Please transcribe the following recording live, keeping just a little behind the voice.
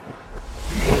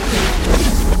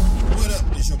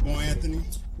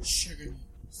Sugar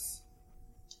news.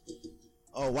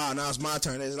 Oh wow, now it's my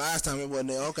turn. Last time it wasn't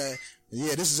there. Okay.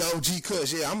 Yeah, this is OG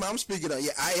Kush. Yeah, I'm speaking of.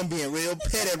 Yeah, I am being real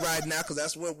petty right now because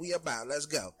that's what we about. Let's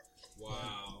go.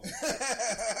 Wow.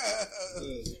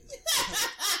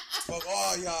 Fuck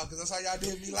all y'all, because that's how y'all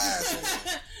did me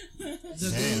last The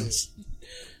Bitch.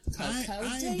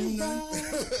 I ain't do nothing.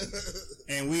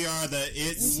 And we are the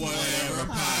It's Whatever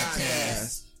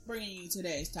Podcast. Bringing you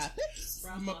today's topics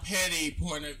From a petty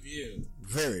point of view.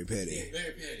 Very petty.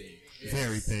 Very petty. Yes.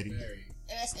 Very petty. Very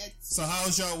So how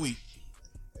was y'all week?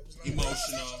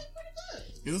 emotional.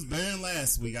 It was better than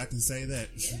last week, I can say that.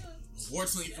 Yeah.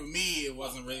 Fortunately for me, it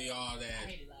wasn't really all I that.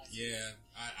 hated last week. Yeah,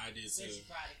 I did too. Especially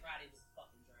Friday. Friday was a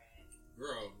fucking drag.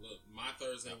 Girl, look, my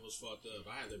Thursday was fucked up.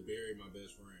 I had to bury my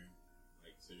best friend.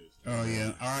 Like, seriously. Oh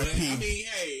yeah, But, I R.I.P. mean,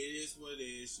 hey, it is what it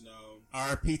is, you know.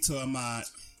 R.I.P. to Ahmad.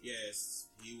 Yes,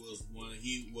 he was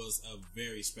a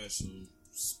very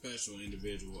special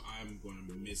individual. I'm going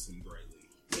to miss him greatly.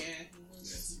 Yeah.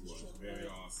 Yes, he was very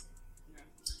awesome.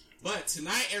 But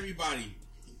tonight, everybody,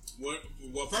 well,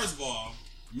 first of all,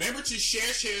 remember to share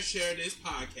this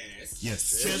podcast.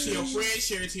 Yes. Share it to your friends,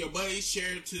 share it to your buddies,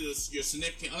 share it to your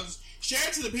significant others, share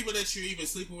it to the people that you're even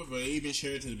sleeping with, or even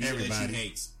share it to the people that you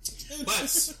hate.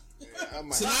 But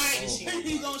tonight is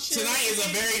a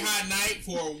very hot night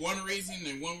for one reason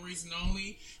and one reason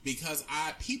only, because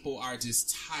people are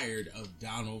just tired of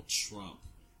Donald Trump.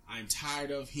 I'm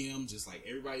tired of him, just like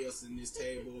everybody else in this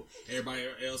table, everybody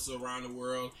else around the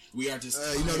world. We are just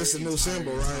tired. You know, this is a new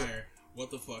symbol, right? Tired.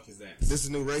 What the fuck is that? This is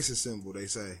a new racist symbol, they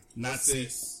say. Nazi.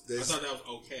 This. I thought that was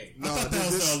okay. No, I thought that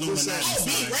was the Illuminati. Oh,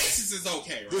 being sign. racist is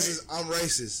okay, right? This is I'm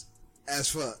racist as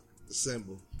fuck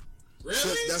symbol.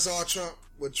 really? That's all Trump.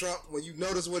 With Trump, when you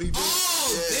notice what he did.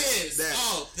 Oh, yeah, this. That.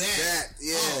 Oh, that.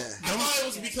 Yeah. Oh, I thought it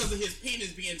was because of his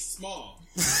penis being small.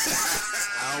 Don't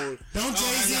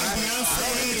Jay-Z and I don't even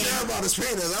Beyonce. care about his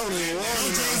penis. I don't even want Don't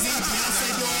him. Jay-Z and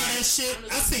Beyonce do all that shit.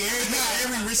 I see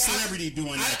every rich celebrity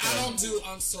doing that. I though. don't do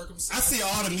uncircumcised. I see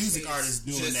all the music artists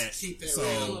doing Just that. Keep that So- I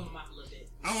real. love him out a little bit.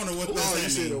 I wonder what Oh, you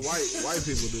does see that the mean. white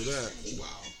people do that. Wow.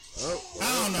 Oh, I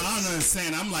don't know. I don't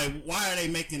understand. I'm like, why are they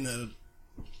making the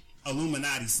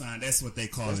Illuminati sign? That's what they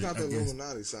call That's it. not the I guess.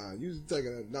 Illuminati sign. You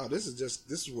taking it? No, this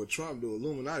is what Trump do.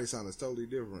 Illuminati sign is totally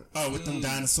different. Oh, with them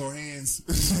dinosaur hands.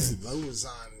 Illuminati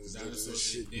sign is Dinosaur this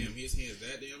shit. shit. Damn, his hand's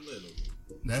that damn little.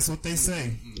 That's what they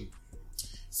say.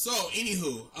 So,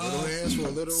 anywho, Little hands for a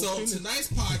little. so penis. tonight's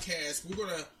podcast, we're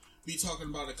gonna be talking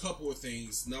about a couple of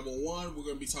things. Number one, we're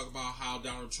gonna be talking about how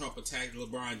Donald Trump attacked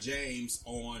LeBron James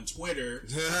on Twitter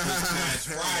this past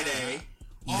Friday.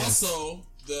 Yes. Also,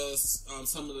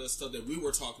 some of the stuff that we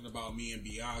were talking about, me and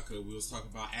Bianca, we was talking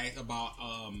about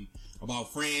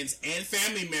friends and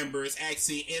family members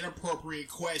asking inappropriate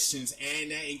questions,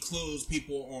 and that includes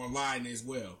people online as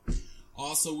well.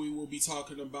 Also, we will be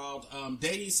talking about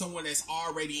dating someone that's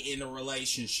already in a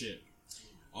relationship.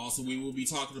 Also, we will be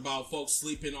talking about folks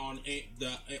sleeping on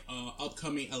the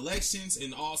upcoming elections,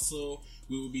 and also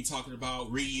we will be talking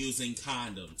about reusing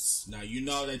condoms. Now, you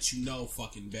know that you know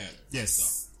fucking better.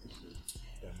 Yes.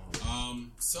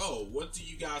 So what do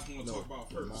you guys want to talk about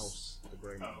The first? mouse. The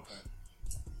gray mouse.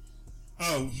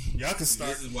 Oh, y'all can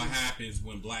start. This is what happens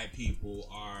when black people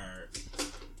are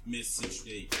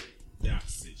missituated. Not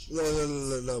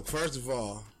situated. Look. First of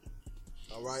all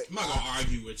right. I'm not gonna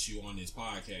argue with you on this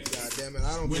podcast. God damn it!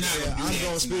 I don't. We're give not a- gonna do I'm that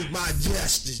gonna speak tonight. my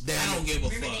justice. Damn I don't it! give a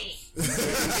Remember fuck.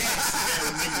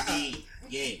 that.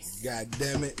 Yes. God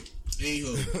damn it!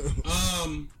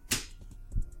 Anywho,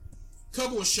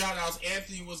 couple of shout outs.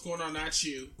 Anthony, what's going on? Not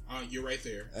you. You're right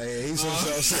there. Hey, he's so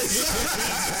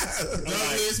say.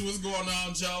 Douglas, what's going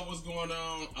on? Joe, what's going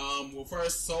on? Well,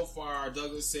 first, so far,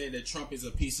 Douglas said that Trump is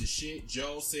a piece of shit.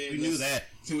 Joe said, We knew that.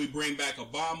 Can we bring back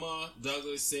Obama?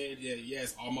 Douglas said,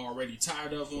 yes, I'm already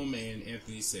tired of him. And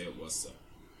Anthony said, what's up?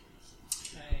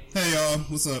 Hey y'all,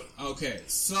 what's up? Okay,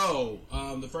 so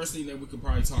the first thing that we could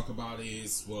probably talk about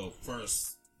is, well,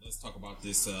 first, let's talk about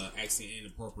this asking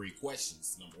inappropriate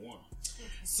questions, number one.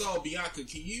 So, Bianca,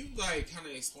 can you, kind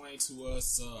of explain to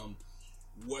us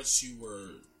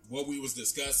what we was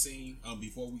discussing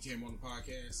before we came on the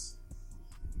podcast?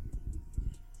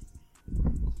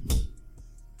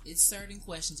 It's certain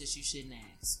questions that you shouldn't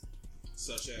ask.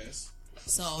 Such as?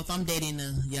 So if I'm dating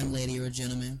a young lady or a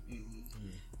gentleman,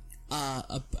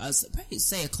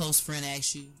 say a close friend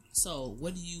asks you, so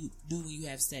what do you do when you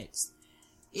have sex?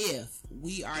 If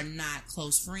we are not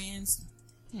close friends,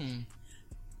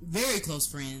 very close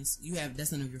friends,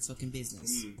 that's none of your fucking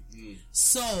business.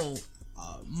 So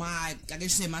I guess you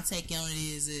say my take on it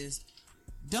is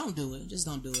don't do it. Just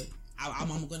don't do it. I'm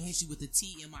gonna hit you with the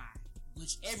TMI.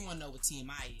 which everyone know what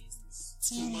TMI is.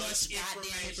 Too much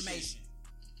goddamn information.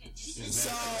 So,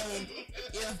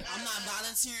 if I'm not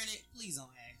volunteering it, please don't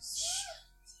ask.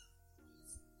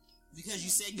 Because you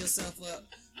set yourself up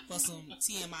for some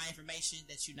TMI information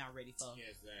that you're not ready for. Yeah,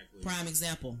 exactly. Prime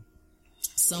example.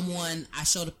 I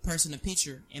showed a person a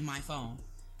picture in my phone.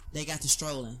 They got to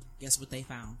strolling. Guess what they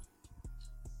found?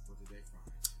 What did they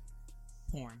find?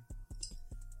 Porn.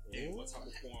 And what type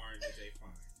of porn did they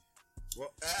find?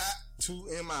 Well,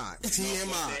 TMI. Fuck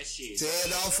TMI. that shit.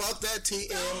 Don't fuck that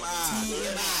TMI.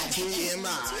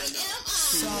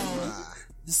 So, TMI.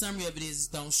 the summary of it is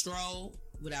don't stroll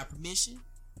without permission.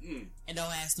 And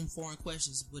don't ask them foreign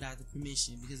questions without the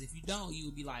permission. Because if you don't, you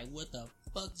would be like, what the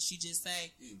fuck did she just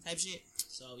say? Type shit.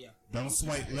 So, yeah. Don't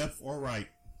swipe left or right.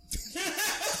 That's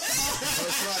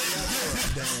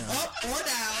right. Damn. Up or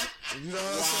down. You know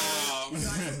what I'm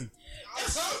saying?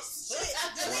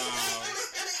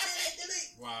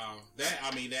 Wow.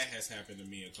 That has happened to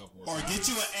me a couple of Or times. get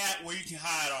you an app where you can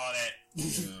hide all that.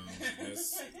 You know,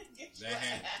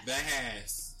 that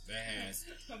has.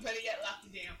 Better yet, lock you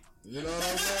down. You know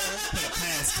what I'm saying? Put a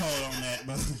passcode on that,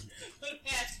 but Put a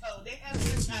passcode. They have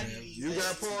this ID. You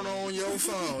got porno on your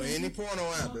phone. Any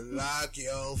porno app, lock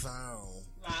your phone.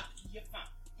 Lock your phone.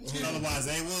 otherwise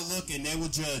they will look and they will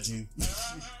judge you.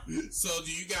 So,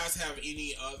 do you guys have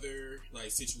any other like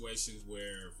situations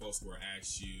where folks will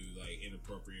ask you like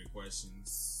inappropriate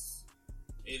questions?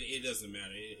 It doesn't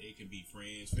matter. It can be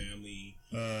friends, family,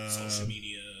 social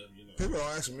media. You know, People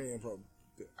don't ask me in public.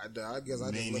 I guess I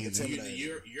just look intimidated.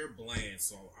 you're bland,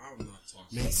 so I'm not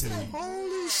talking. Me too.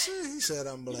 Holy shit, he said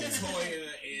I'm bland. Toya,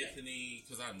 Anthony,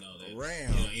 because I know that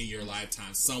Ram. you know, in your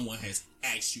lifetime someone has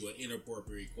asked you an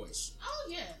inappropriate question. Oh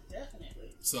yeah,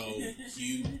 definitely. So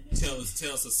you tell us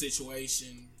a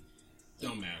situation.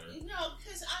 Don't matter. No,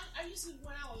 because I used to,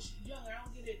 when I was younger, I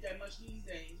don't get it that much these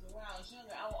days, but when I was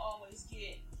younger, I would always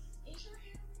get, is your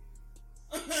hair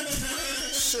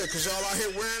Shit, cause y'all out here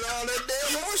wearing all that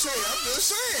damn horse hair. I'm just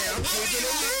saying. I'm thinking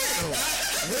of damn.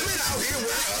 Women out here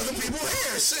wearing other people's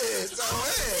hair. Shit. So,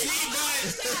 hey.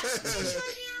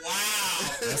 Wow.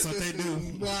 That's what they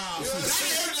do. Wow.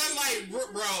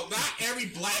 Not every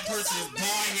black person is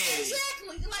bald headed.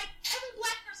 Exactly. Like, every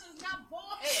black person is not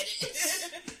bald headed.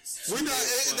 We not,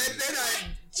 they not,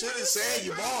 she didn't say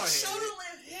you bald Shoulder headed.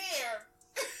 length hair.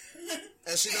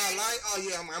 And she not like, oh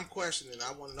yeah, I'm questioning.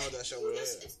 I want to know that shoulder You hair.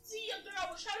 just see a girl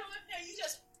with shoulder length hair, you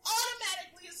just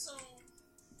automatically assume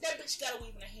that bitch got a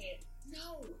weave in her head.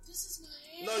 No, this is my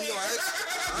hair. No, you know,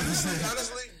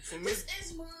 honestly, for me, this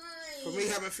is mine. for me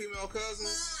having female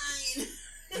cousins, Mine.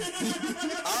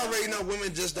 I already know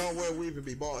women just don't wear weave and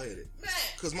be bald headed. Man.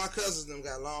 Cause my cousins them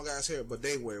got long ass hair, but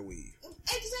they wear weave.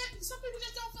 Exactly. Some people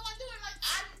just don't feel like doing it. Like,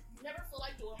 I never feel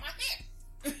like doing my hair.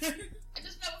 I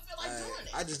just never feel like doing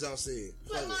it. I just don't see it.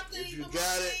 But my If thing, you but got my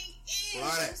it, thing is,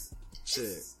 fly it. Shit.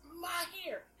 it's my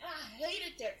hair. And I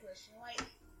hated that question. Like,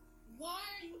 why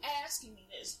are you asking me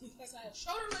this? Because I have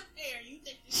shoulder length hair and you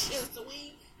think this shit is the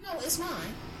weave? No, it's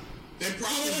mine. They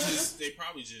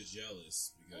probably just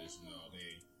jealous because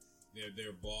you know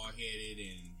they're bald headed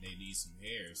and they need some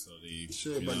hair, so they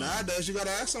Shit, you but know. nowadays you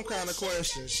gotta ask some kind of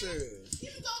question. Shit.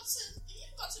 You can go to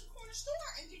the corner store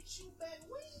and get you a bag of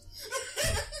weed.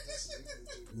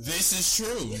 This is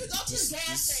true. You can go to the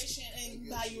gas station and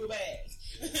buy you a bag.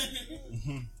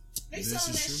 They This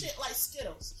selling that is true. shit like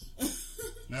Skittles.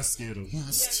 That's Skittles.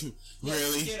 That's too, Yeah,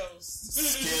 really Skittles.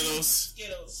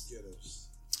 Skittles. Skittles.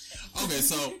 Okay,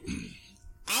 so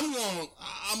I'm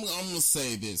gonna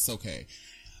say this. Okay,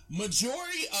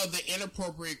 majority of the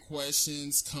inappropriate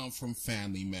questions come from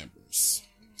family members.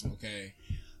 Okay,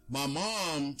 my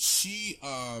mom, she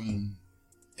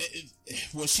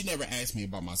well, she never asked me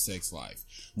about my sex life,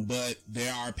 but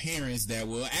there are parents that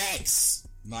will ask,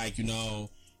 like, you know,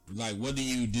 like, what do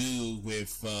you do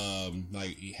with,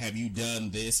 like, have you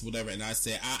done this, whatever? And I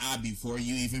said, before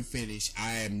you even finish,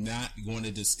 I am not going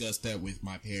to discuss that with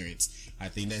my parents. I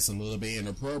think that's a little bit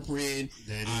inappropriate.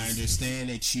 That I is. understand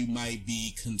that you might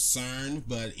be concerned,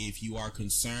 but if you are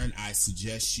concerned, I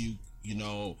suggest you, you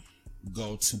know,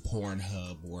 go to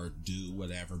Pornhub or do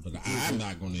whatever, but I'm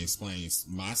not going to explain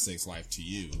my sex life to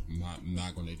you. I'm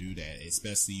not going to do that,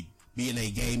 especially being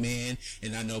a gay man,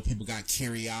 and I know people got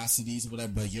curiosities or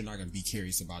whatever, but you're not going to be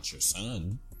curious about your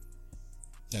son.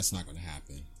 That's not going to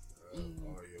happen.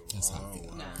 That's how I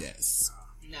feel. Nah. Yes.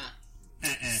 Nah.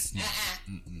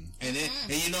 And then,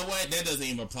 and you know what? That doesn't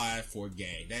even apply for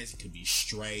gay. That could be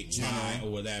straight, bi, or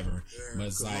whatever. But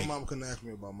it's My like, mom couldn't ask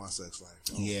me about my sex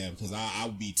life. yeah, because I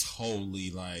would be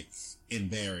totally like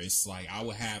embarrassed. Like I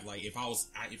would have like if I was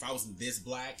this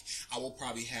black, I would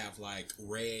probably have like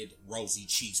red rosy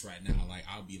cheeks right now. Like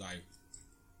I'll be like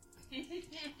Did you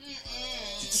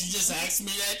just ask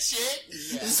me that shit?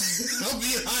 Yeah. I'll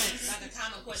be like Like a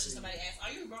common question somebody asks,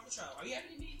 are you in birth control? Are you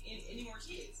having any more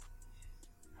kids?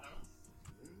 I don't know.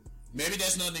 maybe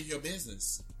that's none of your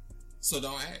business. So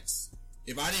don't ask.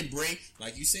 If I didn't bring,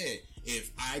 like you said,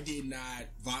 if I did not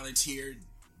volunteer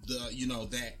that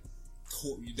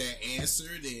answer,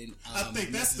 then I think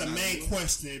that's the main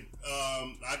question.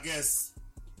 I guess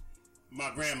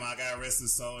my grandma got arrested,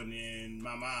 and then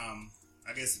my mom,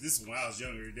 I guess this is when I was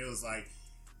younger, they was like,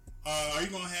 are you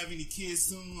gonna have any kids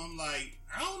soon? I'm like,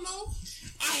 I don't know.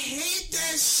 I hate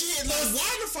that shit. Like,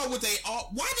 why the fuck would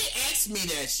why they ask me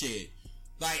that shit?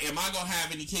 Like, am I gonna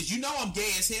have any kids? You know I'm gay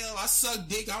as hell. I suck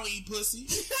dick. I don't eat pussy.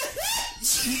 No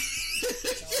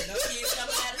kids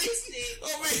coming out of this stick.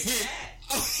 Oh man.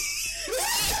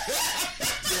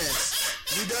 Yes.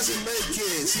 He doesn't make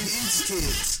kids. He eats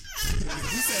kids.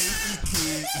 You say you eat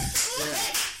kids.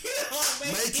 Yeah.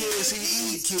 Make kids, he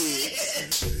eat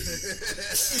kids.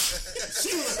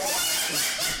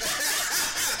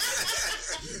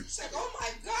 She's like, oh my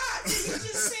God, did you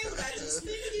just say what I just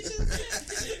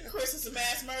did? Chris is a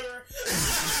mass murderer.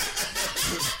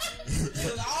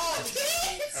 It was all the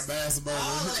kids. A mass murder.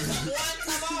 All of them.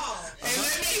 Come on. And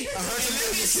let me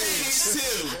say this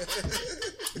too.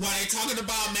 When they talking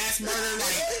about mass murder,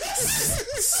 like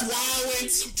swallowing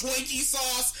Twinkie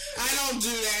sauce, I don't do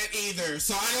that either.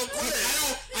 So I don't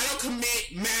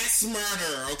commit mass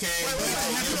murder. Okay,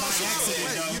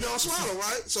 You don't swallow,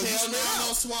 right? So hell no, I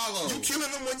don't swallow. You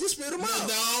killing them when you spit them out.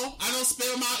 No, I don't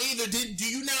spit them out either. Do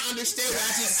you not understand what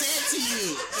I just said to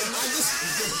you? I just.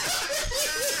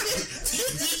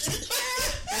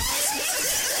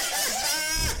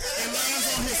 And lands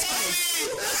on his face.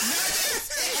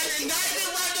 Not even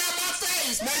run down my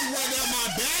face. Maybe run down my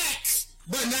back,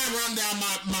 but not run down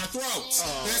my throat.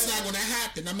 That's not going to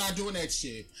happen. I'm not doing that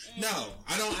shit. No,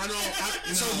 I don't.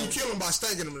 So you kill them by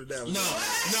stinking them to death. No,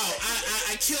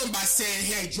 I kill him by saying,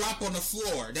 "Hey, drop on the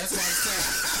floor." That's what I say.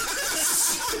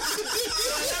 So in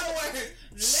other words,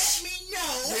 let me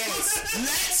know. Yes,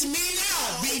 let me know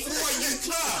before you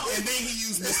come. And then he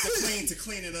used Mr. Clean to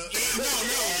clean it up. No.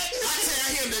 I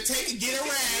tell him to get a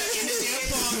rag in the damn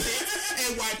closet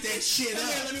and wipe that shit up.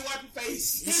 Let me wipe your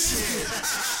face. Shit.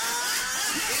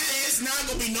 It's not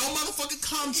gonna be no motherfucking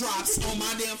cum drops on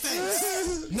my damn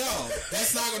face. No,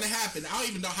 that's not gonna happen. I don't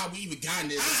even know how we even got in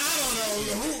this. I don't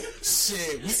know.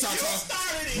 Shit, we started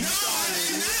talking. No,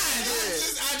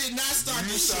 I did not start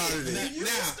this shit. You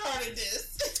started this.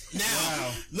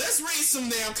 Now, let's read some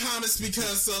damn comments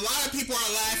because a lot of people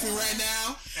are laughing right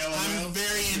now. LOL. I'm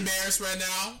very embarrassed right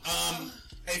now.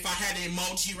 If I had an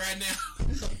emoji right now.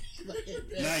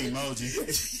 Not emoji.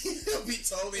 He'll be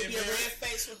totally Your red embarrassed.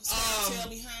 face with the tail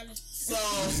behind it. So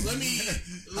let me.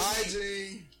 Hi,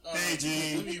 Gene. Hey,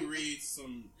 Gene. Let me read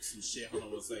some shit. Hold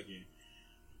on 1 second.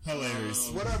 Hilarious.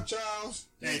 What up, Charles?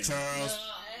 Hey, Charles.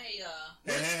 Hey,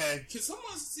 Hey. Can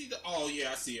someone see the? Oh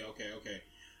yeah, I see it. Okay.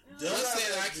 Doug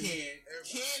said I can.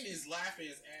 Ken is laughing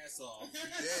his ass off.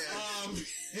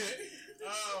 Yeah.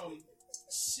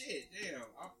 Shit. Damn.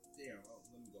 Let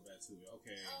me go back to it.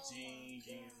 Okay. Gene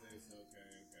says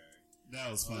okay. That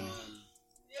was funny.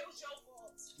 It was your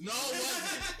fault. No,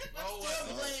 it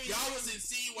wasn't. Y'all was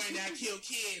insinuating that I killed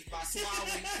kids by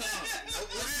swallowing cum.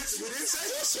 We didn't say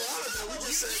you swallowed them. We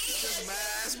just said it's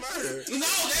mass murder.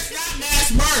 No, that's not mass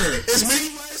murder. It's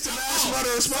many ways to mass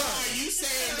murder is So murder. are you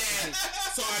saying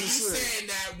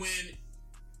that when?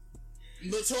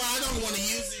 So I don't want to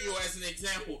use you as an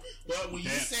example, but when you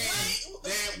saying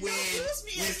that when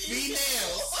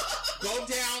females go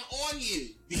down on you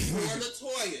before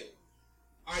Latoya,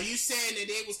 are you saying that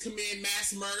they was committing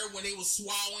mass murder when they was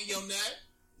swallowing your nut?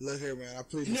 Look here, man. I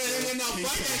plead. No.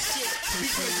 Fuck that shit.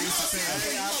 Because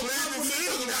I plead the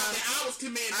fifth now. I was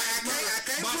committing mass murder. I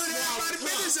can't put everybody's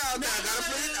business out there. I gotta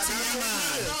put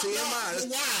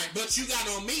TMI. Why? But you got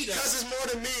on me though. Because it's more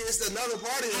than me. It's another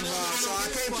party involved. So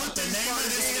I can't put The name of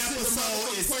this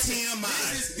episode is TMI.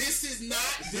 This is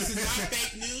not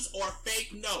fake news or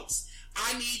fake notes.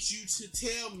 I need you to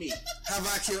tell me. Have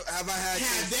I had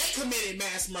Have kids? they committed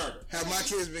mass murder? Have my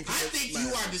kids been I committed? think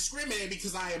you are discriminating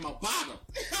because I am a bottom.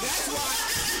 That's why.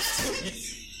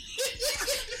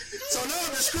 So no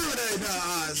discriminating. No,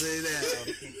 see that.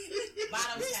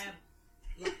 bottoms have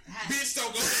Bitch,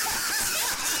 don't go.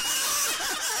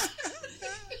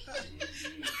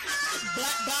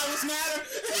 Black bottoms matter.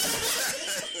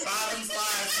 Bottoms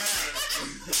lives matter.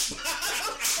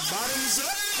 Bottoms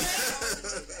up.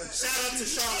 Shout out to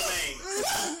Charlamagne.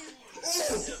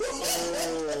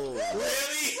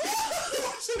 Really?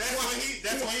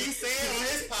 That's what he said on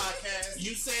his podcast.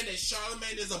 You saying that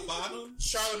Charlamagne is a bottom?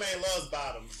 Charlamagne loves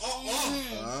bottoms.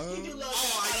 You know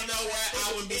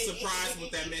surprised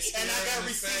with that mascara. And I got in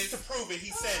his receipts to face. prove it.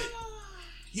 He said it.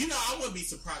 You know, I wouldn't be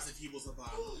surprised if he was a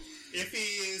bottom. If he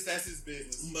is, that's his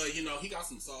business. But you know, he got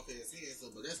some soft ass hands, so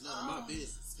but that's none of my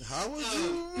business. How would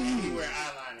you? He wear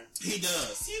eyeliner. He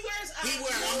does. He wears He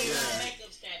wear- I mean,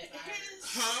 makeup status.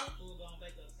 Huh? Full on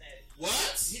makeup status.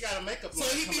 What? He got a makeup So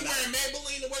line he be coming out. wearing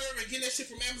Maybelline or whatever and getting that shit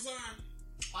from Amazon?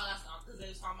 Oh, that's because they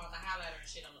was talking about the highlighter and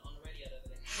shit on the radio the other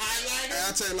day. Highlighter?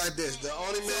 I'll tell you like this: the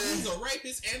only So he's man, a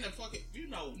rapist and a fucking, you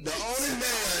know. the only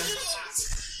man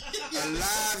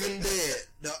alive and dead,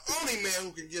 the only man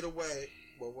who can get away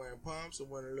with wearing pumps or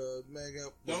wearing a little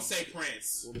makeup. Don't say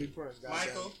Prince. Will be Prince.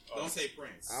 Michael. Don't say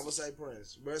Prince. I would say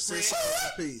Prince. Rest Prince?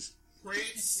 in peace.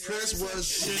 Prince. Prince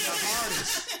was the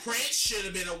artist. Prince should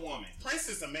have been a woman. Prince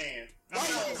is a man.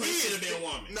 Prince should have been a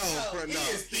woman. No, Prince, no.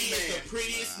 He is the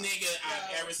prettiest nigga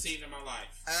I've ever seen in my life.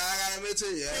 And I gotta admit to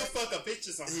you, He'll fuck up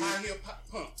bitches on high heel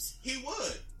pumps. He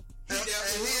would. and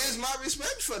he is my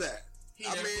respect for that. He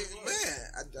I mean, definitely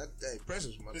would. man, hey, Prince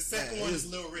was my The second man. one He is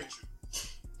was- Lil Richard.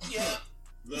 Yeah.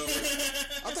 Little,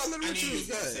 I thought Little I knew Richard you was was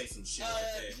gonna good. say some shit like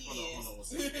that. he Hold on one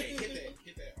second. Hey,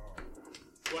 hit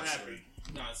that. What happened?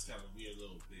 No, it's kind of weird a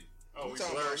little bit. Oh, I'm we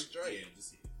talking blurred. about straight. Yeah,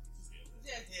 just hit it.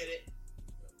 Just hit it.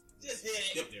 Just hit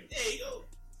it. Yep, There you go.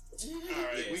 All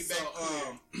right, Yeah, we back.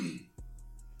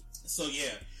 so, so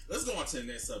yeah, let's go on to the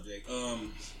next subject.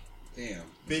 Damn.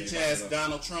 Bitch ass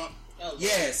Donald Trump. Oh,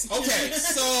 Yes. Okay.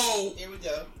 So, Here we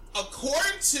go.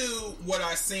 according to what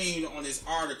I seen on this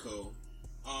article,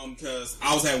 because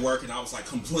I was at work and I was like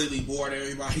completely bored,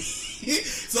 everybody.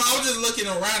 So I was just looking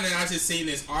around and I just seen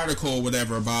this article or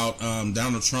whatever about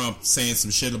Donald Trump saying some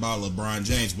shit about LeBron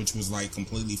James, which was like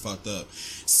completely fucked up.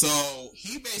 So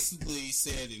he basically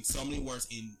said in so many words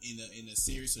in a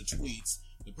series of tweets,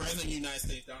 the President of the United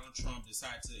States, Donald Trump,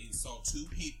 decided to insult two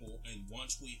people in one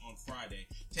tweet on Friday,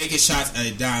 taking shots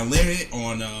at Don Lemon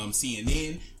on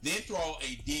CNN, then throw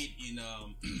a dig in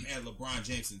at LeBron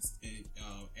James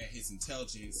at his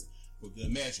intelligence for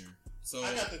good measure. So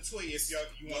I got the tweet if you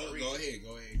want to read. go ahead.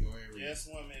 Read. Yes,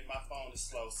 woman, my phone is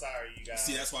slow. Sorry, you guys.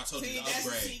 See, that's why I told you to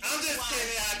upgrade. I'm just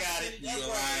kidding. I got it. You're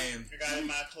lying. I got it in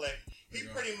my collect. He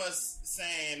Yeah. pretty much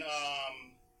saying,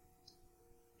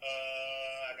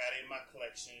 I got it in my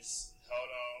collections. Hold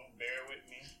on, bear with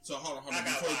me. So hold on. I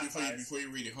got Wi-Fi. Before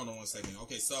you read it, hold on 1 second.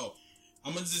 Okay, so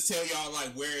I'm gonna just tell y'all like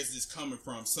where is this coming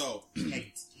from. So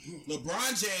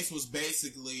LeBron James was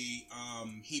basically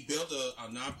he built a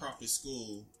nonprofit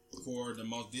school for the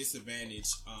most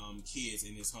disadvantaged kids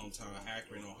in his hometown,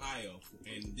 Akron, Ohio,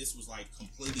 and this was like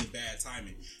completely bad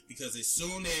timing because as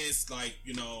soon as like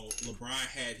LeBron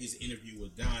had his interview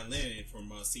with Don Lemon from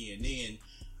CNN,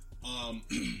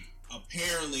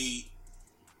 apparently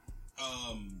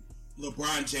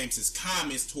LeBron James's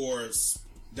comments towards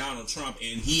Donald Trump,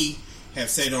 and he have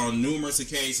said on numerous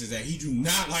occasions that he do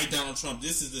not like Donald Trump.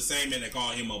 This is the same man that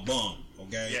called him a bum.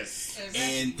 Okay. Yes.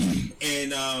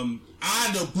 And out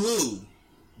of the blue,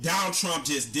 Donald Trump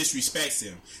just disrespects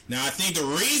him. Now, I think the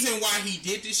reason why he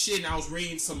did this shit, and I was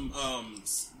reading some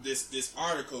this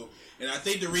article, and I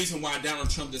think the reason why Donald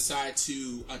Trump decided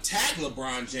to attack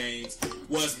LeBron James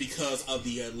was because of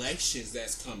the elections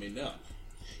that's coming up.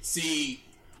 See,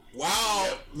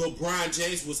 while LeBron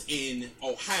James was in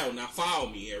Ohio, now follow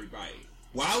me, everybody.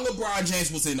 While LeBron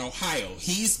James was in Ohio,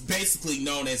 he's basically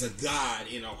known as a god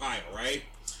in Ohio, right?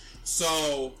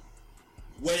 So,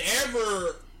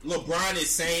 whatever LeBron is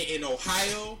saying in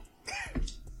Ohio,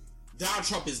 Donald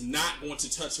Trump is not going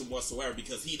to touch him whatsoever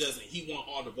because he want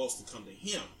all the votes to come to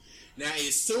him. Now,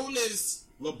 as soon as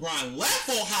LeBron left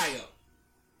Ohio,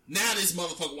 now this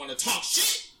motherfucker want to talk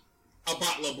shit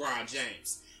about LeBron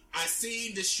James. I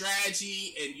seen the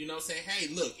strategy and, say, hey,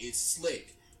 look, it's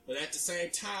slick. But at the same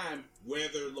time,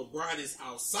 whether LeBron is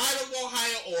outside of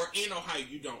Ohio or in Ohio,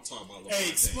 you don't talk about LeBron. Hey,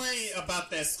 explain about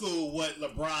that school, what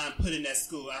LeBron put in that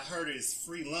school. I heard it's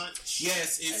free lunch.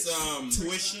 Yes, it's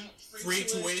tuition. Free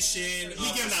tuition.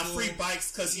 He giving out school. free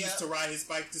bikes because he used to ride his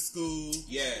bike to school.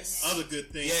 Yes. Other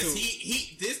good things Yes,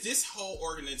 too. this whole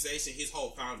organization, his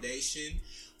whole foundation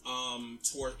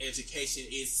toward education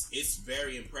it's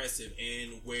very impressive.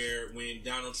 And when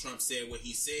Donald Trump said what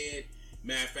he said,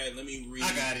 matter of fact, let me read.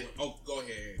 I got it. Oh, go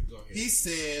ahead. He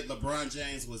said LeBron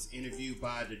James was interviewed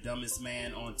by the dumbest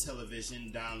man on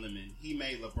television, Don Lemon. He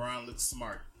made LeBron look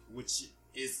smart, which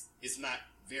is not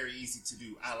very easy to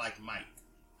do. I like Mike.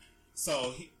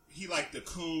 So he like the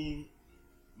coon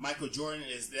Michael Jordan.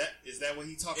 Is that what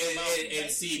he talking about? And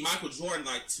see, Michael Jordan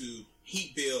like to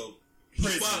build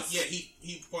prisons.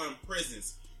 He fund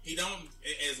prisons. He don't.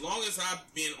 As long as I've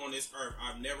been on this earth,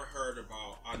 I've never heard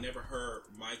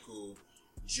Michael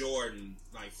Jordan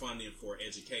like funding for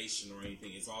education or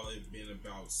anything. It's all been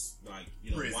about like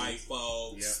Prisons. white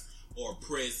folks or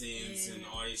prisons and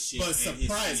all this shit. But and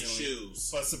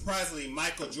surprisingly,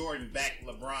 Michael Jordan backed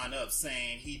LeBron up,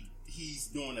 saying he's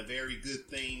doing a very good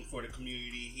thing for the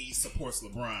community. He supports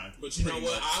LeBron. But you know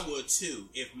what? I would too.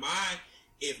 If my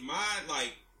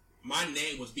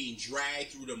name was being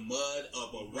dragged through the mud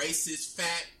of a racist,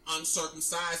 fat,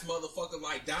 uncircumcised motherfucker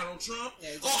like Donald Trump,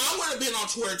 I would have been on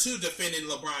Twitter too defending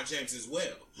LeBron James as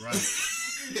well. Right.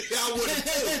 I would have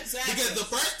too. Exactly. Because the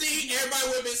first thing everybody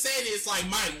would have been saying is like,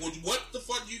 Mike, what the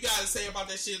fuck you gotta say about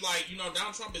that shit? Like,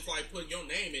 Donald Trump is like putting your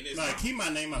name in this. Like, keep my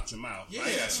name out your mouth. Yeah. I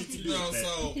ain't got shit to do with that.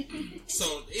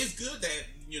 So it's good that,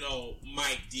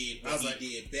 Mike did what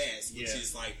he did best, which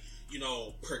is like,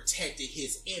 protected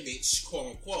his image, quote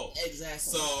unquote.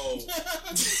 Exactly.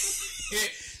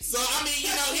 So I mean,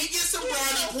 he gets some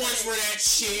brownie points for that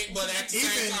shit, but at the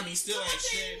same time, he still ain't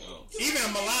shit.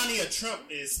 Even Melania Trump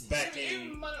is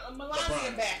backing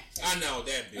Melania back. I know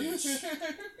that bitch.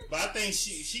 But I think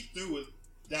she threw with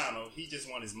Donald. He just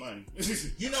want his money.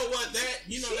 You know what?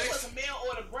 She was a mail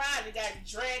order bride that got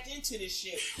dragged into this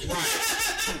shit. Right.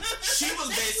 She was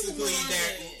basically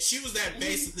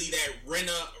that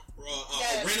renter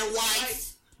wife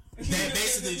that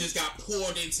basically just got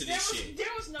poured into this shit.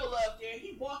 There was no love there.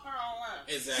 He bought her online.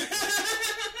 Exactly.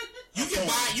 You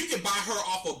can buy her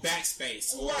off of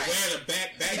Backspace or wear the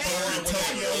back door or whatever.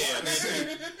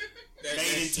 Yeah,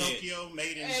 made in Tokyo,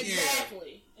 made in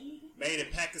made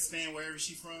in Pakistan, wherever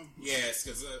she from. Yes,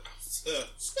 because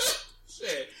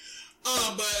shit.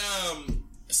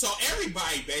 So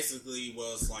everybody basically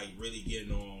was like really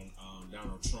getting on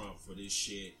Donald Trump for this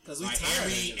shit. Like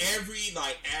every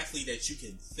like athlete that you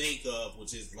can think of,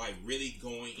 which is like really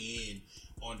going in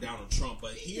on Donald Trump.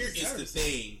 But here is the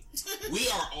thing: we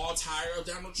are all tired of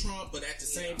Donald Trump, but at the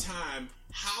same time,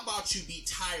 how about you be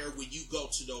tired when you go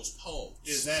to those polls?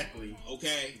 Exactly.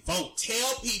 Okay, vote.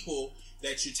 Tell people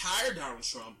that you're tired of Donald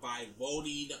Trump by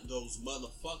voting those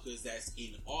motherfuckers that's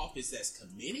in office that's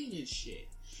committing this shit.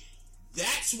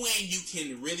 That's when you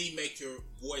can really make your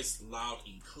voice loud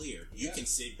and clear. You can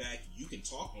sit back, you can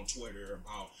talk on Twitter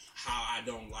about how I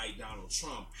don't like Donald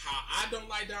Trump. How I don't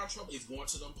like Donald Trump is going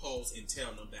to them polls and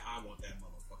tell them that I want that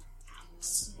motherfucker out.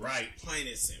 Right. Plain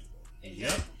and simple.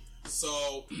 Yep.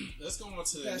 So, let's go on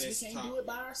to the next topic. We can't do it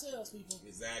by ourselves, people.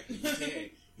 Exactly. We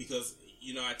can't. Because,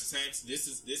 at the same time, this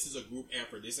is a group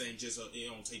effort. This ain't just, it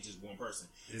don't take just one person.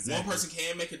 Exactly. One person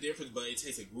can make a difference, but it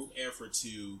takes a group effort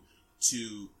to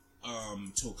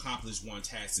accomplish one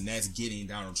task, and that's getting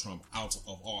Donald Trump out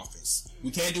of office. We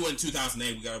can't do it in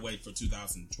 2008. We gotta wait for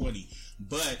 2020.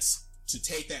 But to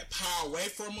take that power away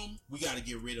from him, we gotta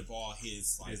get rid of all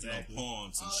his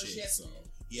pawns and shit. So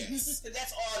yes,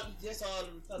 that's all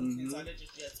the Republicans are. They're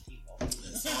just people.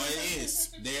 That's all it is.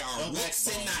 They are roots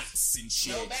and knights and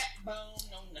shit. No backbone,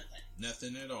 no nothing.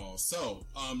 Nothing at all. So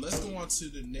let's go on to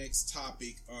the next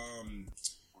topic.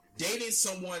 Dating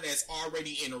someone that's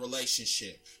already in a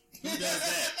relationship. Who does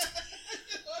that?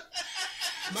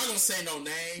 I'm not gonna say no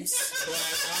names, but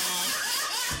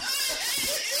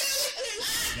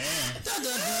damn. Don't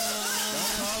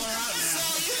call her out now.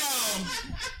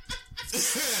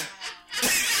 So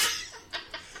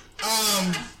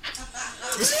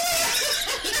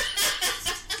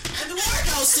and the word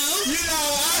goes to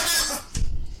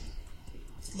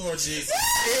Lord Jesus.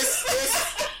 It's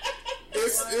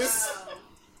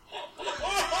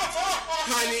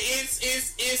honey, it's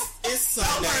Sunday.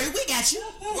 Don't worry, we got you.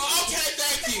 Well, okay,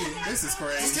 thank you. This is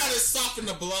crazy. Just kind of soften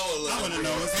the blow a little. I want to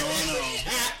know what's going on.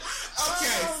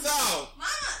 Okay, so.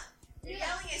 Mama, you're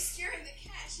yelling and scaring the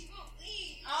cat. She won't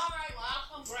leave. All right, well, I'll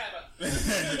come grab her.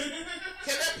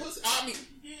 Can that pussy? I mean.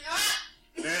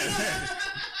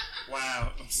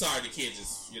 Wow. Sorry, the kid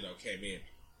just came in.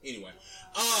 Anyway,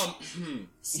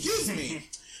 excuse me.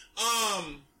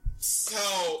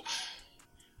 So.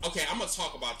 Okay, I'm gonna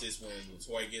talk about this when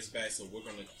Toy gets back, so we're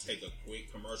gonna take a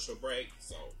quick commercial break.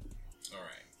 So, all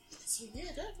right. So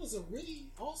yeah, that was a really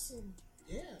awesome.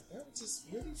 Yeah, that was just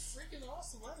really freaking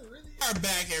awesome. I really. We are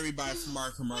back, everybody, from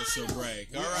our commercial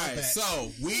break. All right,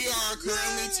 so we are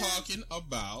currently talking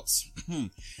about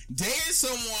dating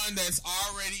someone that's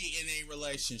already in a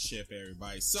relationship.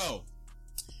 Everybody, so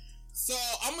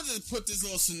I'm gonna just put this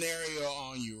little scenario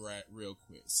on you real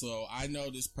quick. So I know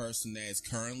this person that's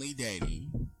currently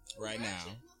dating right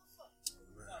now.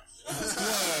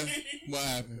 What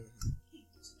happened?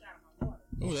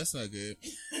 Oh, that's not good.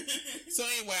 So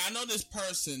anyway, I know this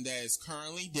person that is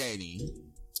currently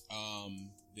dating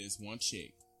this one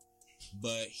chick,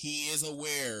 but he is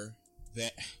aware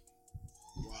that.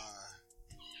 Why?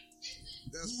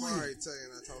 That's probably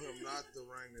telling I told him not to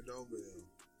ring the doorbell.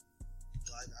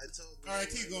 I told. All right,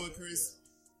 keep going, Chris.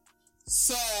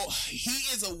 So he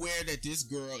is aware that this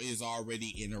girl is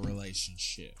already in a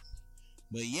relationship,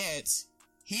 but yet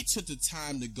he took the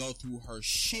time to go through her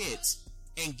shit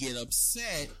and get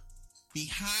upset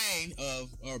behind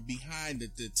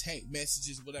the text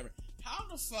messages, whatever. How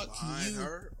the fuck Behind can you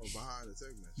her or behind the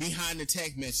text message? behind the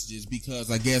text messages?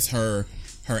 Because I guess her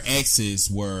exes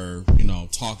were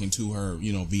talking to her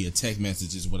via text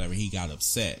messages, whatever. He got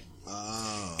upset,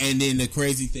 and then the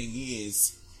crazy thing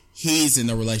is he's in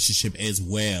a relationship as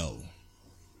well.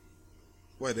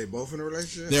 Wait, they both in a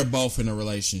relationship? They're both in a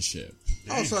relationship.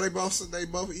 Oh, so they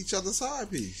both each other's side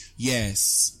piece.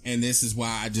 Yes, and this is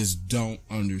why I just don't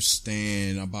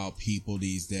understand about people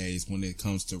these days when it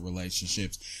comes to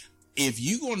relationships. If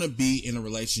you're going to be in a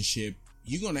relationship,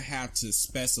 you're going to have to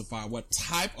specify what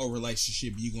type of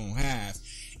relationship you're going to have.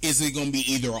 Is it going to be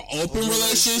either an open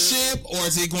relationship or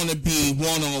is it going to be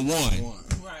one-on-one?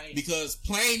 Right. Because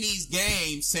playing these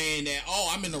games saying that,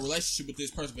 oh, I'm in a relationship with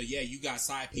this person, but yeah, you got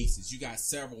side pieces. You got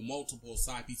multiple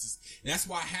side pieces. And that's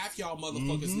why half y'all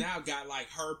motherfuckers now got like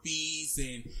herpes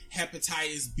and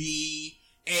hepatitis B,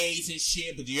 AIDS and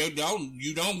shit, but you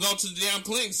don't go to the damn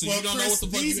clinic, so you don't know what the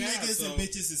fuck these you have. These niggas So. and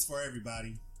bitches is for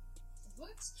everybody. What?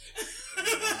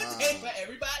 Ain't for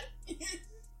everybody.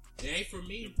 It ain't for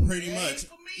me. Pretty much.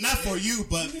 for me. Not for you,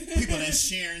 but people that's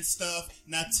sharing stuff,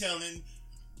 not telling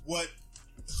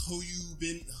who you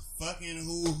been fucking,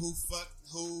 who fucked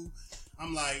who.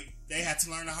 I'm like, they had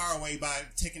to learn the hard way by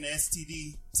taking the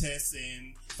STD test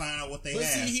and find out what they But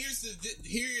have. see, here's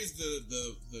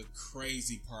the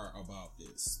crazy part about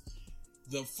this.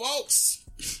 The folks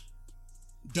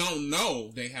don't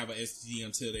know they have an STD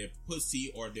until their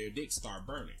pussy or their dick start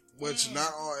burning. Which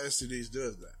not all STDs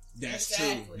does that. That's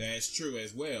Exactly. true. That's true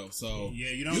as well. So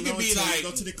Yeah, you don't you know can be until you like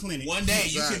go to the clinic. One day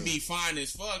you Exactly. can be fine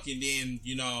as fuck, and then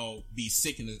be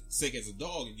sick as a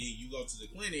dog, and then you go to the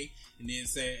clinic, and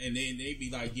then they be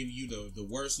like giving you the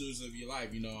worst news of your life.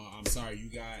 I'm sorry, you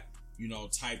got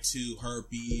type 2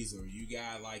 herpes, or you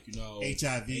got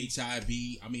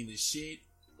HIV. I mean, the shit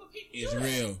But people is do that.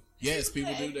 real. Yes,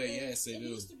 people do And that. Yes, they it do.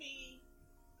 used to be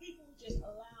people just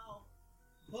allow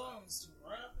bums to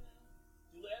run up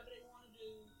and do whatever they want to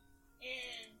do,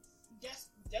 and that's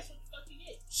what the fuck you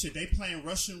get. Shit, they playing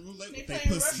Russian roulette They with their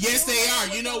playing pussy. Yes, they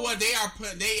are. You know what? They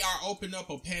are opening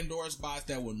up a Pandora's box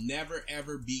that will never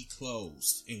ever be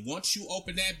closed. And once you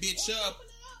open that bitch up,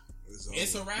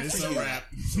 it's a wrap. It's for a you. wrap.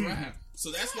 It's a wrap.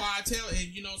 So that's why I tell, and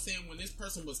you know what I'm saying, when this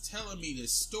person was telling me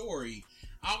this story,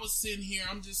 I was sitting here,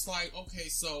 I'm just like, okay,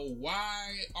 so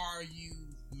why are you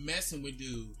messing with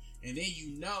dude? And then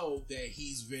you know that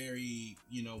he's very,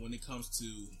 when it comes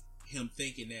to him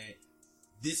thinking that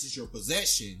this is your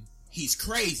possession, he's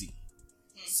crazy.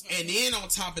 And then on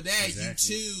top of that,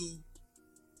 Exactly. you two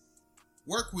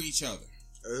work with each other.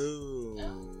 Ooh.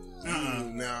 Uh-uh.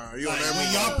 Now you Like, on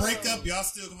when that y'all break up, y'all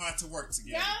still gonna have to work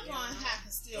together. Y'all gonna have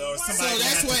to still Or work. somebody- So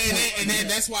that's gonna why, have to point- and then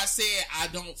that's why I said I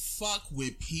don't fuck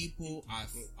with people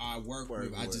I work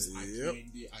with. I Yep.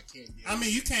 can't deal. I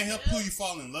mean, you can't help who you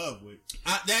fall in love with.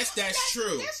 That's true.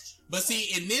 That's true. But see,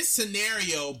 in this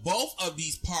scenario, both of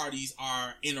these parties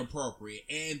are inappropriate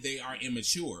and they are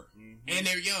immature and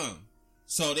they're young,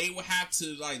 so they will have to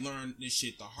learn this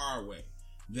shit the hard way.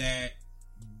 That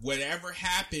whatever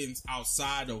happens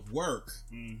outside of work,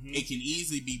 it can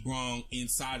easily be brought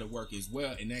inside of work as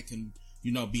well, and that can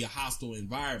be a hostile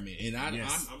environment. And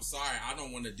Yes. I'm sorry, I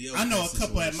don't want to deal. I with know that a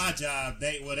couple at situation. my job.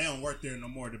 They don't work there no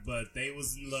more, but they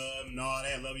was in love and all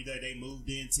that. Love each other. They moved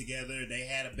in together. They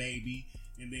had a baby,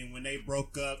 and then when they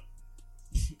broke up,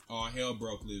 All hell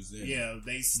broke loose then. yeah,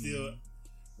 they still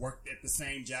worked at the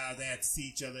same job. They had to see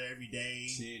each other every day.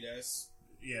 See, that's.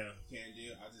 Yeah,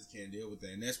 I just can't deal with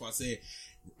that. And that's why I said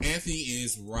Anthony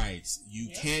is right. You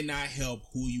cannot help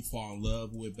who you fall in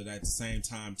love with, but at the same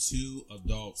time, two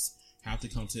adults have to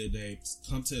come to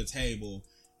the table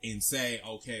and say,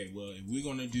 okay, well, if we're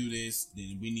gonna do this,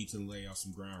 then we need to lay out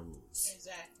some ground rules.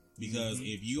 Exactly. Because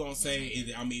if you don't say,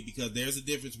 because there's a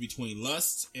difference between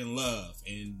lust and love,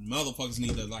 and motherfuckers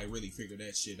need to really figure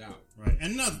that shit out. right.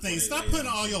 And another thing, stop putting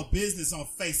all your business on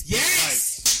Facebook.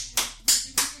 Yes.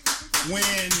 When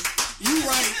you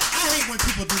write, I hate when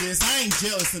people do this. I ain't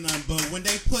jealous or nothing, but when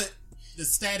they put the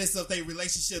status of their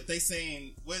relationship, they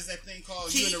saying, what is that thing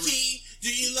called? You in a Kiki, do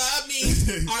you love me?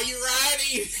 Are you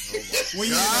riding? when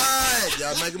you God,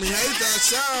 y'all making me hate that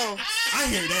show. I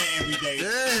hear that every day.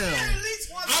 Damn. At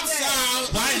least one I'm day. sorry.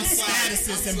 Writing I'm sorry.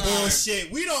 statuses and I'm sorry.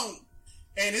 bullshit. We don't,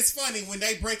 and it's funny when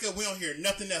they break up, we don't hear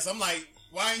nothing else. I'm like,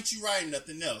 why ain't you writing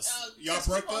nothing else? Y'all Because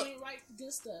broke people up? only write the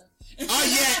good stuff. Oh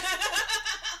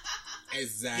yeah.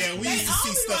 Exactly. Yeah, we They used to see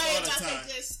only stuff right all the about time.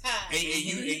 their good side. And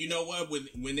you know what?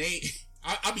 When they,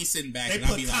 I'll be sitting back They and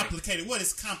I'll put be like, complicated. What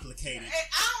is complicated? Hey,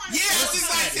 I don't yeah, it's understand just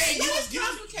like saying what is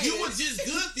complicated. you was just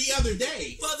good the other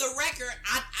day. For the record,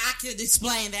 I could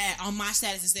explain that on my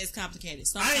status. It says complicated. I ain't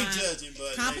Sometimes judging,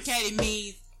 but complicated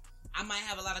means I might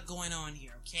have a lot of going on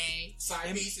here. Okay,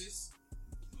 Side pieces.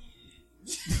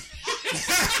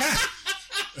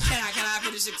 can I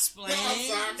finish explaining? I'm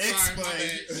sorry. Explain. My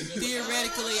bad.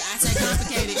 Theoretically, I say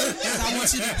complicated because I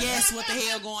want you to guess what the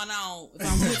hell going on if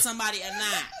I'm with somebody or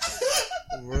not.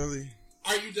 Really?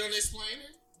 Are you done explaining?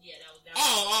 Yeah, that was.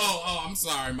 Oh, I'm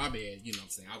sorry. My bad. You know what I'm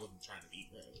saying? I wasn't trying to be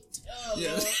rude. Oh,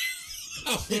 Yeah. Lord.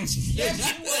 Yes,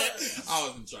 Yes, you was. I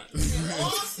wasn't trying to be In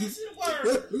all sense of the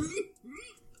word,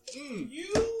 you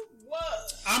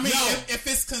was. I mean, No. if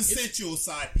it's consensual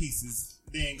side pieces,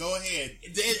 then go ahead.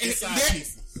 It's side There-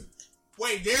 pieces.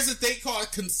 Wait, there's a thing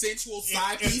called consensual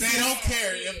side If pieces. they don't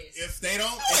care, Yes. if they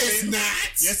don't, No, if it's they- not.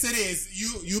 Yes, it is.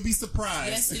 You'll be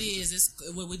surprised. Yes, it is. This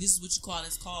is what you call it.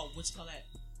 It's called what you call that.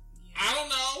 I don't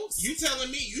know. You telling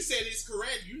me? You said it's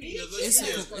correct. You need to look. It's, you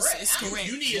need to- it's correct.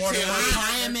 You need to More than tell one me.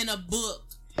 I am in a book.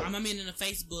 I'm in a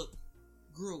Facebook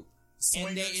group,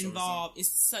 and they Swingers or involve.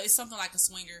 It's something like a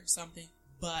swinger, something,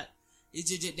 but it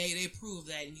just, they prove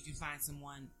that, and you can find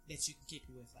someone that you can kick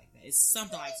it with like that. It's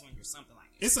something like swingers, something like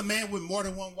it. It's a man with more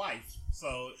than one wife,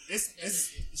 so it's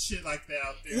shit like that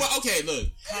out there. Well, okay, look.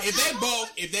 If they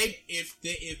both, if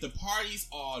the parties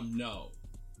all know,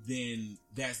 then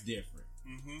that's different.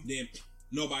 Mhm. Then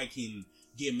nobody can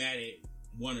get mad at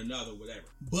one another, whatever.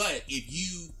 But if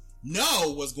you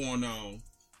know what's going on,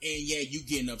 and yeah, you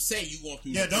getting upset, you going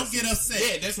through. Yeah, the don't person- get upset.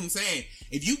 Yeah, that's what I'm saying.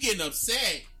 If you getting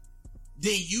upset,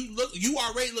 then you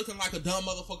already looking like a dumb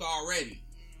motherfucker already.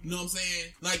 You know what I'm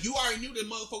saying? Like you already knew that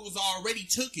motherfucker was already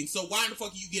tooken. So why in the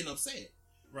fuck are you getting upset?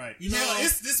 Right. You know- Hell,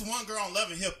 it's this one girl on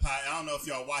Love and Hip Hop. I don't know if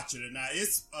y'all watch it or not.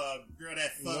 It's a girl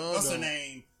that what's her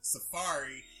name?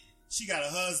 Safari. She got a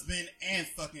husband and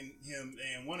fucking him.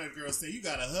 And one of the girls said, "You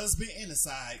got a husband and a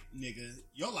side nigga.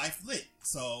 Your life lit."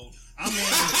 So I mean,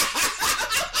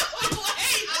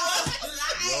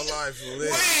 Your life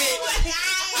lit. I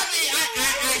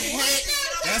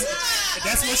hate.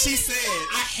 that's what she said.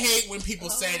 I hate when people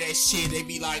say that shit. They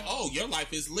be like, "Oh, your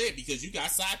life is lit because you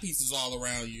got side pieces all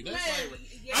around you." That's Man, like,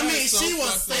 yeah. I mean, That's so she was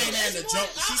fucked saying up. that in a joke.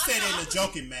 She said it in a I-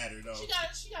 joking matter though.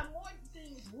 She got more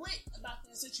things lit about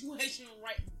that situation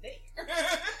right there.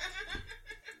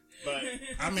 But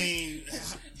I mean,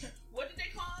 What did they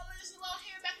call this little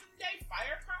hand back in the day?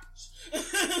 Fire crotch?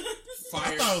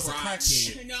 fire I thought it was a crotch.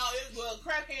 crackhead. No, it was a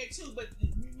crackhead too, but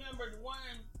remember the one,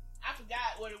 I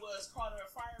forgot what it was, called her a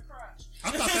fire crotch.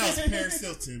 I thought that was Paris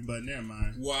Hilton, but never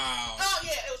mind. Wow. Oh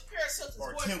yeah, it was Paris Hilton's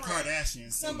Or boyfriend. Kim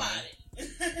Kardashian. Somebody.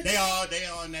 They all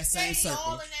in that same They circle.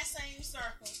 all in that same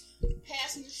circle,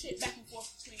 passing the shit back and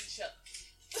forth between each other.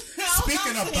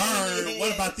 Speaking of burn,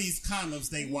 what about these condoms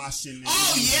they washing? and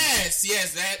Oh using?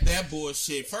 yes, that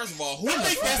bullshit. First of all, who I the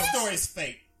think fuck? that story is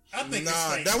fake. I think it's Nah,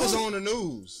 fake. that was on the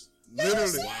news.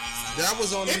 Literally. Wow. That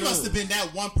was on the It news. must have been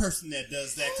that one person that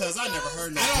does that because I never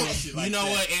heard no I bullshit don't. like You know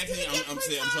that. what, Anthony? I'm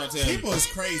trying to tell you. People is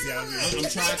crazy out here. I'm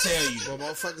trying to tell you. What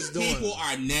motherfuckers doing? People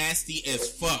are nasty as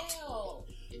fuck. Hell.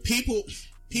 People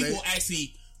They-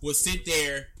 actually will sit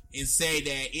there and say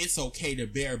that it's okay to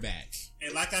bareback.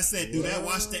 And like I said, do that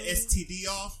wash the STD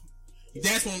off?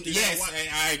 That's what. Do Yes, that wa- and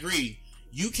I agree.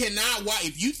 You cannot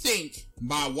if you think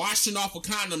by washing off a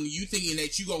condom, you thinking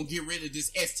that you gonna get rid of this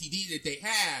STD that they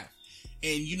have,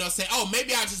 and say, oh,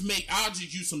 maybe I'll just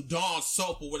use some Dawn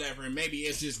soap or whatever, and maybe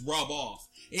it's just rub off.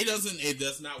 It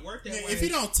does not work that way. If you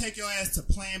don't take your ass to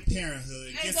Planned Parenthood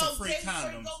and get some free Go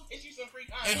condoms, get you some free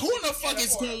condoms. And who in the fuck Can't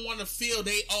is afford gonna it. want to feel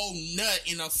they old nut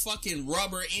in a fucking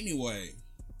rubber anyway?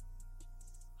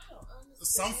 I don't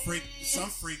some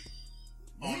understand. freak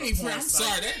on I the mean, porn I'm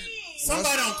site. sorry.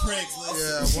 Somebody on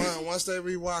Craigslist. Yeah, once they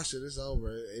rewash it, it's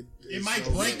over. It's might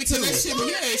over. break Because that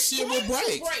too. shit will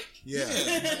break. Yeah,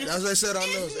 that's what they said on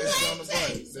news. It's gonna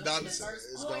break. The doctor said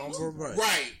it's gonna break.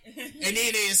 Right. And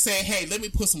then they say, hey, let me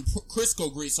put some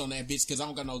Crisco grease on that bitch because I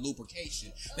don't got no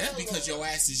lubrication. That's because your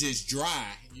ass is just dry,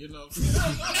 Wow.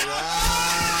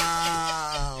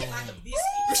 Like a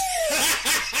biscuit.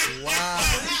 Wow.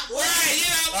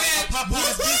 Right,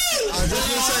 Popeye's biscuit. I was just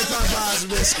gonna say Popeye's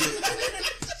biscuit.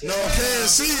 No,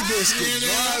 KFC biscuit.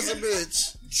 Dry as a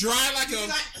bitch. Dry like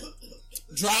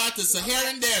the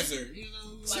Saharan desert,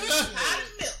 Like hot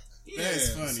milk. That's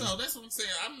Yeah. funny. So that's what I'm saying.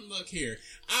 Look here.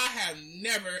 I have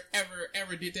never,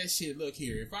 ever did that shit. Look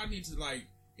here. If I need to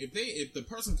if the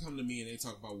person come to me and they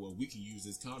talk about, well, we can use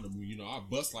this condom, you know, I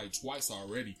bust like twice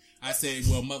already. I say,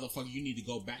 well, motherfucker, you need to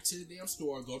go back to the damn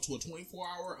store, go to a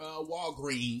 24-hour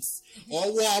Walgreens or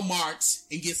Walmart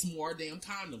and get some more damn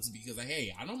condoms because,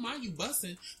 hey, I don't mind you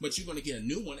busting, but you're gonna get a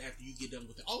new one after you get done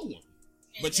with the old one.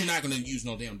 But you're not gonna use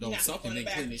no damn dope soap and then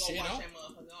clean this shit off.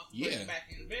 Yeah. Back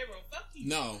in the bedroom. Fuck you.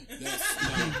 No,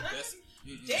 that's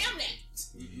Damn that.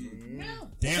 Mm-mm. No.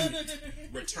 Damn it.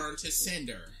 Return to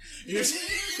sender.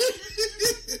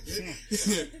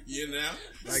 You know?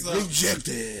 Like So-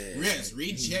 rejected. Yes,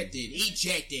 rejected,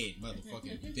 ejected,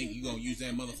 motherfucker. You think you gonna use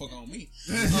that motherfucker on me?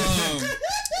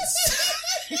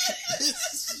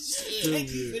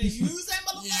 Thank you for the use that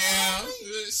motherfucker. Yeah,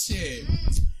 shit.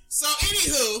 So,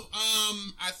 anywho,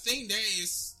 I think there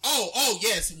is. Oh,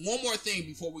 yes. One more thing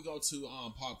before we go to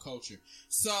pop culture.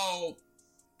 So,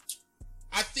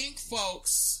 I think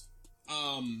folks,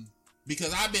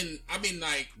 because I've been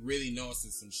like really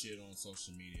noticing some shit on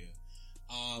social media.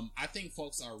 I think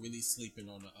folks are really sleeping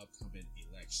on the upcoming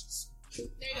elections.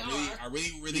 I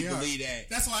really believe that.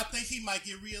 That's why I think he might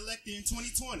get reelected in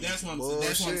 2020. That's what I'm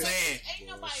Bullshit. saying. Ain't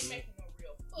nobody making no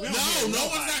real We push. don't No hear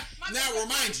one's not. My Now, Democratic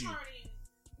remind you, Party-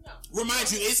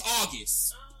 no. it's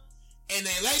August, and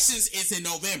the elections is in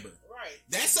November. Right.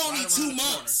 That's only Right 2 around the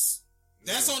months.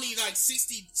 That's only like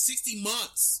 60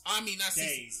 months. I mean, not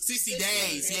 60 Days. 60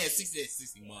 days. Yeah,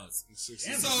 60 months. Yeah,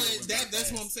 So but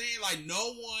that's what I'm saying. Like,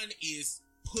 no one is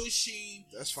pushing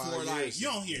That's for 5 like years. You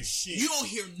don't hear shit. you don't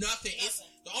hear nothing. It's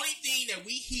the only thing that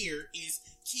we hear is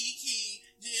Kiki,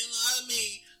 do you love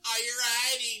me? Are you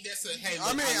riding? That's a hey. Look,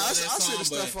 I mean, I love see that the song,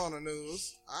 stuff but, on the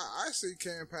news. I see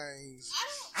campaigns.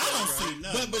 I don't see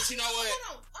nothing. but you know what?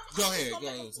 Hold on. Go I'm ahead, gonna go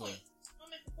make a ahead, point. I'll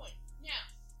make a point. Now,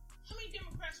 how many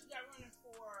Democrats we got running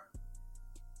for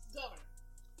governor?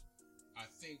 I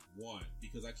think one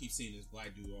because I keep seeing this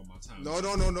black dude on my time. No.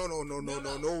 There's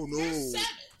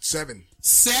 7.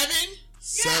 7.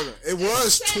 Yeah. It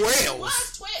was Seven. It 12.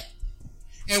 was 12.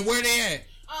 And where they at?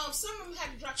 Some of them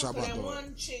had to drop Chop off for out that dog.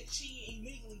 one chick. She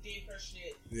illegally did her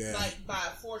shit. Yeah. Like by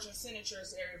forging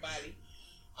signatures to everybody.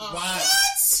 Why?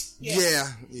 Yeah.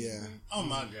 Yeah. Oh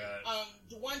my god.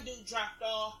 The one dude dropped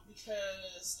off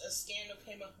because a scandal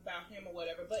came up about him or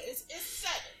whatever. But it's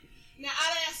 7. Now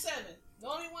out of that 7, the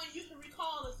only one you can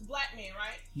recall is the black man,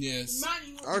 right? Yes. Mind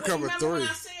you, I covered remember when 3.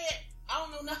 I said I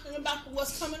don't know nothing about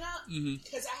what's coming up Mm-hmm.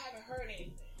 because I haven't heard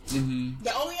anything. Mm-hmm.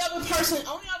 The only other person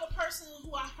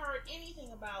who I heard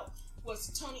anything about was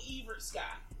Tony Everett's guy,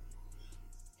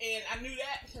 and I knew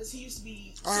that because he used to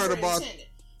be I heard about superintendent.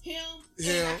 Him, and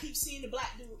him. I keep seeing the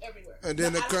black dude everywhere. And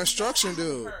then But the I don't know- construction I haven't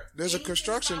dude. heard There's a anything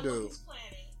construction about what dude. he's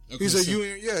planning. Okay, He's a so-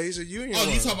 union. Yeah, he's a union. Oh, you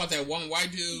one. talking about that one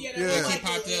white dude? Yeah, Yeah. that He white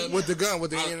popped dude, up with the gun,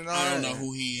 with the I NRA. don't know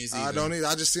who he is either. I don't either.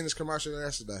 I just seen this commercial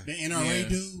yesterday. The NRA Yeah.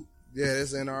 dude. Yeah,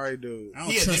 it's the NRA dude. I don't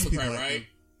He a trust Democrat, people like right? that.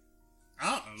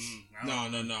 I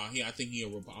don't. No. I think he a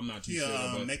I'm not too Yeah,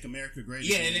 sure. But Make America Great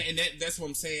yeah, Again. and that's what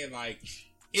I'm saying. Like,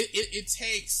 it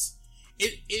takes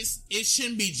it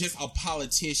shouldn't be just a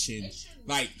politician, It shouldn't.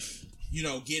 like, you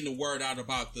know, getting the word out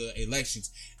about the elections.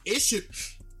 It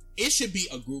should be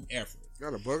a group effort.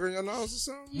 Got a bug in your nose or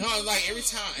something? No, like every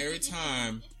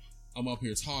time I'm up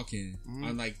here talking, I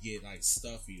like get like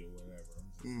stuffy or whatever.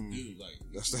 I'm just, dude, like,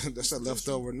 That's a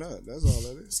leftover nut. That's all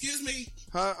that is. excuse me,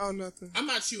 Huh? Oh, nothing. I'm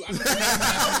not you. I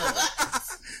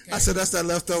said that's that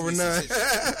leftover nut.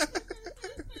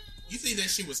 You think that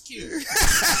shit was cute?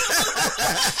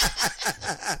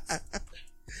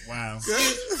 Wow.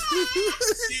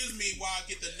 Excuse me while I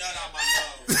get the nut out my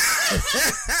nose.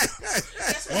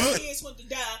 That's why What? kids want to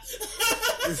die.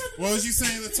 What was you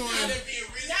saying, Now Latoya? they're being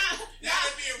Now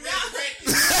resurrected.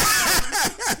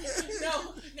 no,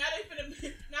 now they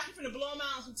finna blow them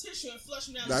out on some tissue and flush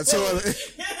them down That's the all. toilet.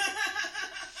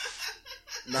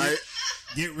 Night.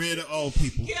 Get rid of old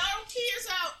people. Get all them kids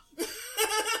out.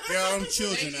 Get all them Thank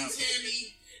children you, out.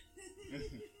 Tammy.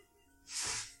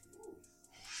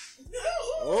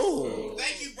 Oh,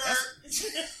 Thank you, Bert.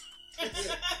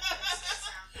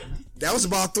 that was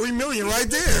about $3 million right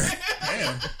there.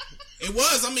 Damn. It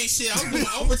was. I mean, shit. I was doing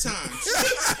overtime.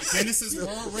 Genesis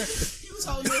World Record. He was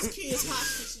holding his kids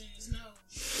hostage in his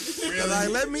nose. They're like,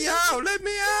 let me out, let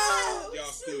me out. Y'all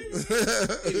stupid.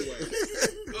 Anyway,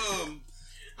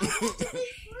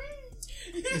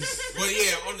 but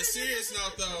yeah. On the serious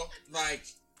note, though, like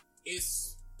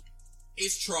it's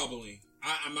troubling.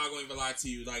 I'm not going to even lie to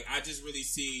you. Like, I just really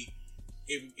see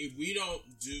if we don't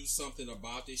do something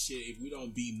about this shit, if we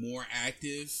don't be more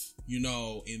active, you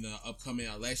know, in the upcoming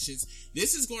elections,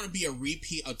 this is going to be a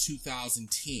repeat of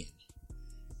 2010.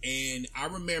 And I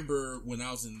remember when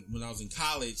I was in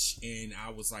college, and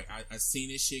I was like, I seen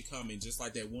this shit coming, just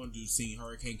like that one dude seen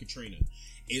Hurricane Katrina.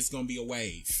 it's gonna be a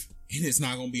wave. And it's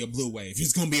not gonna be a blue wave.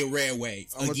 It's gonna be a red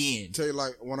wave again. Tell you,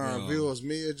 like one of our viewers,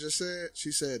 Mia, just said.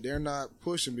 She said they're not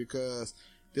pushing because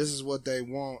this is what they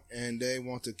want, and they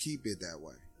want to keep it that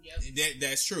way. Yep.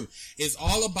 That's true. It's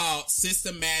all about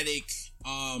systematic.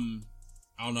 I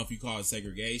don't know if you call it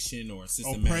segregation or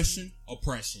systematic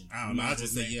oppression. I don't know. I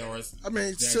just say I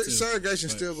mean,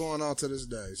 segregation's still going on to this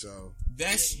day. So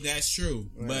that's true.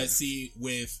 Yeah. But see,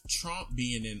 with Trump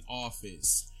being in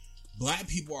office, Black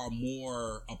people are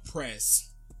more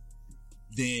oppressed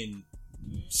than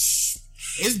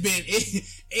it's been.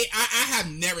 I have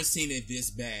never seen it this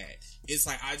bad. It's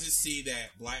like I just see that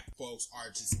Black folks are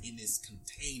just in this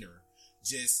container,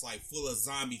 just like full of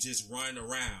zombies, just running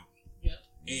around,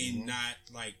 and not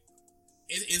like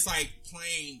it's like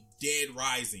playing Dead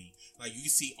Rising. Like you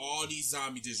see all these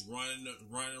zombies just running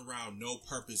around, no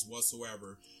purpose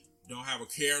whatsoever. Don't have a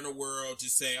care in the world.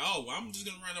 Just say, "Oh, I'm just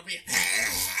gonna run over here.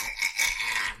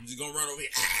 I'm just gonna run over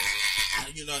here."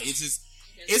 You know,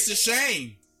 it's a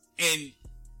shame, and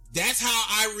that's how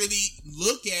I really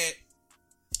look at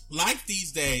life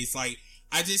these days. Like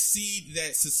I just see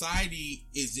that society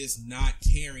is just not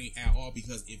caring at all.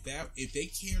 Because if they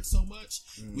cared so much,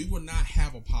 we would not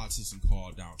have a politician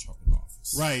called Donald Trump in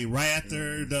office. Right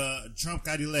after the Trump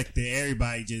got elected,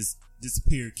 everybody just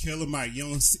disappeared. Killer Mike, you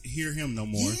don't hear him no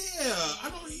more. Yeah, I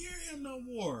don't hear him no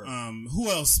more. Who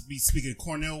else be speaking?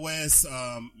 Cornel West,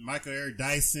 Michael Eric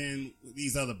Dyson,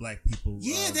 these other Black people.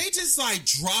 Yeah, they just like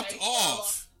dropped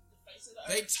off.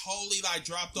 They totally like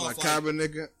dropped off. Like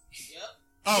Kaepernick. Yep.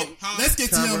 Oh, let's get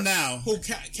to him now. Who,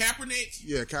 Kaepernick?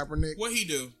 Yeah, Kaepernick. What he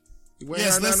do? We ain't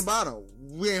heard nothing about him.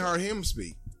 We ain't heard him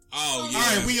speak. Oh, yeah.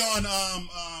 All right, we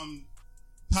on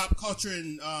pop culture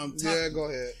and yeah, go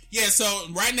ahead. Yeah, so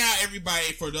right now,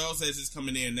 everybody, for those that's just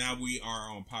coming in, now we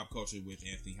are on pop culture with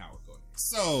Anthony Howard. Go ahead.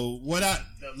 So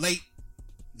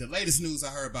the latest news I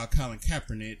heard about Colin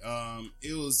Kaepernick,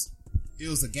 it was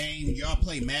a game. Y'all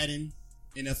play Madden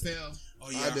NFL? Oh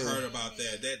yeah, I heard about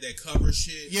that cover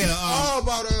shit. Yeah,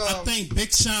 about I think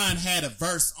Big Sean had a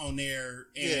verse on there,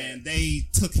 and they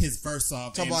took his verse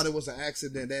off. Talk about it was an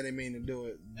accident. They didn't mean to do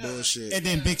it. Bullshit. And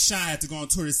then Big Sean had to go on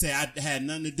Twitter and say, I had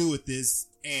nothing to do with this,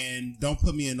 and don't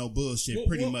put me in no bullshit,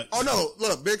 pretty much. Oh, no.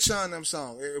 Look, Big Sean, them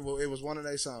song. It was one of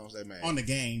their songs they made. On the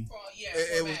game.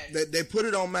 They put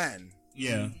it on Madden.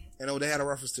 Yeah. And they had a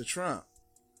reference to Trump.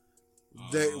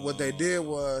 What they did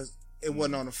was, it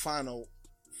wasn't on the final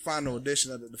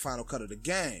edition of the final cut of the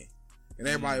game. And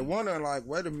everybody wondering, like,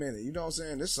 wait a minute, you know what I'm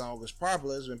saying? This song is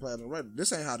popular. It's been played on the radio.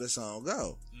 This ain't how this song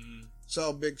go.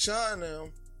 So Big Sean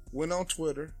them went on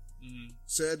Twitter,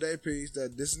 said their piece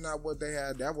that this is not what they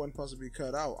had. That wasn't supposed to be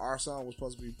cut out. Our song was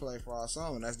supposed to be played for our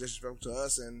song, and that's disrespectful to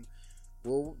us, and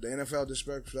well, the NFL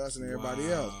disrespectful to us and everybody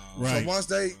else. Right.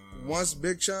 So once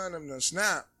Big Sean them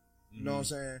snap, you know what I'm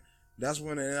saying? That's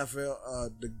when the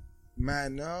NFL,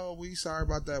 no, we sorry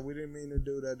about that. We didn't mean to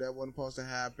do that. That wasn't supposed to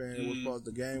happen. It was supposed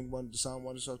the song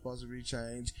wasn't supposed to be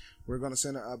changed. We're gonna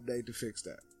send an update to fix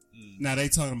that. Now they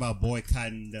talking about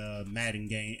boycotting the Madden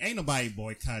game. Ain't nobody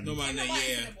boycotting.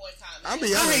 I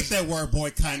hate that word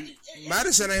boycotting.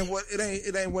 Madison ain't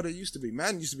what it used to be.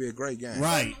 Madden used to be a great game.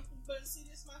 Right. But see,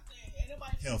 this is my thing. Ain't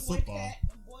nobody Hell, football.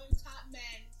 boycott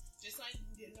Madden, just like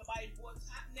did nobody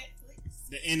boycott Netflix.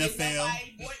 The NFL. Did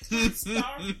nobody boycott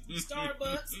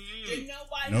Starbucks? Did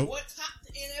nobody boycott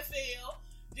the NFL?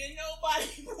 Did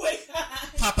nobody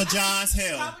boycott Papa John's?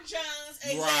 Hell. Papa John's,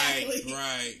 exactly.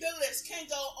 Right. The list can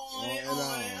go on and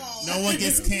on and on. No one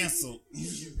gets canceled.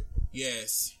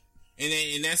 Yes.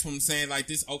 And that's what I'm saying. Like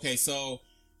this. Okay, so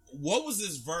what was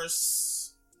this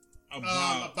verse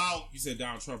about? You said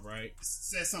Donald Trump, right?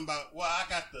 Said something about. Well, I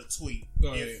got the tweet.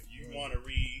 Go ahead. If you want to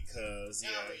read, because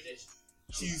I'll read it.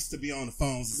 She used to be on the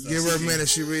phones and stuff. Give her a minute.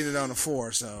 She read it on the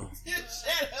 4, so. All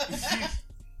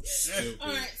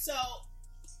right, so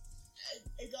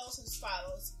it goes as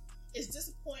follows. It's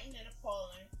disappointing and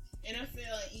appalling.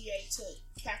 NFL and EA took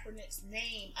Kaepernick's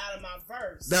name out of my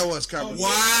verse. That was Kaepernick.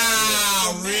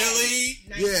 Wow, really?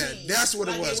 19. Yeah, that's what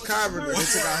it was. Kaepernick. They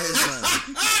took out his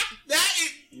name. That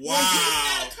is wow. He's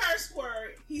not a curse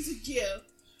word. He's a gift.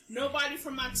 Nobody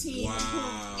from my team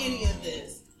approved any of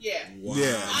this. Yeah. Wow.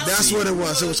 Yeah, that's what it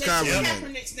was. It was Kaepernick.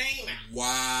 Kaepernick's name out.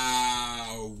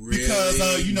 Wow, really? Because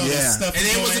the stuff. And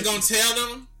they wasn't gonna tell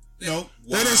them. Nope.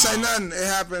 They didn't say nothing. It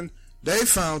happened. They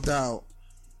found out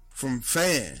from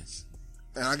fans,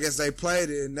 and I guess they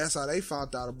played it, and that's how they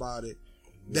found out about it.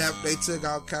 That they took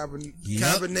out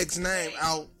Kaepernick's name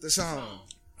out the song.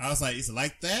 I was like, is it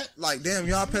like that? Like, damn,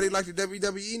 y'all petty like the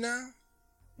WWE now?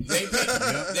 They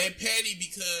petty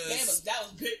because that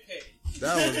was good petty.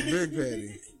 That was big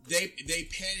petty. They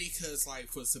petty because, like,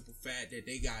 for the simple fact that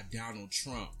they got Donald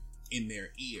Trump in their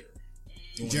ear.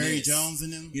 Jerry Jones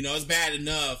and them. You know, it's bad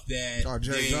enough that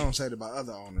Jerry Jones said it about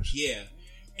other owners. Yeah.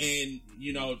 And,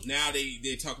 you know, now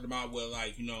they're talking about, well,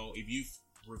 like, you know, if you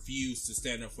refuse to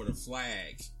stand up for the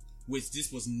flag, which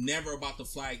this was never about the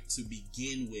flag to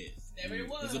begin with. Never it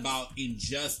was. It's about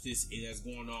injustice that's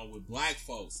going on with black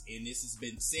folks. And this has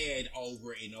been said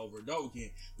over and over and over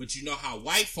again. But you know how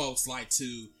white folks like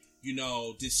to, you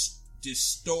know,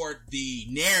 distort the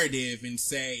narrative and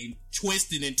say,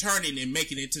 twist it and turn it and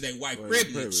make it into their white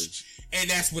privilege. And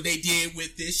that's what they did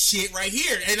with this shit right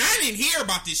here. And I didn't hear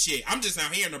about this shit. I'm just now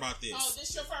hearing about this. Oh,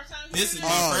 this your first time hearing This is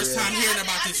my first time hearing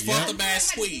about this fucked up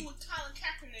ass tweet. tweet. With Colin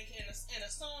Kaepernick and a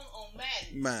song on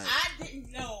Madden. Man. I didn't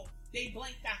know they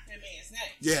blanked out that man's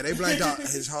name. Yeah, they blanked out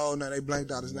his whole name. They blanked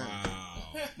out his name.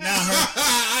 Wow.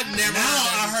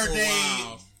 I heard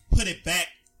they put it back.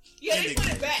 Yeah, they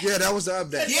put it back. Yeah, that was the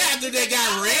update. Yeah, after they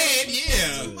got red,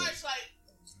 yeah. Too much, like,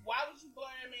 why would you blur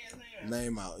that man's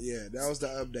name out? Yeah, that was the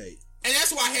update. And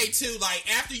that's why I hate too, like,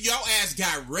 after your ass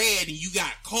got red and you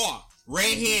got caught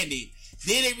red-handed,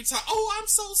 then they retire, oh, I'm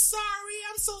so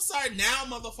sorry. Now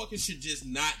motherfuckers should just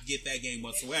not get that game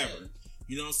whatsoever.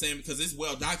 You know what I'm saying? Because it's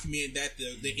well documented that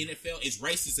the NFL is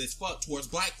racist as fuck towards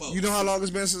black folks. You know how long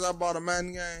it's been since I bought a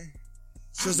Madden game?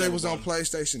 Since they was on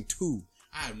PlayStation 2.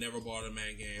 I have never bought a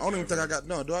Madden game. I don't even think I got,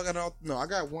 I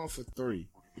got one for 3.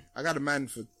 I got a Madden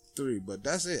for 3, but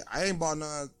that's it. I ain't bought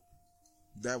none.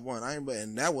 That one,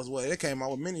 and that was what it came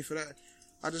out with mini for that.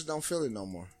 I just don't feel it no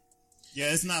more.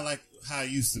 Yeah, it's not like how it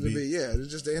used to be. Yeah, it's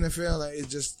just the NFL. It's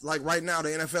just like right now the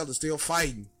NFL is still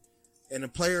fighting, and the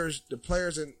players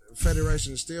and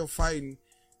federation is still fighting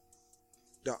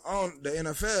the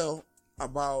NFL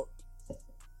about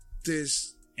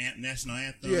this national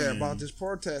anthem. Yeah, about this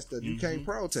protest that you can't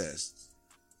protest.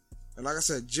 And like I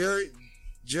said, Jerry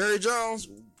Jones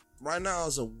right now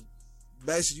is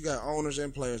basically, you got owners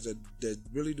and players that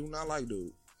really do not like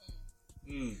dude.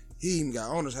 He even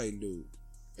got owners hating dude,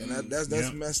 and that's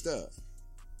messed up.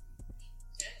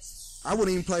 I wouldn't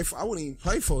even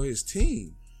play for his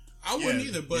team. I wouldn't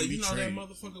either, but you know that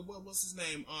motherfucker. What's his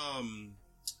name?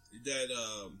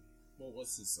 What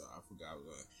was his? I forgot.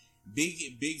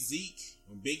 Big Zeke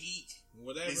or Big Eek,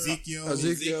 whatever. Ezekiel,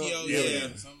 yeah.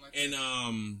 Like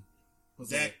and was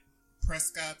that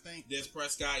Prescott? I think that's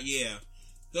Prescott. Yeah.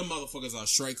 Them motherfuckers are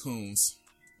straight coons.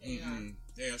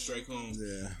 They are straight coons.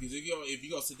 Yeah. Because if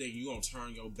you go sit there and you gonna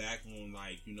turn your back on,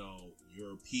 like, you know,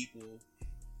 your people,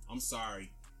 I'm sorry.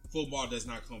 Football does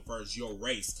not come first. Your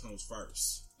race comes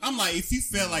first. I'm like, if you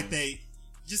feel like they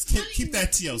just keep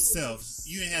that to yourself,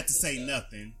 you didn't have to say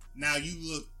nothing. Now you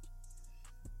look.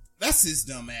 That's his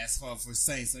dumb ass fault for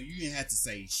saying so. You didn't have to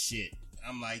say shit.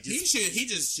 I'm like, he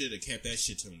just should have kept that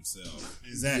shit to himself.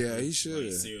 Exactly. Yeah, he should.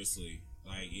 Like, seriously.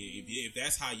 Like, if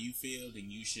that's how you feel, then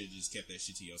you should have just kept that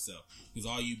shit to yourself. Because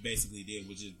all you basically did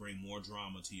was just bring more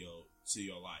drama to your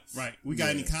life. Right. We got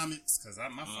any comments? Because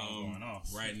my phone going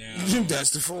off. Right now.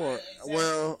 That's the 4. Exactly.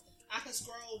 Well, I can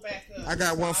scroll back up. I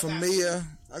got one from Mia.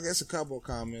 I guess a couple of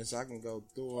comments. I can go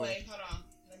through them. Wait, hold on.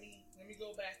 Let me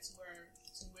go back to where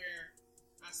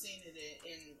I seen it at,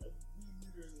 and we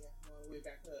literally are going way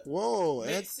back up. Whoa.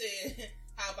 It said,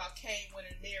 how about Kane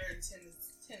winning mayor in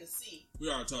Tennessee? We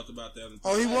already talked about that.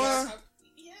 Oh, he won?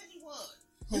 Yeah, he won.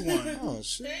 Who won? Oh,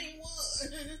 shit. They won.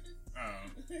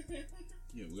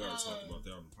 Yeah, we already talked about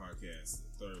that on the podcast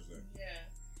Thursday. Yeah.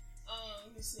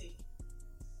 Let me see.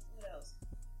 What else?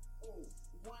 Oh,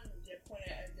 one that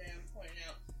I'm pointing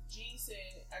out. Jean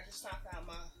said, I just found out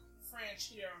my friend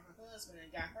cheated on her husband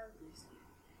and got herpes.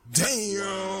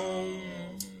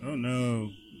 Damn. Oh,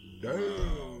 no.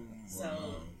 Damn. So,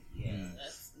 yeah,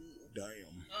 that's Damn.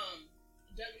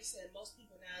 W said most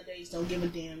people nowadays don't give a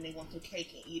damn. They want their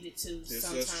cake and eat it too.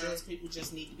 Sometimes people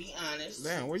just need to be honest.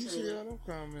 Damn, where you see all them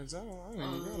comments? I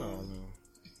didn't even got all them.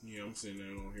 Yeah, I'm seeing that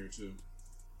on here too.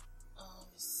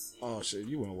 Let's see. Oh, shit,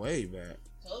 you went way back.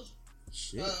 Told you.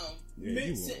 Shit. Yeah,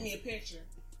 Mick sent me a picture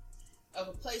of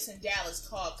a place in Dallas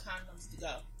called Condoms to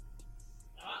Go.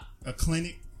 A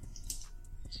clinic?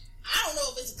 I don't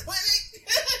know if it's a clinic.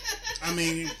 I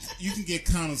mean, you can get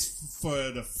condoms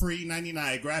for the free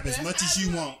 99. Grab as much as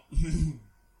you want.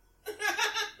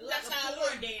 That's how it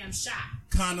works. Damn shot.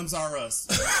 Condoms are us.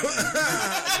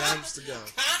 Condoms to go.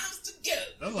 Condoms to go.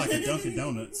 That's like a Dunkin'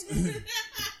 Donuts.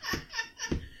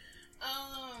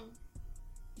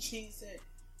 She said.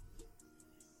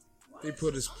 He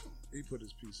put his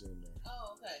piece in there.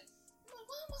 Oh, okay. I'm like,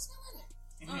 why am I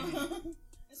smelling it?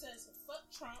 It says, fuck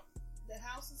Trump. The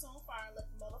house is on fire. Let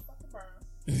the motherfucker burn.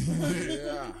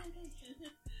 Yeah.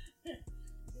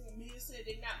 Mia said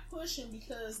they're not pushing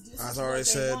because this I is already what they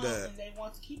said want that. and they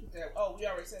want to keep it that. Oh, we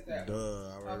already said that. Duh,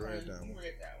 one. I already read that You one.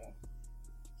 read that one.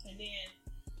 And then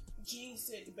Gene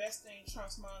said the best thing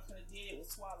Trump's mom could have did was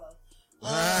swallow.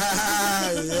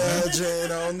 Yeah,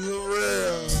 Jane, on the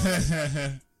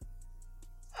real.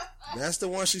 That's the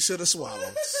one she should have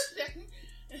swallowed.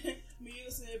 Mia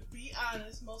said, "Be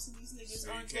honest. Most of these niggas So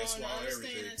you aren't can't going to swallow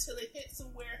understand everything. until it hits them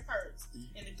where it hurts.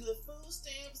 And the good food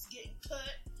stamps getting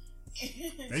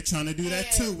cut. They trying to do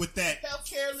that too with that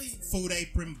Healthcare leaving. food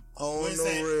apron. On what is the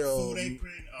that? real. Food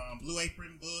apron, blue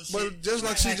apron bullshit. But just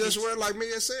like she just Package. read, like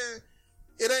Mia said,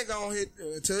 it ain't gonna hit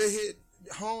until it hit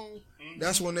home.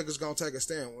 That's when niggas gonna take a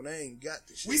stand when they ain't got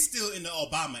this shit. We still in the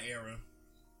Obama era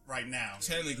right now.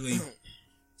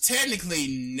 Technically,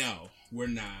 no, we're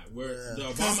not. We're the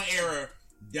Obama era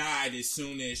died as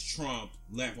soon as Trump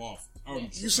left office.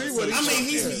 You see what I mean,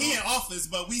 yeah. he in office,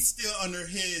 but we still under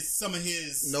some of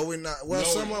his. No, we're not. Well, No,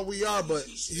 somewhat we are, but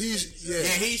he's Yeah,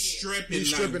 he's stripping,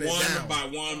 He's stripping it like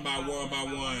down. one by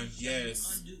one.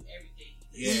 Yes. Undo everything.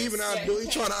 Yes. He even outdo. He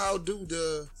trying to outdo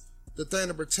the thing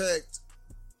to protect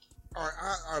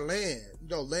our land. You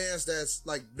know, lands that's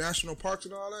like national parks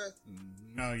and all that.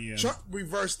 Oh yeah. Trump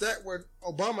reversed that where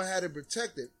Obama had it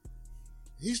protected.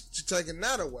 He's taking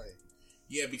that away.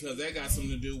 Yeah, because that got something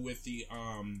to do with the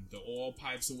oil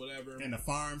pipes or whatever. And the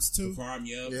farms The too. farm,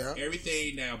 Yeah.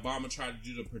 Everything that Obama tried to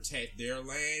do to protect their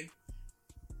land,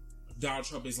 Donald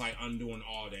Trump is like undoing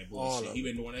all that All bullshit. of He it.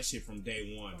 been doing that shit from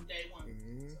day one. From day one.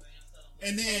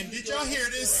 And then did y'all hear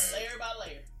this? Layer by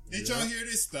layer. Did y'all hear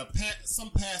this? Some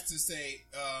pastors say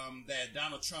that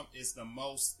Donald Trump is the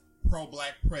most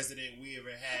pro-black president we ever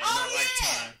had in our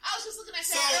lifetime. I was just looking at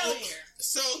that earlier.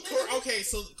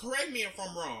 So correct me if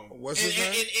I'm wrong. What's and,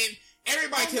 his name? And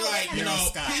everybody can Aaron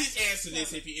Scott. please answer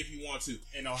this if you want to.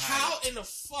 In Ohio. How in the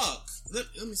fuck? Let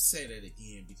me say that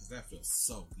again because that feels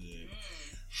so good.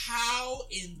 How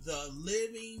in the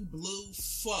living blue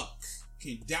fuck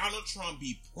can Donald Trump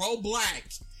be pro-black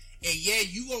and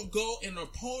yet you gonna go in a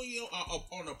podium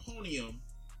on a podium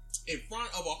in front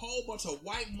of a whole bunch of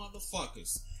white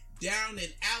motherfuckers down in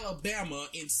Alabama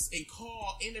and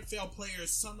call NFL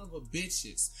players son of a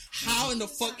bitches? How in the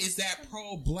fuck is that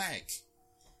pro-black?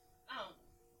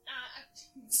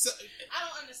 So, I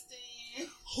don't understand.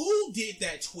 who did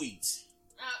that tweet?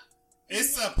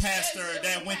 It's a pastor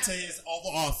that went to his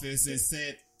Oval Office and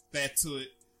said that to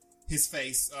his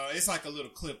face. It's like a little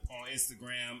clip on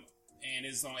Instagram, and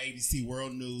it's on ABC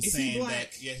World News Is he saying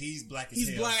black? that he's black as He's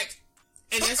hell. black,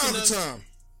 and that's All the another. time.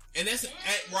 And that's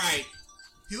right.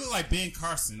 He looked like Ben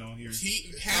Carson on here.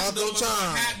 He half of Uncle them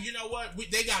Tom. you know what?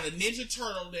 They got a Ninja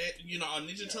Turtle that a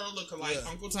Ninja Turtle looking like Yeah.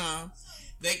 Uncle Tom.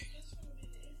 They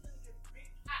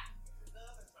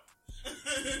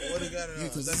What he got it on?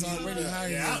 Because it's already high.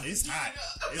 Yeah, it's hot.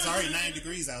 It's already 90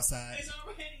 degrees outside. It's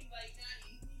already like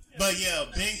 90. But yeah,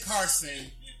 Ben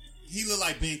Carson, he looked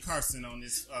like Ben Carson on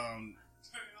this Yeah,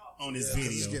 'cause it's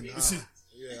video. getting hot.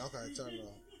 Yeah, okay, turn it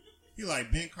off. He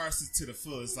like Ben Carson to the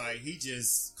full. It's like he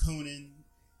just cooning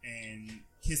and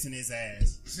kissing his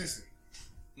ass.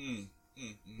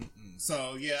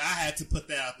 So yeah, I had to put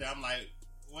that out there. I'm like,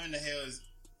 what in the hell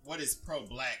what is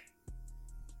pro-black?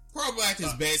 pro-black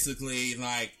is basically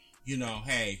like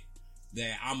hey,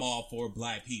 that I'm all for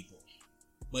black people,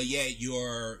 but yet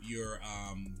your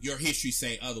history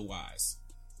say otherwise.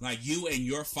 Like you and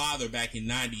your father back in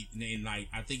I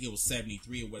think it was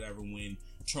 73 or whatever when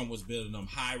Trump was building them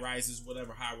high-rise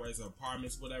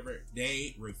apartments, whatever.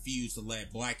 They refused to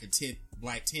let black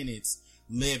tenants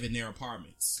live in their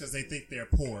apartments. Because they think they're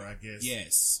poor, I guess.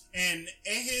 Yes. And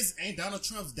ain't Donald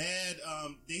Trump's dad,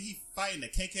 did he fight in the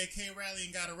KKK rally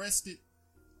and got arrested?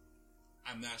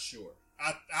 I'm not sure.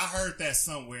 I heard that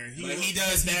somewhere. But he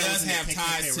does have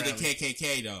ties to the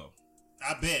KKK though.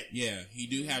 I bet. Yeah, he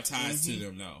do have ties to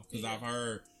them though. Because I've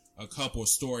heard a couple of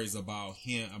stories about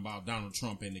Donald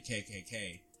Trump and the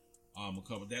KKK.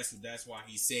 That's why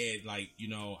he said I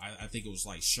think it was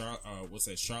like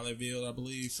Charlottesville, I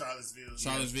believe.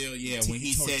 Charlottesville, yeah. When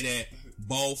he said that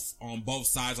on both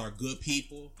sides are good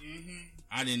people,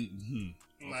 I didn't.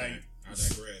 Okay, I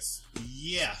digress.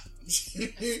 Yeah.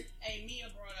 Hey, Mia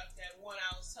brought up that one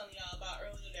I was telling y'all about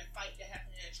earlier, that fight that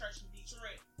happened in a church in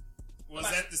Detroit. Was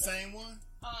that the same one?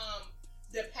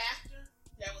 The pastor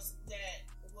that was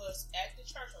at the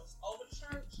church, was over the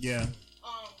church. Yeah.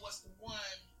 Was the one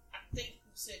I think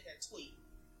who said that tweet.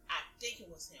 I think it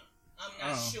was him. I'm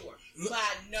not sure, but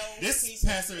I know this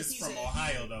pastor is from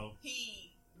Ohio though.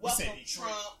 He welcomed Detroit.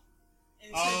 Trump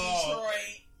into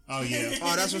Detroit. Oh yeah.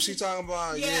 Oh, that's what she talking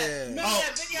about. Yeah. Remember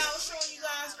that video I was showing you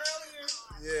guys earlier?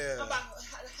 Yeah. About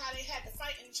how they had to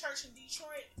fight in the church in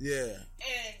Detroit? Yeah.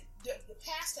 And the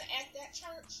pastor at that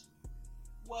church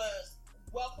was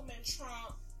welcoming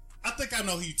Trump. I think I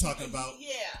know who you're talking about. Yeah.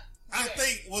 I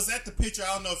think, was that the picture?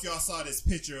 I don't know if y'all saw this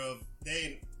picture of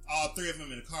all three of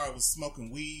them in the car was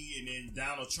smoking weed, and then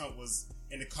Donald Trump was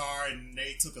in the car and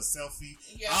they took a selfie.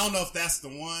 Yeah. I don't know if that's the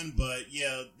one, but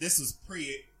yeah, this was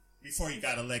before he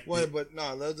got elected. Wait, but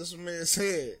no, this is what man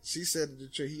said. She said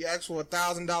that he asked for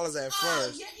 $1,000 at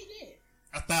first. Yeah, he did.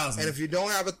 1,000. And if you don't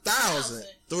have 1,000,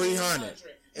 300.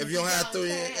 If you don't have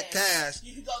 300 cash,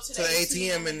 you can go to the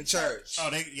ATM in the church. Oh,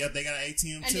 they got an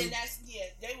ATM and too. then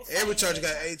they were Every church fighting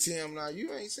got an ATM now.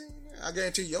 You ain't seen that. I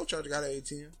guarantee your church got an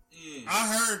ATM. I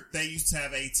heard they used to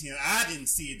have ATM. I didn't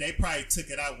see it. They probably took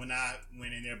it out when I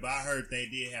went in there, but I heard they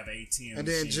did have ATM. And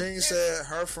then machine. Jean said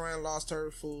her friend lost her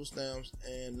food stamps,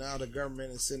 and now the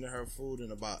government is sending her food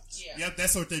in a box. Yeah. Yep,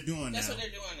 that's what they're doing That's now. what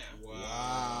they're doing now.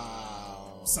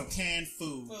 Wow. Some canned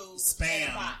food, In a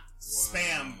spam,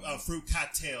 box. fruit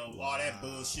cocktail, all that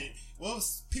bullshit. Well,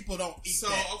 people don't eat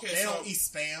that. Okay, they don't eat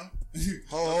spam.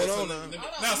 Hold on now.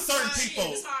 Now, certain Sometimes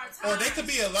people, it's hard or they times. could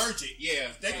be allergic. Yeah,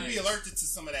 They could be allergic to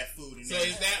some of that food. In So there.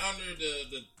 is that under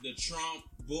the Trump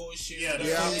bullshit? Yeah, the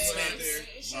that food he put out stamps. there?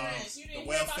 It sure is. You the didn't hear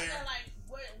welfare. about that, like,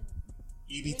 when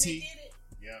they EBT? did it?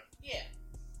 Yeah. Yeah.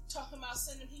 Talking about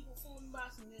sending people food in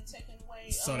box and then taking away.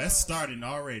 So that's starting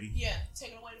already. Yeah,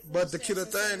 taking away the food But the stamps killer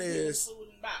and sending thing people is- food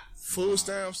in box. Food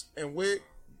stamps and WIC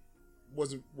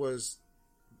was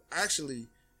actually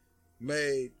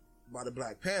made by the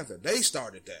Black Panther. They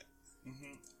started that.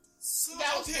 So,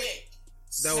 That was okay.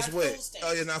 WIC. That was Not WIC. food stamps.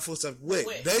 Oh, yeah, not food stamps. WIC.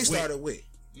 WIC. They started WIC.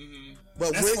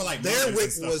 But That's WIC, for, like, their mothers WIC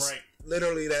and stuff, was right?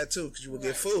 literally that too, because you would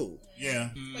get food. Yeah.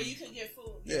 But you could get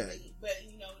food. Yeah. But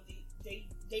you know, they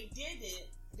did it.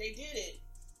 They did it.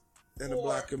 In the For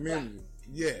black community.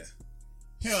 Yeah.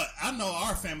 Hell, I know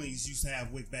our families used to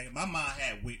have WIC back. My mom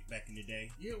had WIC back in the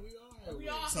day. Yeah, we all. We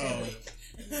all So- had WIC.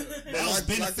 That was like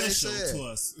they beneficial said. to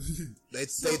us.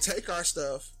 They take our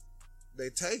stuff, they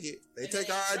take it, they And take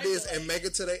then our ideas and regulate make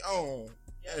it to their own,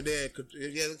 Yeah. and then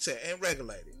and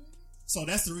regulate it. So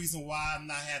that's the reason why I'm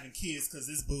not having kids, because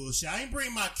this bullshit. I ain't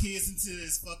bring my kids into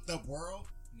this fucked up world.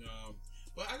 No,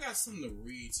 but I got something to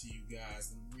read to you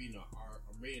guys. I'm reading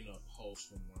a post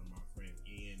from one of my friends,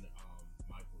 Ian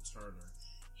Michael Turner.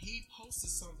 He posted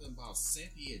something about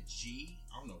Cynthia G.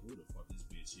 I don't know who the fuck this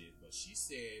bitch is, but she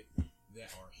said that,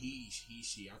 or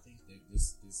she. I think that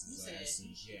this is said actually,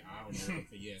 he. yeah. I don't know.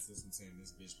 Yes, this I'm saying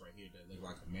this bitch right here that look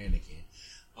like a mannequin.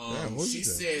 Damn, who's She that?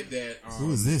 said that.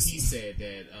 Who is this? He said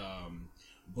that.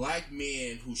 Black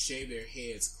men who shave their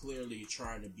heads clearly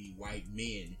trying to be white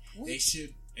men. They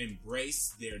should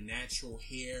embrace their natural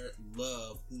hair,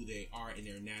 love who they are in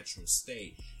their natural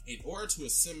state. In order to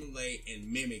assimilate and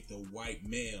mimic the white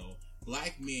male,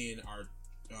 black men are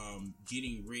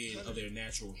getting rid of their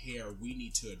natural hair. We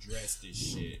need to address this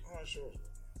shit.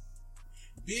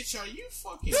 Bitch, are you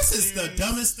fucking This is the serious?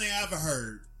 dumbest thing I ever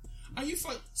heard. Are you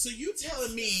fuck? So you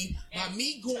telling me by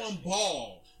me going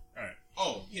bald? All right.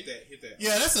 Oh, hit that.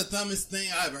 Yeah, that's the dumbest thing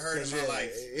I ever heard in my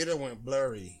life. It went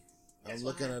blurry. I'm That's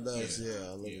looking what at us. happened.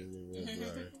 Yeah, I'm looking at it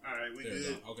real blurry. All right, we There you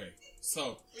good. go. Okay.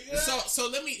 So good? so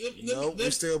let me Nope, we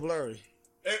still blurry.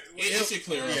 it should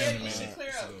clear up in a Yeah, minute. you should clear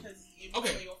up So- because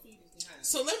Okay. your feet is behind.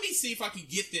 So let me see if I can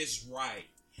get this right.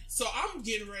 So I'm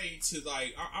getting ready to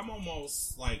I'm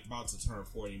almost like about to turn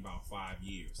 40 in about 5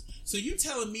 years. So you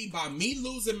telling me by me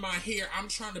losing my hair, I'm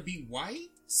trying to be white?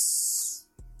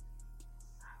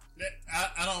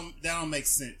 That don't make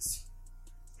sense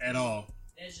at all.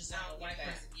 That's just I like a don't white get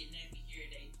that. person getting named here.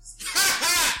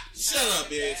 Shut up,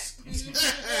 bitch.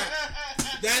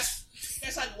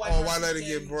 That's like white. Oh, why person let it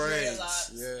getting get braids?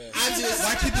 dreadlocks. Yeah. I just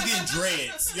White people getting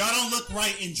dreads. Y'all don't look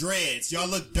right in dreads. Y'all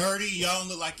look dirty. Y'all don't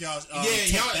look like y'all.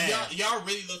 take baths. y'all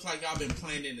really look like y'all been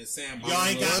playing in the sand. Y'all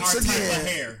ain't got Once our type again, of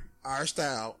hair. Our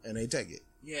style, and they take it.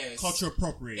 yes. Culture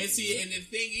appropriate. And see, and the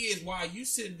thing is, while you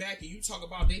sitting back and you talk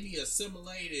about they need to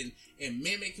assimilate and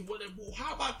mimic and whatever, well,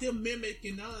 how about them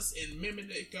mimicking us and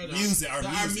mimicking Music, our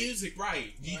our music. music,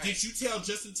 right? Did you tell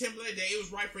Justin Timberlake that it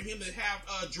was right for him to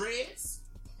have dreads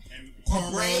and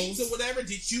or braids or cornrows. whatever?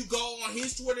 Did you go on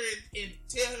his Twitter and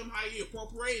tell him how you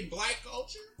appropriating black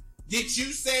culture? Did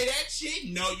you say that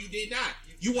shit? No, you did not.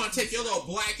 You want to take your little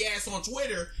black ass on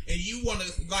Twitter and you want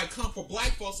to like come for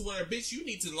black folks or whatever, bitch. You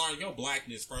need to learn your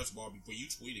blackness first of all before you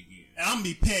tweet again. And I'm gonna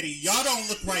be petty. Y'all don't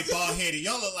look right bald headed.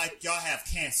 Y'all look like y'all have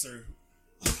cancer.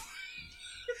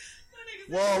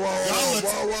 Whoa, whoa, Y'all look.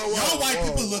 whoa. Y'all white whoa,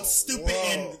 people look stupid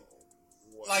whoa. and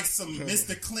like some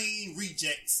Mr. Clean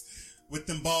rejects with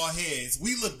them bald heads.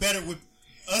 We look better with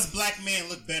us. Black men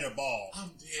look better bald.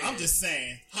 I'm dead. I'm just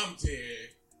saying. I'm dead.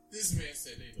 This man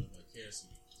said they look like cancer.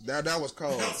 That was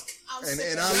cold. That was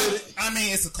And I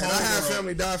mean, it's a cold and I had world.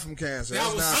 family die from cancer. That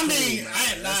That's was- not I cool, mean, man.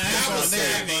 I ain't was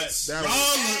there, savage.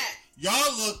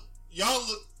 but y'all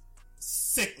look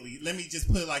sickly. Let me just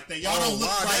put it like that. Y'all don't look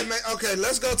right. Okay,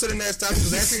 let's go to the next topic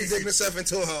because Anthony digging himself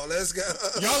into a hole. Let's go.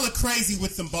 Y'all look crazy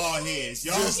with them bald heads.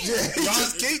 Y'all,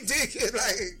 just keep digging.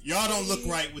 Like, y'all don't look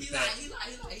right with that. He You're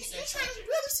trying to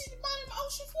really see the bottom of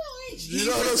ocean floor, ain't you? you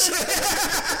know what I'm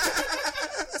saying?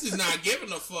 Just not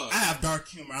giving a fuck. I have dark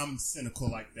humor. I'm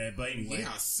cynical like that. But anyway,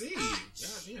 Yeah, I see.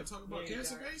 Yeah, talk about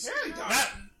cancer patients. Very dark.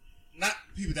 not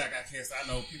people that got cancer. I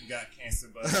know people got cancer,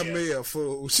 but yeah. Me a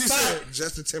fool. She said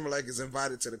Justin Timberlake is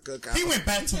invited to the cookout. He went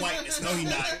back to whiteness. No, he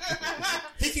not.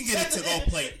 He can get a to-go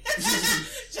plate.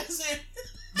 Justin.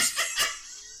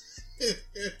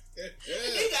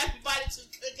 He got invited to the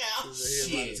cookout.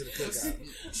 He invited to the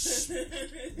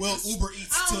cookout. Well, Uber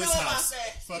Eats I to don't his know about house.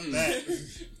 that. Fuck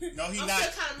that. No, he I'm not.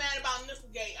 still kind of mad about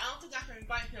Nipplegate. I don't think I can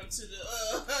invite him to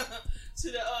the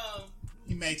to the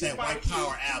He made that white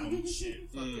power album. Shit.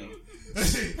 Fuck him.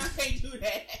 I can't do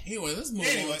that. Anyway, let's move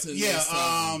Anyway, on to the yeah. next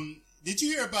topic. Did you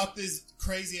hear about this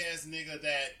crazy ass nigga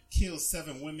that killed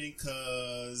 7 women?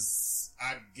 Cause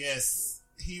I guess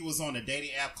he was on a dating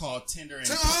app called Tinder and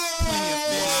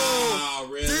Oh,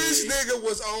 Wow, really? this nigga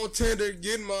was on Tinder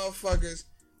getting motherfuckers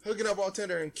hooking up on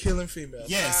Tinder and killing females.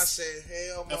 Yes. I said,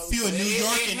 hell, a few in New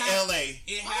York and L.A.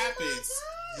 It happens.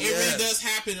 It Yes. really does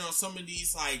happen on some of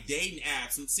these like dating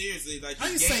apps. And seriously, like How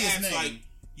you these say dating his apps, name? like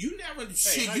you never Hey,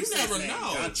 shit. how You say never his name?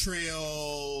 know.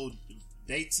 Montreal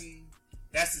Dayton.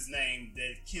 That's his name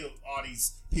that killed all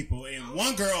these people. And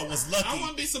one girl was I lucky.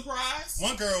 wouldn't be surprised.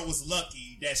 One girl was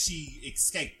lucky that she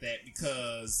escaped that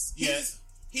because He's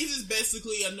just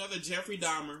basically another Jeffrey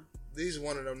Dahmer. These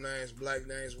one of them names, black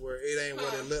names, where it ain't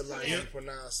what it look like when you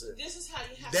pronounce it. This is how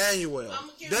you have Daniel. I'm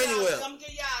gonna give Daniel. y'all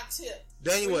a tip.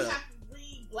 Daniel. When you have to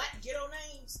read black ghetto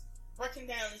names, breaking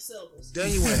down in syllables.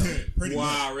 Daniel. pretty much.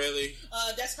 Wow, really?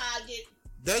 That's how I get.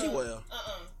 Daniel.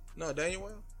 No,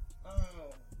 Daniel.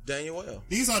 Daniel.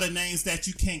 These are the names that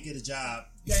you can't get a job.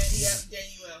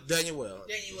 Daniel.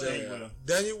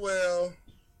 Daniel.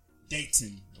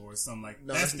 Dayton or something like that.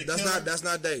 No, That's the that's killer. not. That's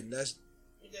not dating. That's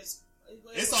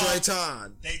It's all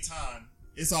Drayton. Dayton.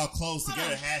 It's all closed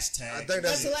together. Hashtag. I think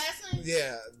That's that's the last name?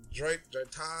 yeah. Drayton.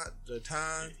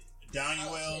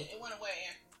 Daniel, It went away.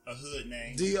 a hood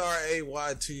name.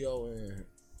 Drayton.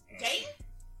 Dayton?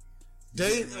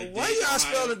 Dayton. Like Why Dayton, y'all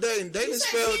spelling Dayton? You Dayton said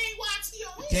spelled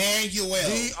D-A-Y-T-O-N. Daniel.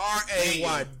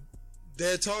 Dray.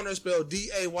 Daytona spelled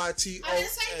Dayton. I didn't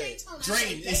say Daytona. I said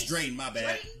Drayton. It's Drayton. My bad.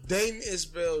 Drayton? Dayton is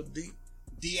spelled D.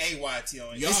 Dayton.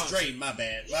 Y'all- It's Drayton. My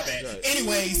bad. My bad. Right.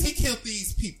 Anyways, he killed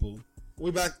these people.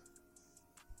 We back.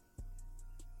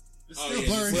 It's Oh, still yeah,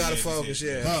 blurry. We out of focus.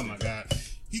 Yeah. Oh my god.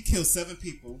 He killed 7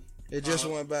 people. It just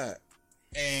went back.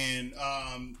 And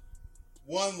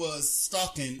one was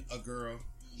stalking a girl.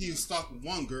 He was stalking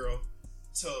one girl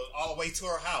to all the way to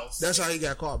her house. That's how he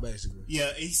got caught, basically.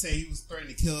 Yeah, he said he was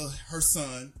threatening to kill her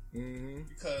son Mm-hmm.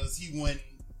 because he wouldn't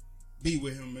be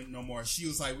with him no more. She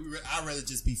was like, "I'd rather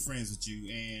just be friends with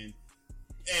you."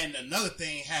 And another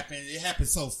thing happened. It happened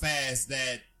so fast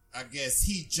that I guess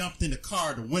he jumped in the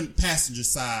car to went passenger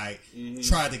side,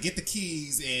 tried to get the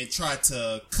keys, and tried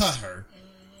to cut her.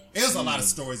 There was a lot of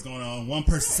stories going on. One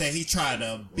person said he tried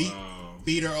to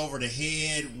beat her over the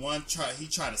head. He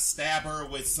tried to stab her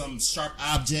with some sharp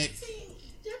object. See,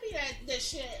 there be that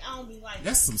shit. I don't be like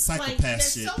That's some like psychopath that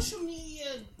shit. social media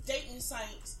dating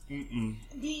sites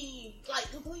be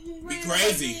like completely Be random,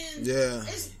 crazy. and Yeah.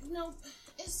 it's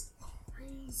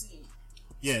crazy.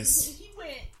 Yes, He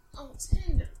went on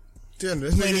Tinder. Tinder.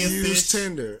 This Plenty nigga of used fish.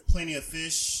 Tinder. Plenty of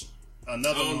fish.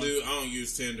 Another one. I don't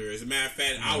use Tinder. As a matter of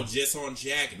fact, I was just on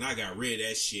Jack and I got rid of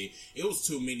that shit. It was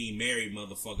too many married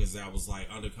motherfuckers that was like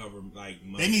undercover, like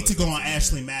They need to go on motherfuckers.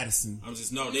 Ashley Madison. I'm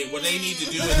just what they need to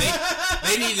do is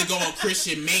they need to go on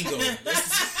Christian Mingle.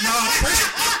 No,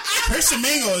 Christian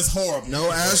Mingle is horrible.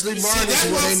 No, Ashley See, Barnes that's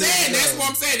is what what I'm they saying. need. That's what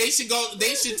I'm saying. They should go.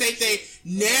 They should take their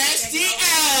nasty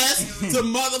ass to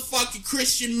motherfucking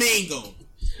Christian Mingle.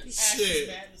 Shit.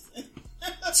 Madison.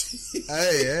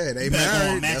 Hey, they better go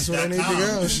on married. That's where they need to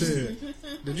Match.com. go.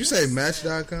 Shit. Did you say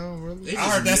Match.com? Really? I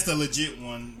heard that's the legit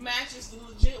one. Match is the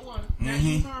legit one. Not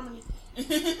eHarmony.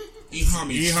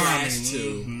 eHarmony trash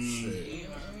too.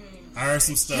 I heard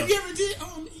some stuff. Have you ever did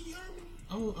eHarmony?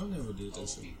 I never did that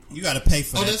shit. You got to pay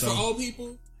for Oh, that. that's for though. old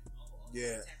people.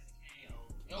 Yeah.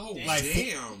 Oh, Like-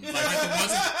 damn! Like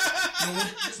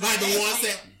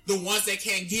the ones that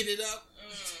can't get it up.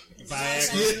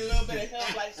 Just Viagra. a little bit of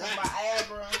help, like some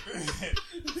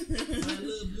Viagra.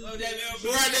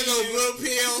 Right, that little blue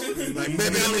pill. Like, baby,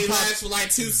 It let only me pop, lasts for like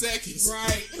 2 seconds.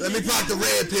 Right. let me pop the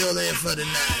red pill in for the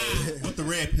night. What the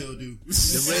red pill do?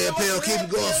 The red pill keep it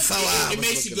going 4 hours. It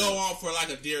makes you Look at go on for like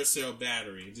a Duracell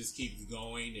battery. It just keeps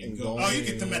going and And going. going. Oh, you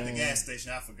get them at the gas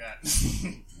station. I forgot.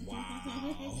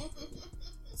 Wow.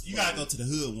 You gotta go to the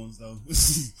hood ones though.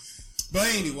 But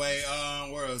anyway,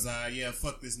 where was I? Yeah,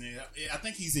 fuck this nigga. I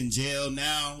think he's in jail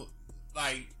now.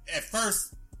 Like at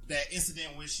first, that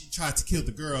incident when she tried to kill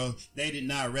the girl, they did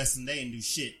not arrest him. They didn't do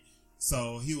shit.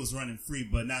 So he was running free,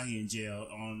 but now he in jail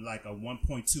on like a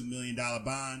 $1.2 million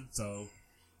bond. So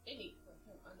They need to put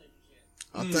him under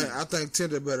the jail. I think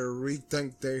Tinder better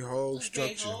rethink their whole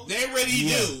structure. They really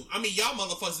do. I mean, y'all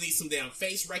motherfuckers need some damn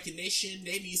face recognition.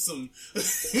 They need some. They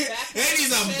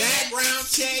need some background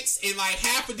checks, and like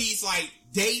half of these like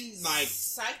dating like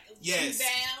yes.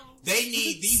 Down. They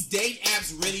need these date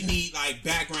apps really need like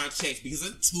background checks because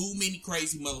there's too many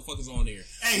crazy motherfuckers on there.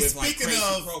 hey, with, like, speaking crazy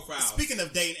of profiles.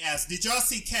 dating apps, did y'all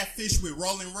see Catfish with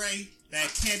Rolling Ray? That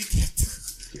candy cat.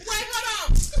 Wait, hold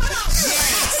on.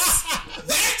 Yes,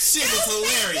 that shit was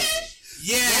hilarious.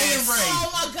 Yes. Rolling Ray. Oh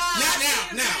my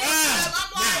god. Now.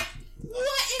 I'm like,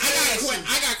 what is this?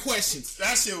 I got questions.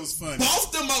 That shit was funny.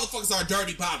 Both them motherfuckers are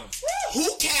dirty bottoms. Who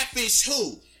catfish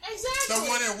who? Exactly. The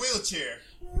one in a wheelchair.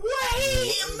 Wait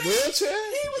a minute. Wheelchair?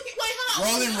 Wait, hold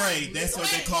on. Rolling Ray, that's what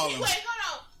they call him. Wait,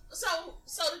 hold on.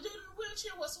 So the dude in the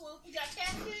wheelchair was the one who got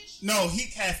catfish? No, he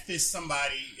catfished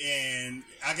somebody, and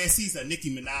I guess he's a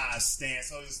Nicki Minaj stan,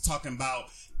 so he was talking about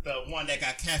the one that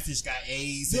got catfish got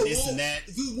AIDS and this and that.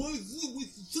 The one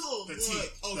with the tongue. The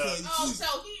teeth. Okay. Oh, so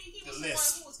he was The the one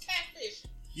list. who was catfish.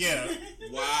 Yeah.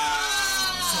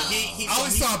 Wow. So he I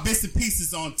only saw bits and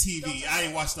pieces on TV. I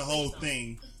didn't watch the whole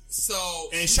thing. So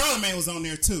And Charlamagne was on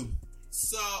there too.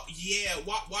 yeah.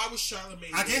 Why was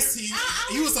Charlamagne? I guess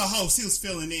there? he was a host. He was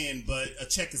filling in, but a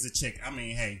check is a check. I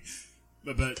mean, hey.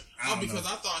 But I don't because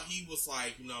know. I thought he was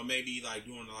like, maybe like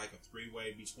doing like a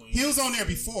 3-way between. He was on there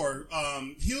before.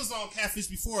 He was on Catfish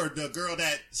before. The girl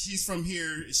that she's from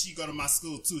here, she go to my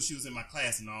school too. She was in my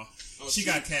class and all. Oh, she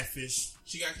got catfish.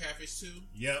 She got catfish too.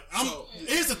 Yep.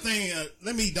 Here's the thing.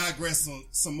 Let me digress on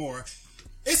some more.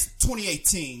 It's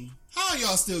 2018. How are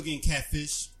y'all still getting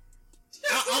catfish?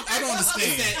 I don't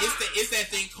understand. It's that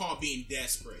thing called being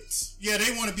desperate. Yeah,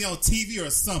 they want to be on TV or Now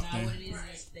something. what it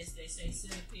is, they say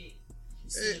send a pic. You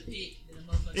send a pic, then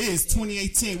the motherfucker It is says-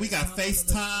 2018. We got the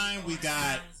motherfucker FaceTime. We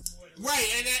got Right,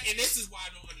 and this is why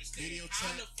I don't understand. Video How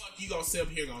chat. the fuck you gonna sit up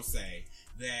here gonna say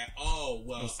that? Oh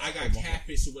well, What's I up, got motherfucker?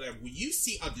 catfish or whatever. When you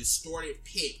see a distorted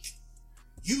pic,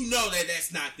 you know that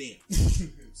that's not them.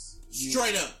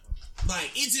 Straight up.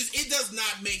 Like it does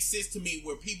not make sense to me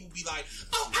where people be like,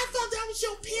 "Oh, I thought that was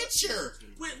your picture."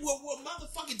 What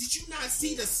motherfucker? Did you not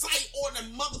see the site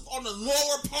on the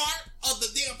lower part of the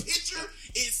damn picture?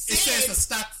 It says a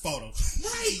stock photo.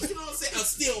 right. You know what I'm saying? A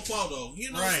still photo.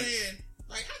 You know what I'm Right. saying?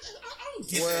 Like I don't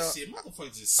get Well, that shit.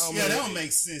 Motherfuckers just I Yeah, mean, that don't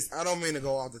make sense. I don't mean to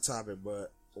go off the topic,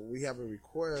 but we have a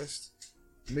request.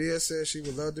 Mia says she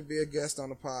would love to be a guest on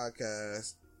the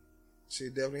podcast. She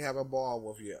definitely have a ball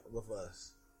with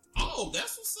us. Oh,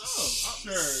 that's what's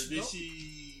up. Sure. Did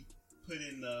she put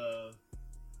in the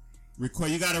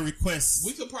request? You got to request.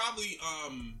 We could probably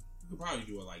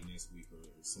do it like next week or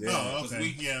something. Yeah. Oh,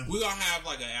 okay. Yeah. We're gonna have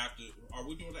like an after. Are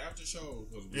we doing the after show?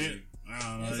 Cause Yeah. I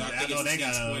don't know. I I think know they it's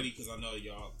got 20 because I know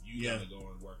you Yeah. gotta go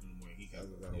and work in the morning. He gotta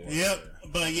go.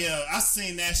 Yep. But yeah, I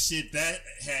seen that shit. That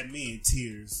had me in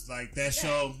tears. Like that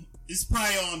show. It's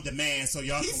probably on demand, so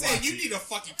y'all He can said watch you it. need to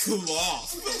fucking cool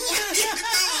off. He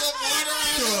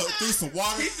Threw some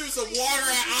water. threw some water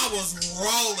and I was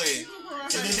rolling.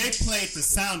 And then they played the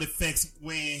sound effects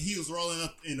when he was rolling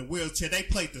up in the wheelchair. They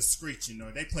played the screeching,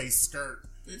 or they played skirt.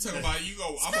 They talking about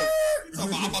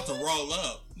I'm about to roll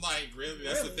up. Like really?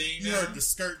 That's the thing. You now? heard the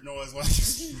skirt noise.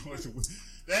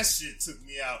 That shit took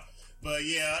me out. But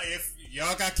yeah, if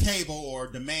y'all got cable or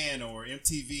demand or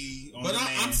MTV on But demand,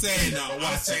 I'm saying go no.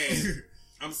 watch it.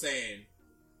 I'm saying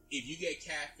if you get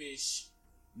catfish,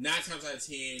 9 times out of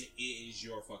 10, it is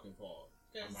your fucking fault.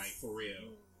 I'm like for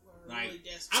real. Like Really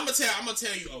desperate. I'm gonna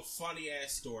tell you a funny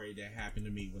ass story that happened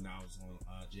to me when I was on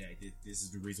Jack. This is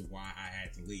the reason why I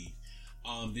had to leave.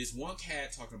 This one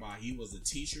cat talking about he was a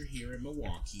teacher here in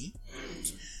Milwaukee.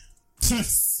 He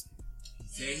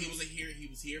said he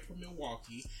was here from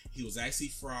Milwaukee. He was actually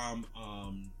from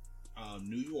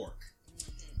New York,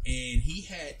 and he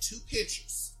had 2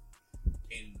 pictures,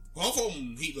 and both of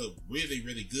them he looked really,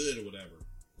 really good or whatever.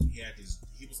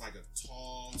 He was like a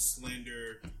tall,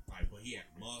 slender, like, but he had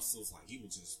muscles, like he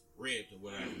was just ripped or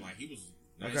whatever. Like he was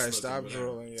Nice Okay, looking, stop whatever.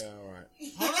 drooling. Yeah, all right.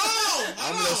 Hold on.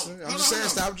 I'm listening. I'm just saying,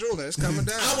 stop drooling. It's coming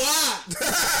down.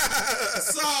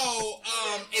 So,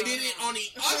 and then on the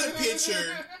other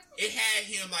picture, it had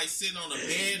him like sitting on a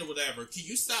bed or whatever. Can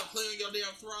you stop clearing your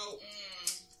damn throat?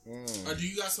 Or do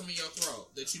you got some in your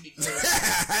throat that you need to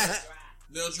clear?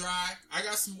 Little dry. I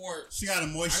got some more. She got a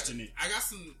moisture in it. I got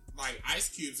some like ice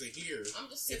cubes in here. I'm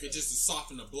just If it just to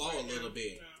soften the blow a little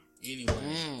bit. Yeah.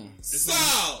 Anyway, so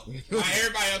like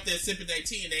everybody up there sipping their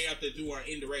tea and they up there doing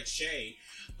indirect shade.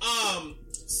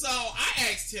 So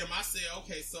I asked him. I said,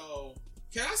 "Okay, so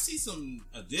can I see some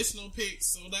additional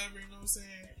pics or whatever?" You know what I'm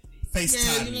saying?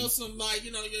 FaceTime. Yeah, you know, some like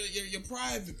your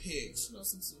private pics. You know,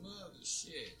 some other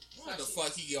shit. Why the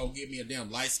fuck he gonna give me a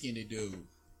damn light skinned dude?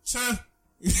 Huh?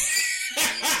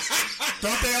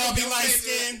 Don't they all be light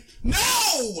skinned? No!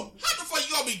 How the fuck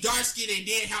you gonna be dark skinned and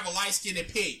then have a light skinned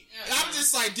pig? I'm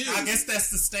just like, dude. I guess that's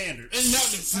the standard. And no,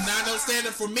 it's not no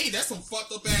standard for me. That's some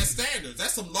fucked up ass standards.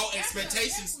 That's some low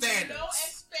expectation standards. No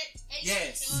expectation.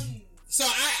 Yes. So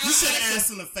I You should have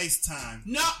asked asked him to FaceTime.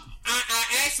 No, I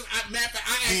asked him. Matter of fact,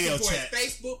 I asked Video him for chat.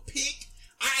 his Facebook pic.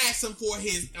 I asked him for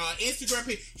his Instagram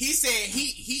pic. He said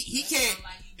he can't.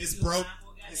 It's broke.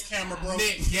 His camera broke.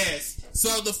 Nick, yes.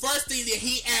 So the first thing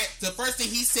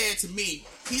he said to me,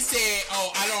 he said,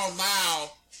 "Oh, I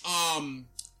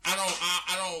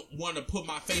don't want to put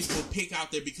my Facebook pic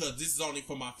out there because this is only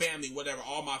for my family. Whatever,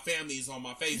 all my family is on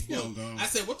my Facebook." I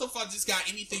said, "What the fuck? This got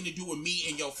anything to do with me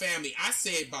and your family?" I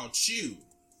said about you,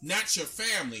 not your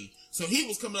family. So he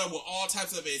was coming up with all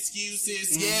types of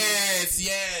excuses.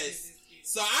 Yes.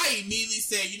 So I immediately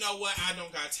said, "You know what? I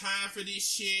don't got time for this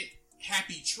shit.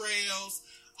 Happy trails.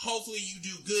 Hopefully you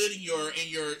do good in your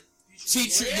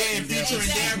teacher future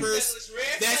endeavors.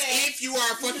 That's if you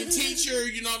are a fucking teacher,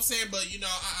 you know what I'm saying? But you know,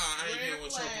 I ain't dealing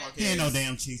with your podcast. He ain't no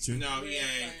damn teacher. No, he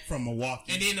ain't. From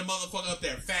Milwaukee. And then the motherfucker up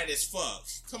there fat as fuck.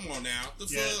 Come on now, the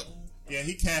fuck. Yeah,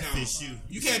 he catfish you.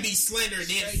 You can't be slender and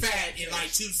then fat in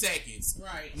like 2 seconds.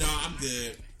 Right. No, I'm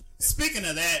good. Speaking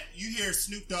of that, you hear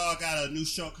Snoop Dogg got a new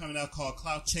show coming out called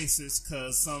Clout Chasers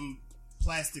because some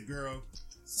plastic girl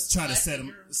trying to set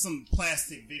him, some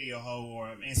plastic video hoe or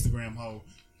Instagram hoe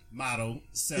model.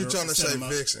 He trying to say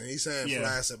Vixen. He's saying Yeah.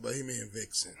 plastic, but he mean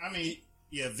Vixen. I mean,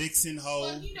 yeah, Vixen hoe.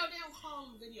 Well, you know they don't call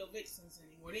them video vixens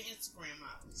anymore. They're Instagram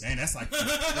models. Dang, that's like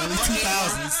early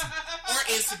 2000s. Or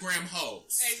Instagram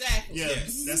hoes. Exactly. Yeah,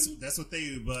 Yes. that's what they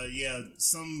do. But yeah,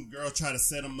 some girl tried to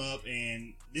set him up,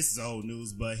 and this is old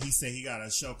news. But he said he got a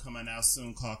show coming out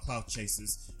soon called Clout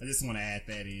Chasers. I just want to add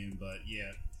that in. But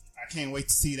yeah, I can't wait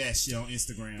to see that shit on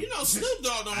Instagram. You know, Snoop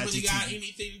Dogg don't really got IGTV.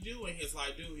 anything to do in his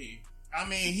life, do he? I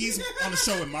mean, he's on the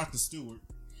show with Martha Stewart,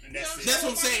 and that's it. That's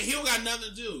what I'm saying. He don't got nothing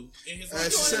to do in his Hey,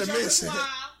 life. she said, Doing the Mia said, smile.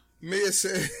 Mia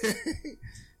said,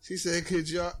 she said, could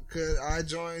I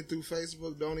join through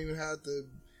Facebook? Don't even have to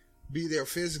be there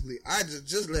physically. I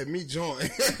just let me join.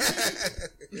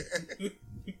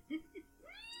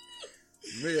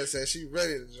 Mia said she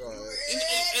ready to join.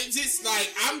 And just like,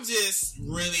 I'm just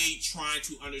really trying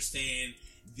to understand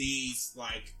these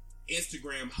like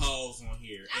Instagram hoes on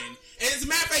here. And as a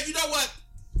matter of fact, you know what?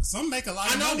 Some make a lot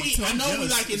I of know money we too. I'm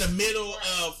like jealous. in the middle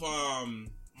of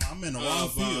I'm in the wrong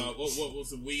field. what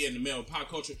was we in the middle of pop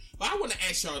culture? But I want to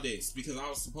ask y'all this because I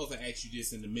was supposed to ask you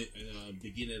this in the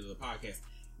beginning of the podcast.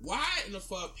 Why in the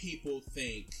fuck people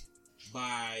think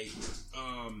by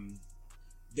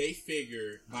they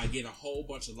figure by getting a whole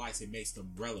bunch of likes it makes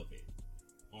them relevant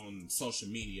on social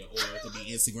media or it could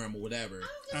be Instagram or whatever.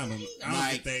 I don't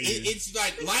Like think they. it's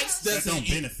like likes that doesn't don't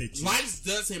benefit you. Likes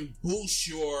doesn't boost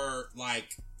your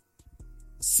like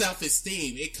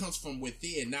self-esteem. It comes from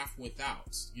within, not from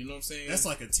without. You know what I'm saying? That's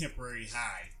like a temporary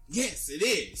high. Yes, it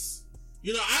is.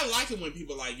 You know, I like it when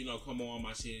people like, you know, come on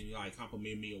my shit and like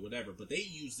compliment me or whatever, but they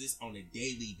use this on a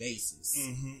daily basis.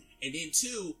 Mm-hmm. And then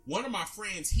two, one of my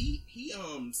friends, he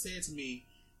said to me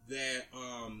that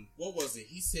what was it?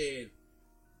 He said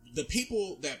the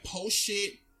people that post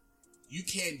shit, you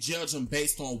can't judge them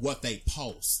based on what they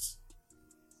post.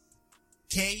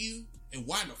 Can you? And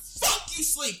why the fuck you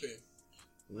sleeping?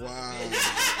 Wow.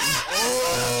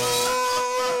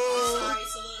 Sorry,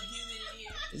 it's a little humid in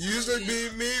here. Usually be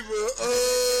me, but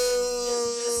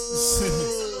It's a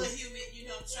little humid, you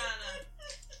know, trying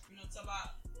to, talk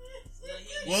about. It's a little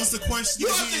humid. What's the question? You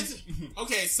again? have to,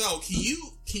 okay, so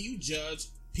can you judge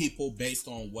people based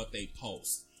on what they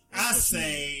post? I That's what you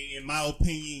mean. say, in my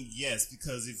opinion, yes,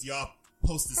 because if y'all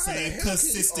post the same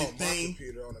consistent my thing,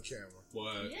 computer on the camera.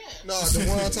 What? Yeah. No, the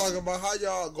one I'm talking about, how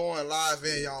y'all going live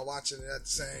and y'all watching it at the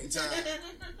same time.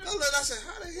 I said,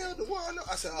 how the hell do I know?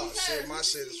 I said, oh shit, my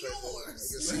shit is Facebook. I can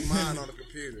see mine on the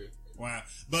computer. Wow.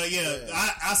 But yeah.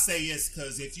 I say yes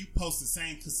because if you post the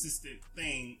same consistent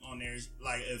thing on there,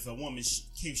 like if a woman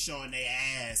keeps showing their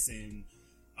ass and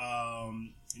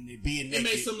being naked, It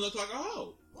makes them look like a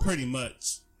hoe. pretty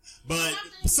much. But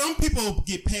some people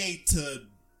get paid to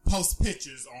post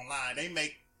pictures online. They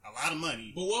make a lot of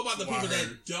money. But what about the Well, I people heard.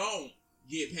 that don't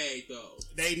get paid though?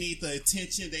 They need the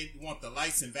attention. They want the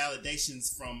likes and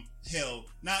validations from hell,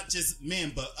 not just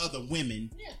men but other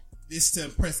women. Yeah. It's to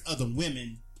impress other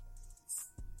women,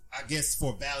 I guess,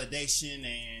 for validation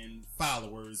and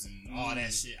followers and all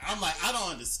that shit. I'm like, I don't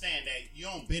understand that. You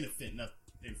don't benefit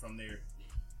nothing from there.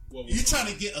 What You trying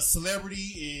to get a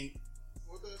celebrity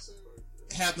What that say right there?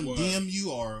 and have them What? DM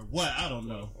you or what? I don't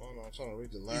know. Hold on, I'm trying to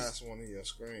read the last one in your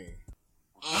screen.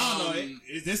 I don't know.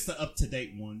 Is this the up to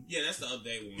date one? Yeah, that's the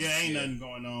update one. Yeah, ain't nothing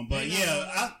going on. But Ain't yeah, nothing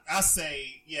going on. I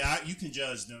say, you can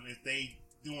judge them if they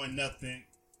doing nothing.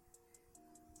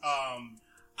 I'm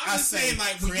I just say saying,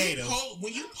 like, creative.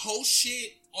 when you post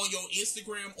shit on your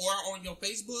Instagram or on your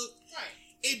Facebook, Right.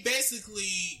 it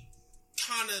basically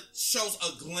kind of shows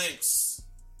a glimpse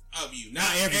of you.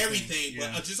 Not everything, everything,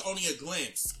 yeah. but just only a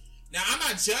glimpse. Now, I'm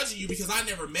not judging you because I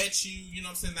never met you. You know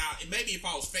what I'm saying? Now, maybe if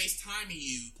I was FaceTiming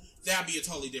you, that'd be a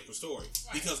totally different story.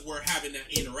 Right. Because we're having that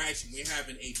interaction. We're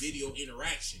having a video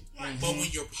interaction. Right. But when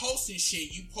you're posting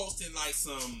shit, you posting like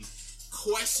some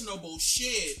questionable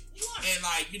shit You are. and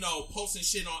like, you know, posting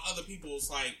shit on other people's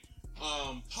like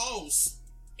posts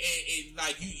and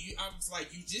like you I was like,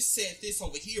 you just said this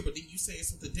over here, but then you said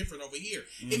something different over here.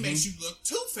 It makes you look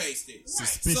two-faced. Right.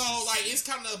 Suspicious. So like it's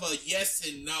kind of a yes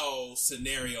and no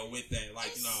scenario with that.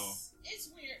 Like, you know, It's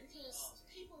weird because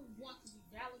people want to be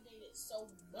validated so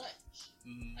much.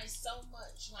 mhm. Like, so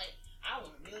much. Like, I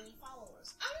want 1 million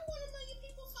followers. I don't want 1 million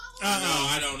people following Uh-uh. me. No,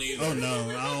 I don't either. Oh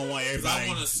no, I don't want Because everybody. I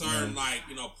want a certain, no. like,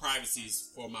 you know, privacies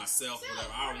for myself, Self,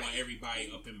 whatever. I don't right. want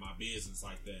everybody up in my business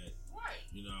like that. Right.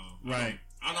 You know, Right.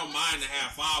 I don't mind to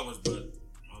have followers, but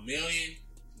 1 million,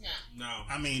 Yeah. no.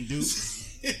 I mean, do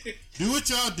what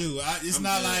y'all do. It's I'm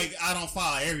not good. like I don't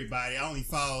follow everybody. I only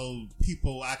follow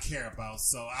people I care about.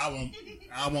 So I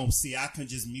won't see. I can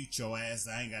just mute your ass.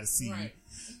 I ain't got to see you. Right.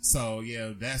 So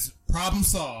yeah, that's problem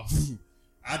solved.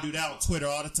 I do that on Twitter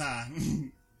all the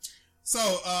time. So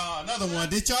another one.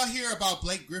 Did y'all hear about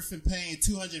Blake Griffin paying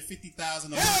 $250,000 a Hell,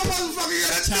 month motherfucker, yeah,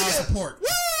 that's child nigga. support? Woo!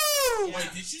 Wait,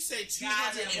 did you say Yes.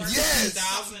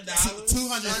 $250,000?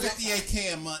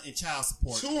 $258K a month in child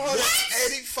support.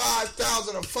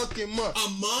 285,000 a fucking month. A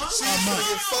month? She A month.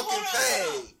 get fucking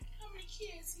paid. How many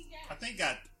kids he I got? think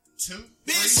got 2.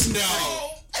 Bitch, no.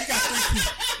 He got 3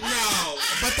 people. No.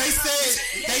 But they said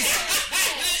he makes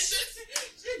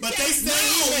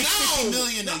 $50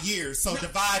 million a year. So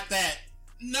divide that.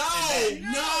 No,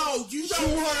 you don't.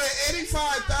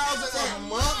 285,000 a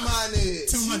month, my nigga.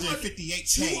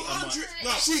 $258K a month. 200. No.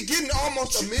 She getting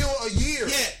almost $1 million a year.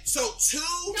 Yeah, so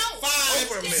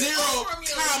Over a million.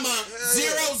 250, comma,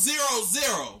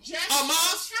 000 Just a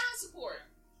month. child support.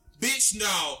 Bitch,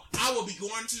 no. I will be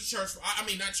going to church. I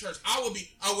mean, not church. I would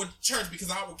church because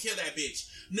I will kill that bitch.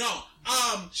 No.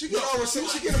 She get over she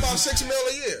get about $6 million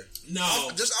a year.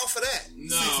 No. Just off of that.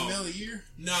 No. $6 million a year.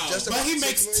 No. Just But he about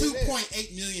makes $6 million.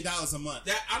 $2.8 million a month.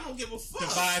 That I don't give a fuck.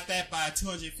 Divide that by I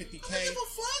don't give $250K. a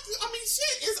fuck. I mean,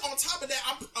 shit is on top of that.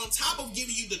 I'm on top of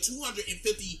giving you the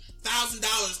 $250,000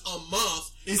 a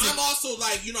month. Is it- I'm also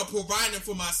like, you know, providing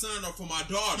for my son or for my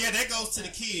daughter. Yeah, that goes to the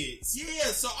kids.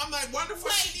 Yeah, so I'm like, why the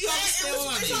fuck Wait, do you understand it's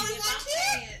money? only one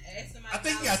kid? I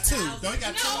think he got 2. Don't he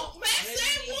got 2? No, Max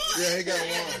said one. Yeah, he got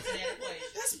one.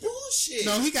 That's bullshit.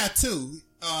 No, he got 2.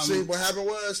 See, what happened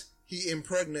was he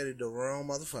impregnated the wrong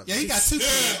motherfucker. Yeah, he got 2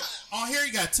 kids. On here,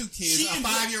 he got 2 kids. She A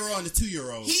 5-year-old and a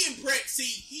 2-year-old. He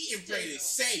impregnated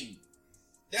Satan.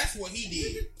 That's what he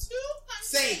did.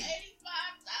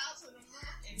 $285,000 a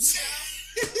month in child.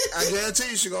 I guarantee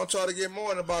you, she gonna try to get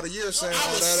more in about a year. Saying I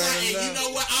all was that slap, ain't and you enough. know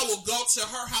what? I will go to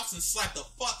her house and slap the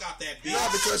fuck out that bitch. No,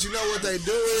 because you know what they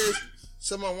do is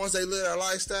someone once they live that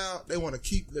lifestyle, they want to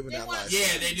keep living that lifestyle.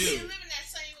 Yeah, they do. Keep living that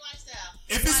same lifestyle.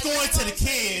 If it's Like, going to the everyone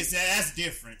kids, that's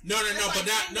different. No,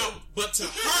 but to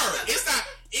her, it's not.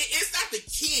 It's not the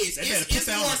kids. They better It's put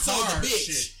that on more the so car, the bitch.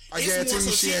 shit. I It's guarantee more you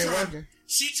so she ain't trying- working.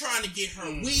 She trying to get her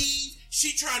weed.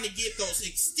 She trying to get those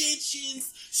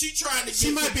extensions. She trying to get.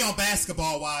 She might be on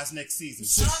Basketball Wives next season.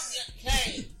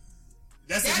 Hey,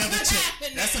 That's that another could check.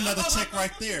 happen That's now. another check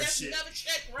right there. That's Shit. another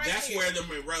check right That's there. where them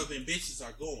irrelevant bitches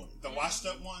are going. The washed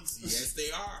up ones. Yes,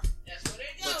 they are. That's where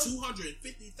they But go.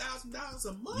 $250,000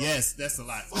 a month. Yes, that's a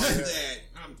lot. Fuck that.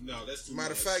 No, that's too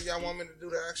Matter of much. fact, y'all want me to do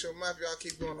the actual map? Y'all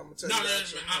keep going. I'm gonna tell No, you the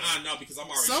actual map. no, because I'm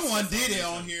already. Someone did it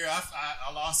on here.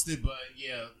 I lost it, but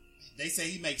yeah, they say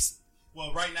he makes.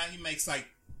 Well, right now he makes like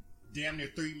damn near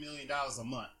 $3 million a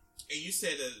month. And you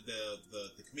said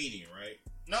the comedian, right?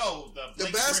 No, the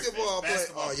basketball player.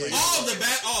 Oh, yeah.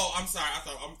 Oh, I'm sorry.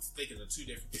 I'm thinking of two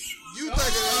different people. You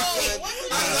thinking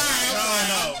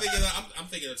I'm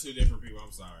thinking of two different people.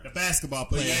 I'm sorry. The basketball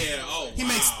player. He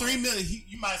makes $3 million.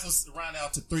 You might as well round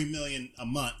out to $3 million a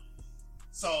month.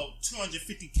 So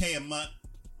 $250K a month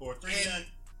or $3 million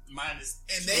minus.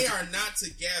 And they are not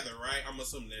together, right? I'm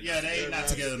assuming they're not. They're not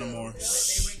together no more. They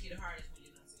rank you the hardest when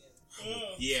you're not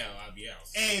together. Yeah.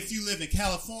 And if you live in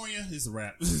California, it's a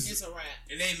wrap. It's a wrap.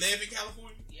 And they live in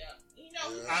California? Yeah. You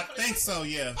know, I think so,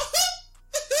 yeah.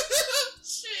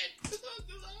 Shit. Good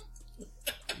luck.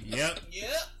 Yep.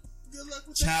 Good luck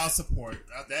with Child support.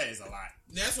 That is a lot.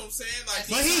 That's what I'm saying. Like,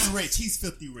 But he's rich. He's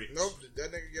filthy rich. Nope,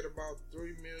 that nigga get about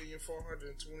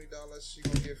 $3,420. She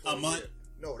gonna get for a month. Year.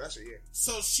 No, that's a year.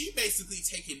 So she basically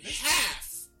taking half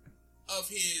of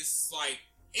his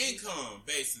income,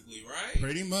 basically, right?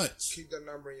 Pretty much. Keep that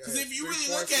number in your head. Because if you really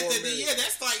look at that, then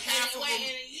that's like half of in him.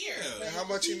 a year. Yeah. And how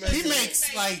much he He makes?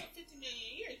 makes like $50 million a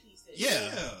year. He said.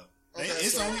 yeah. Okay,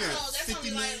 It's so- on here. That's 50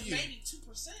 only million a like year. maybe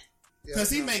 2%. Yeah, Because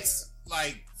he not makes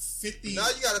like 50. Now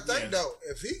you got to think yeah. though,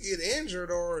 if he get injured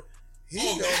or he Oh,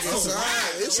 don't get that's a signed,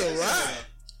 wrap. it's a wrap.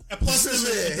 And plus Yeah, them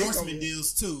he endorsement gonna-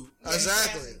 deals too.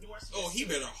 Exactly. Oh, he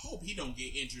better hope he don't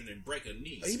get injured and break a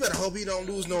knee. You better hope he don't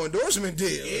lose no endorsement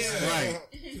deal. Yeah. Right.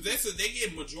 Because they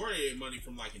get majority of their money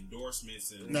from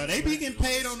endorsements and. No, they be getting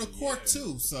paid on the court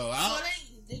too. So Well, I'll.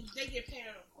 they get paid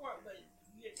on the court, but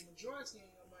you get the majority of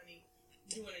your money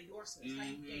doing endorsements.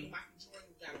 Like you think Michael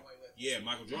Jordan got away with. Yeah,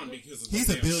 Michael Jordan because of He's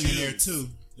the a damn billionaire shoes. too.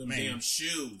 Them Man. damn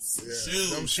shoes. Yeah. Shoes.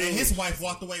 Them shoes. And his wife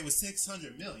walked away with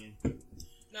 $600 million. No,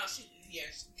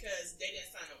 because they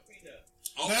didn't sign no prenup.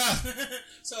 Oh.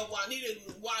 So Juanita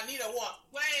walked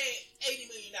away $80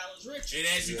 million richer. And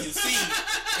as you can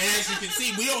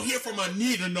see, we don't hear from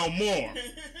Anita no more.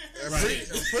 And Right.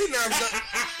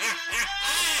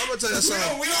 I'm gonna tell you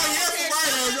something. We don't hear from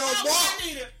her no more.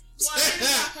 Juanita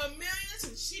got her millions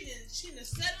and she didn't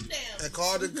settle down. And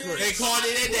called it They quits. called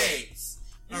it a day.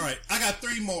 All right, I got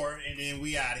 3 more, and then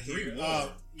we out of here. 3 more?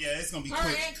 Yeah, it's gonna be Her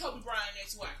quick. and Kobe Bryant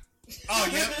ex-wife. Oh,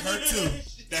 yep, her too.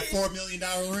 That $4 million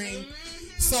ring.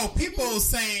 So people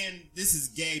saying this is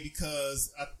gay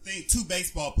because I think 2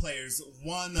 baseball players,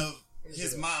 one of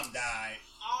his mom died.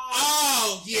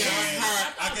 Oh yeah, And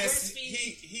I I guess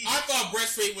breastfeeding. he I thought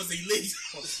breastfeeding was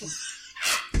illegal. this is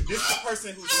the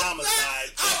person whose mama died.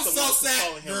 I was so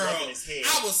sad, girl.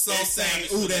 I was so They're sad.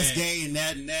 saying, ooh, that's gay and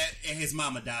that, and his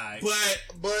mama died.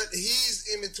 But he's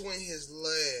in between his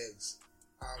legs.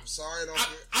 I'm sorry,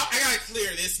 I gotta clear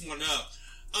this one up.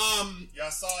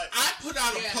 Y'all saw it? I put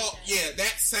out a Yeah. post. Yeah,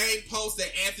 that same post that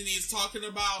Anthony is talking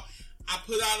about. I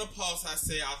put out a post. I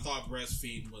said I thought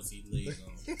breastfeeding was illegal.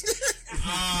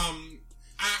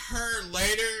 I heard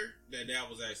later that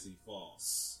was actually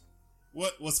false.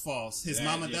 What was false? His That-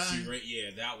 mama that she died?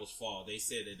 yeah, that was false. They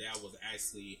said that was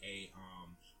actually a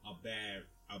bad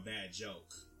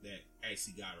joke that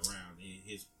actually got around. And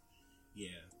his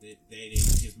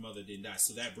mother didn't die.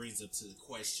 So that brings up to the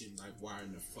question, like, why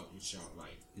in the fuck would y'all hug?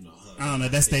 I don't know.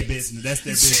 That's their business. That's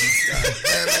their business.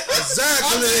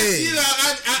 Exactly.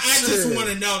 I just want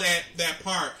to know that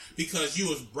part because you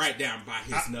was right down by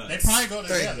his nuts. They probably go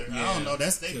together. Thank you. I don't know.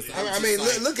 That's their 'Cause business. I mean,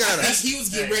 look at it. He was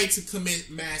getting ready to commit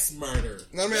mass murder.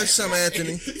 Let me ask you something,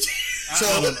 Anthony.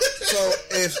 So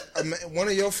if one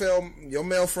of your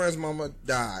male friends' mama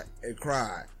died and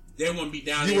cried, They wouldn't be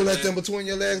down you there. would let man. them between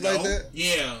your legs like No. that?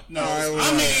 Yeah. No, All right,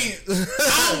 I mean,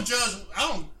 I don't judge. I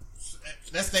don't.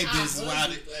 That's their business.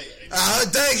 Thank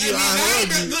you. I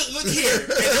heard you. Look here.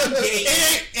 And I'm gay.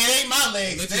 It ain't my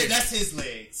legs. Look here. That's his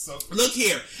legs. So Look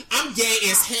here, I'm gay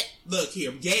as hell. Look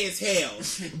here, I'm gay as hell.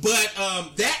 But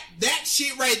that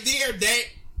shit right there,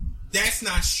 that's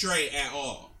not straight at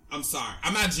all. I'm sorry,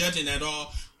 I'm not judging at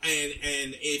all.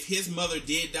 And if his mother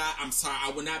did die, I'm sorry,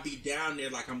 I would not be down there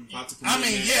like I'm about to commit I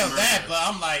mean, mass yeah, murder. that. But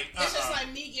I'm like, It's just like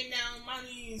me getting down on my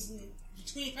knees and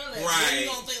between her legs. Right. You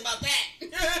don't think about that.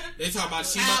 They talk about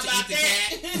she How about to eat about the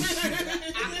cat.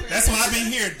 that? that's what I've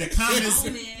been hearing. The comments,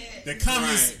 the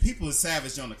comments, Right. people are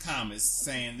savage on the comments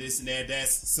saying this and that.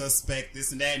 That's suspect.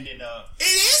 This and that. And then It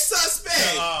is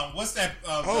suspect. what's that?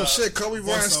 Oh shit, Kobe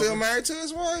Bryant voiceover? still married to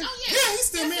his wife? Oh, Yeah, he's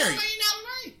still That's married. $4 million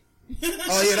ring.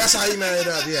 Oh yeah, that's how he married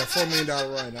up. Yeah, $4 million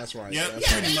ring. That's right. Yep. That's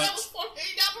Yeah, right. Pretty that much. was $4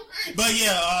 million ring. But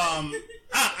yeah,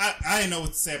 I didn't know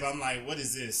what to say, but I'm like, what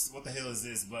is this? What the hell is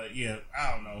this? But yeah,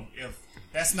 I don't know. If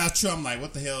that's not true, I'm like,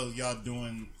 what the hell y'all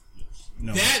doing?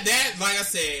 No. That like I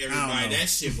said, I don't everybody, know. that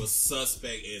shit was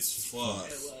suspect as fuck.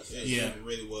 It was. It Yeah.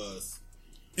 really was.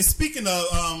 And speaking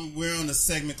of, we're on a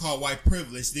segment called White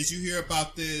Privilege. Did you hear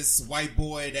about this white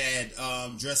boy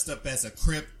that dressed up as a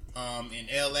Crip in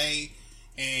L.A.?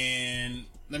 And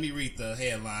let me read the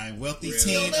headline. Wealthy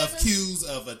teen accused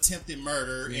of attempted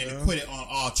murder and acquitted on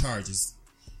all charges.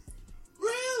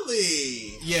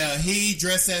 Really? Yeah, he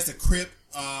dressed as a Crip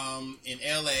in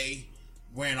L.A.,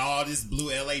 wearing all this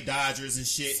blue L.A. Dodgers and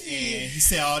shit. And he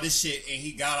said all this shit, and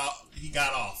he got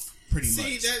off. Pretty much.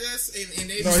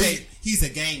 He's a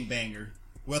gangbanger.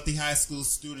 Wealthy high school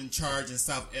student charged in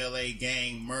South LA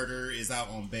gang murder is out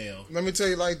on bail. Let me tell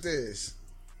you like this.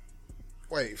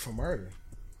 Wait, for murder?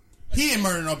 He didn't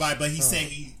murder nobody, but he said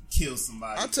he killed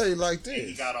somebody. I'll tell you like this. And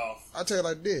he got off. I'll tell you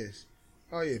like this.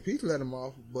 Oh yeah, Pete let him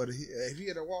off, but if he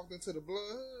had walked into the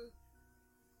blood,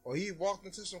 or he walked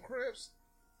into some Crips,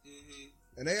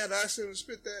 and they had asked him to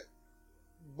spit that,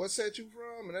 what set you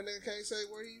from, and that nigga can't say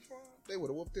where he from, they would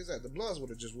have whooped his ass. The Bloods would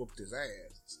have just whooped his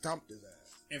ass, stomped his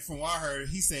ass. And from what I heard,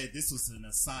 he said this was an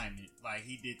assignment. Like,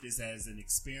 he did this as an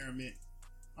experiment.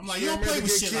 I'm like, you don't play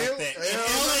with shit like that. In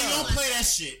LA, you don't play that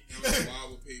shit. Why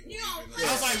would people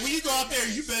I was like, when you go out there,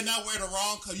 you better not wear the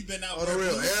wrong color. You better not wear the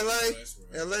real. Right.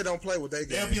 LA don't play with their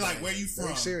game. They'll be like, where you from?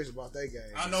 They're serious about their game.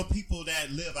 I know people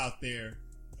that live out there.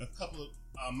 A couple of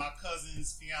my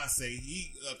cousin's fiance,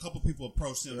 a couple people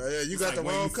approached him. Yeah, you got the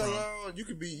wrong color on. You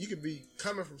could be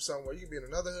coming from somewhere. You could be in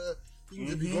another hood. You can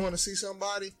just be going to see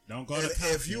somebody. Don't go to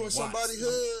if you in somebody's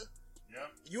hood,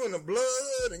 you in the blood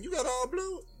hood, and you got all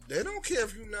blue. They don't care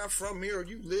if you're not from here or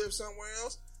you live somewhere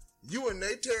else. You in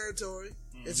their territory.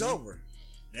 It's over.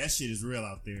 That shit is real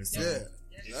out there. So They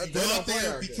go don't out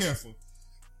there, play be careful.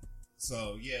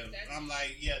 So I'm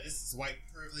like, this is white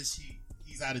privilege.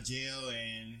 He's out of jail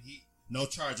and no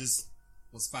charges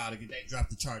was filed against. They dropped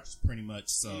the charges pretty much.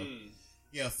 So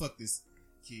fuck this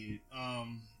kid.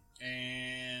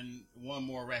 And one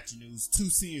more ratchet news: 2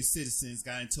 senior citizens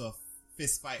got into a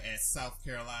fist fight at South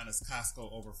Carolina's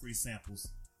Costco over free samples.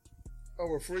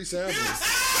 Over free samples.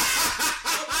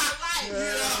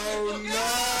 Oh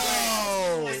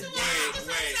no! Wait.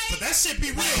 But that shit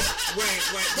be real. Wait.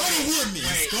 Go to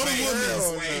Woodman's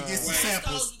and get some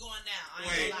samples.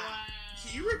 Wait.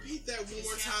 Can you repeat that one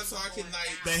more time so I can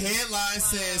The headline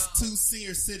says 2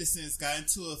 senior citizens got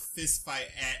into a fist fight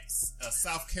at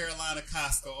South Carolina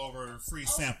Costco over free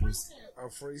samples. A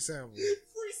free sample.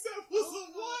 Free samples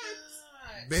of what?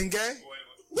 Bengay?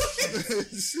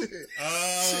 Shit.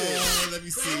 Let me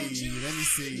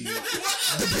see.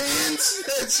 Depends.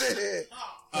 Shit.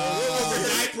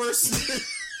 Diapers.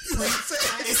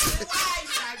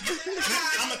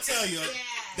 I'm gonna tell you,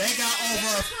 they got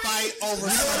over a fight over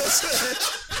some.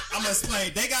 I'm gonna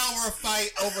explain. They got over a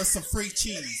fight over some free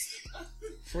cheese.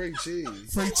 Free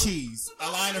cheese. A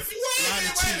line of cheese.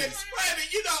 Wait a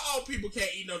minute. You know old people can't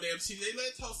eat no damn cheese. They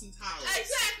let toast and tolerance.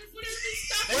 Exactly.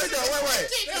 Wait.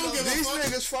 They don't give a These fuck.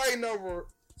 niggas fighting over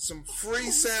some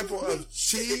free sample of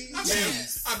cheese.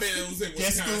 I bet it was in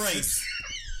That's the Wisconsin. race.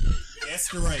 That's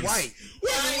the race. White.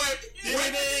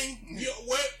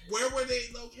 Where were they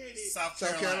located? South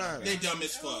Carolina. Carolina. They dumb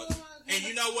as fuck. And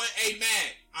you know what? Hey,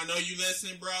 Matt, I know you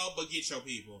listening, bro, but get your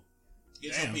people.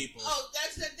 Get your people. Oh,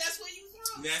 that's where you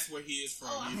from? That's where he is from.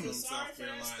 Oh, I He's feel from sorry South for that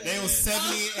Carolina. They was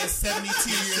 70 and 72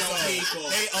 years People.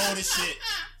 old. They old as shit.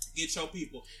 Get your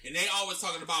people. And they always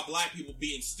talking about black people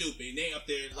being stupid. And they up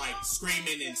there like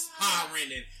screaming and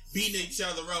hollering and beating each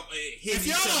other up and hitting If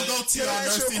each y'all don't other. go to Can I our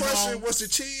ask you nursing a question? home,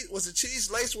 Was the cheese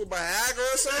laced with Viagra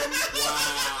or something?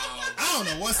 Wow. I don't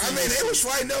know what's I mean, they was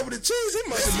fighting over the cheese. It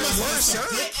must have been worse, some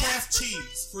huh? good craft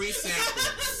cheese. Free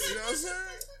samples. You know what I'm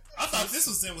saying? I thought this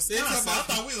was in Wisconsin. I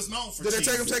thought we was known for Did they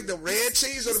cheese. take the red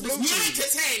cheese or the blue One cheese?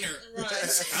 container.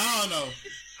 I don't know.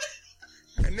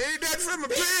 And they did that from a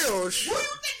pill.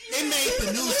 It made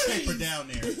the newspaper down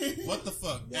there. What the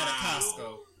fuck? At a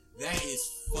Costco. That is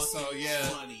fucking So yeah,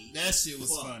 funny. that shit was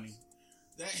Fuck. funny.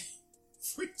 That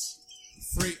free.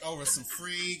 Free over some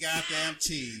free goddamn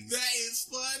cheese. That is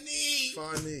funny.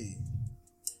 Funny.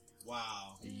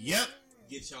 Wow. Yep.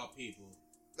 Get y'all people.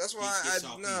 That's why Get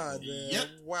y'all man. people. Yep.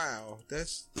 Wow.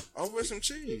 That's over some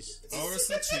cheese. Over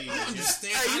some cheese.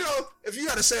 Understand? Hey, you know, if you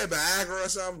gotta say Viagra or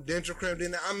something, Dentrocrim,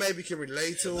 then I maybe can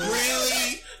relate to it.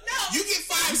 Really? No. You can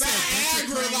find You said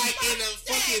Viagra like in a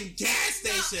fucking gas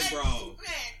station, bro. Man,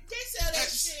 they sell that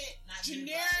shit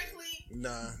generically,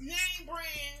 Nah. name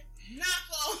brand,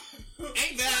 knockoff.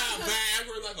 Ain't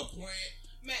Viagra like a plant?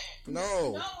 Man.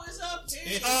 No. No, it's up to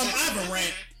you. I have a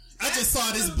rant. I just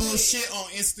saw this bullshit on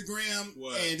Instagram,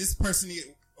 What? and this person,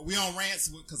 we on rants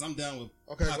because I'm done with.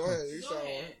 Okay, go popcorn. ahead. You start.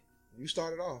 ahead. You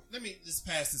started off. Let me just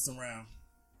pass this around.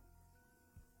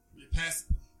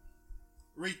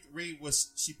 Read what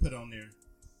she put on there.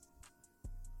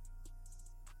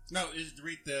 No, just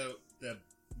read the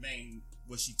main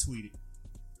what she tweeted.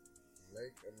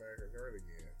 Make America great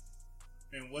again.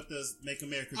 And what does Make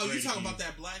America Oh, Great you talking Again? about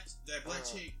that black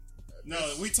chick? No,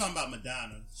 we talking about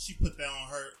Madonna. She put that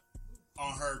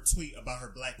on her tweet about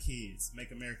her black kids.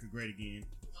 Make America Great Again.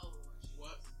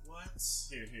 What?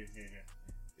 Here.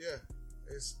 Yeah,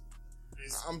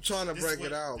 I'm trying to break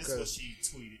it out This is what because she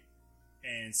tweeted,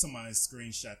 and somebody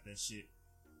screenshot that shit.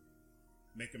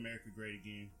 Make America Great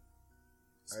Again.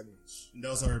 And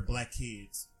those are her black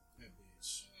kids. That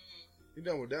bitch. you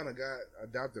know Madonna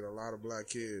adopted a lot of black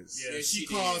kids. Yeah, Yeah, she she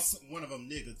calls one of them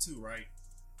nigga too, right?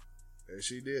 Yeah,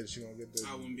 she did. She gonna get the.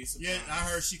 I wouldn't be surprised. Yeah, I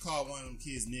heard she called one of them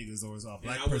kids niggas or is a black and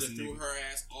I would have person threw nigga. her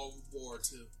ass overboard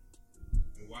too,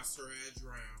 and watched her ass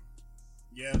drown.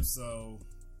 Yep. So,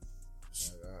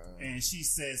 Uh, and she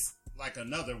says like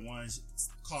another one,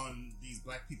 calling these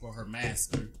black people her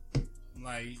master. I'm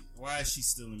like, why is she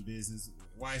still in business?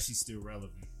 Why is she still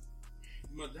relevant?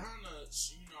 Madonna,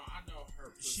 I know her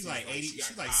pussy. She like 80. She got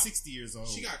She's like cow- 60 years old.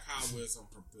 She got cowbells on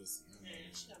her pussy. Man,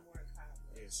 she got more than Kyle.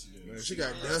 Yeah, she do. man, she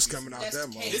got dust coming out That's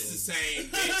that cake. motherfucker. This is the same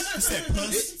bitch. You said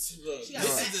puss? Look, She got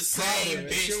this is the same powder.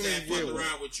 bitch She don't that even fucked get one.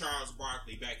 around with Charles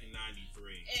Barkley back in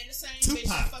 '93. And the same Tupac. bitch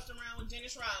that fucked around with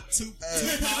Dennis Rodman.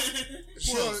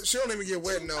 She don't even get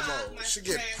wet no Tupac, more. She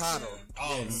get Michael powder. Jackson.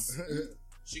 All of them.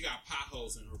 She got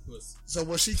potholes in her pussy. So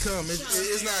when she come,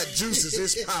 it's not juices,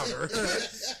 it's powder.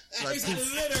 Like, It's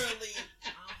literally.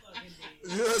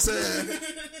 you know what I'm saying?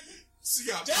 She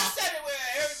got Just everywhere,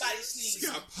 everybody sneezes. She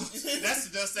got That's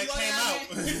the dust that You go came down out.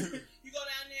 there- You go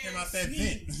down there Came and out that sneeze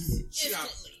vent. She got.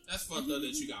 instantly. That's fucked up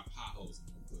that you got potholes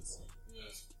in your pussy.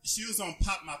 She was on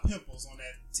Pop My Pimples on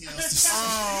that TLC.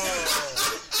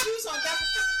 Oh, She was on that.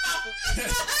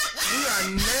 we are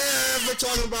never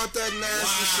talking about that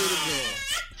nasty shit again.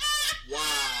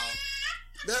 Wow.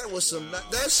 That was some.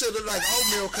 That shit look like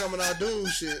oatmeal coming out, dude.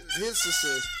 Shit, his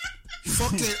says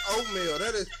fucking oatmeal.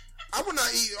 That is. I would not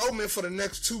eat oatmeal for the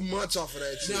next 2 months off of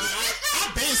that shit. No,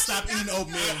 I been stopped eating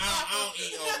oatmeal. I don't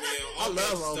eat oatmeal. I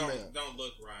love Oatmeals oatmeal. Don't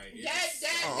look right. That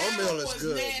oatmeal is was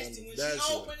good, nasty. man. When That she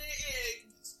shit. opened it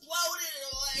exploded.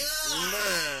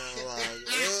 Man, like,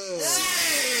 ugh.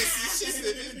 She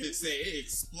said this bitch said it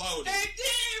exploded. And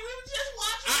then we were just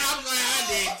watching. I'm glad I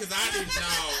did because I didn't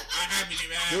know. I haven't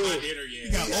even had my Dude. dinner yet.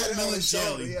 You got He had it oatmeal on and his shoulder.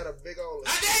 jelly. He had a big old.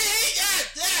 I didn't eat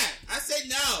that. I said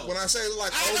no. When I say it look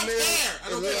like I don't oatmeal, care. I it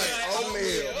don't look care. like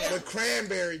oatmeal Oatmeal. with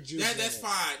cranberry juice. That's in it.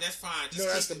 fine. That's fine. No,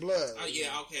 that's the blood. Oh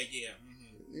yeah. Okay. Yeah.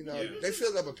 You know, Yeah. they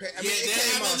filled up a pan. I mean, Yeah, it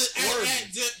came out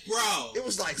squirting. bro. It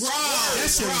was like Bro, squirting.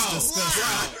 That shit was bro,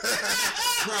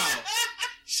 disgusting. bro.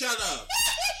 Shut up.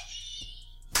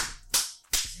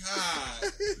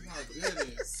 God, my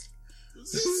goodness.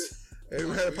 Hey,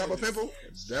 we had a Papa Pimple?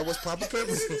 That was Papa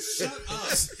Pimple. Shut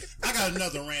up. I got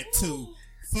another rant too.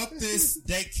 Fuck this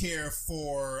daycare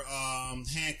for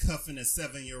handcuffing a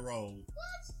 7-year-old.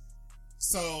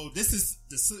 So this is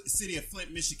the city of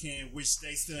Flint, Michigan, which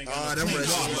they still ain't got Oh, no them clean rich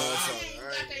water.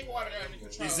 motherfuckers. Got their water under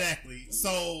control. Exactly.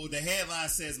 So the headline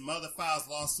says mother files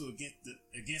lawsuit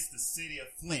against the city of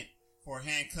Flint for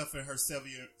handcuffing her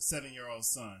 7-year-old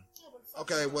son.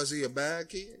 Okay, was he a bad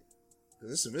kid?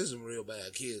 This is some real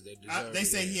bad kids. That deserve They it.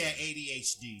 say he had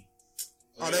ADHD.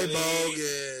 Oh, they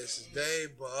bogus. They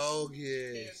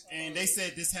bogus. And they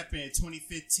said this happened in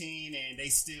 2015, and they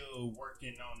still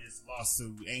working on this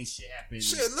lawsuit. Ain't shit happened.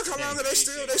 Shit, look how long they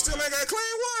still ain't got clean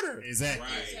water. Exactly.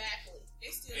 Right. Exactly. They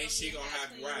still Ain't don't she even gonna have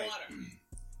clean right? water.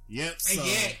 Yep. So,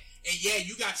 And yeah,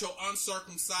 you got your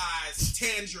uncircumcised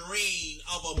tangerine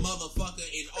of a motherfucker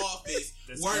in office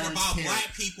That's worried orange about carrot.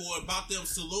 black people and about them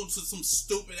saluting to some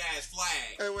stupid ass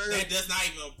flag Hey, wait, that does not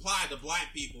even apply to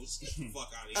black people. Get the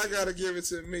fuck out of I here. gotta give it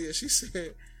to Mia. She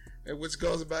said, and which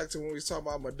goes back to when we was talking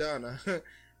about Madonna,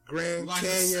 Grand Like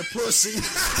Canyon pussy,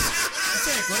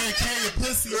 said Grand Canyon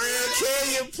pussy. Grand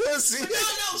Canyon pussy.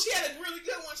 No, she had a really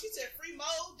good one. She said free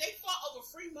mode. They fought over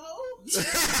free mode.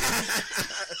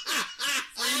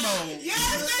 Free mode.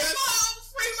 Yes, they fought over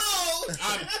free mode.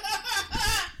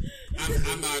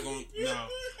 I'm not going to. No.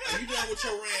 Are you done with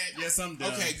your rant? Yes, I'm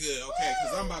done. Okay, good. Okay,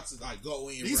 because I'm about to like go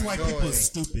in. These right white Go people are ahead.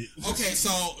 stupid. Okay, so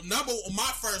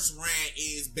my first rant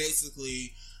is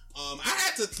basically, I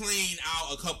had to clean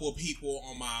out a couple of people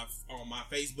on my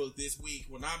Facebook this week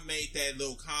when I made that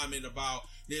little comment about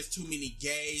there's too many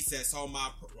gays that's on my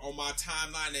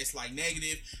timeline that's like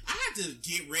negative. I had to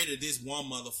get rid of this one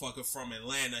motherfucker from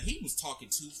Atlanta. He was talking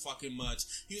too fucking much.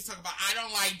 He was talking about I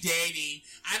don't like dating.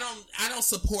 I don't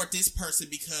support this person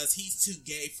because he's too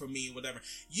gay for me or whatever.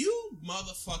 You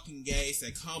motherfucking gays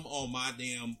that come on my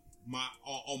damn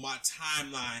on my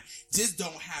timeline just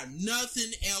don't have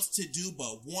nothing else to do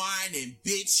but whine and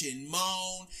bitch and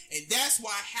moan, and that's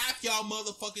why half y'all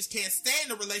motherfuckers can't stay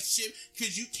in a relationship,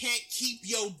 because you can't keep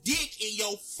your dick in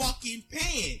your fucking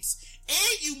pants.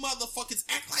 And you motherfuckers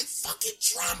act like fucking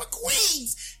drama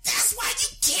queens. That's why you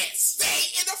can't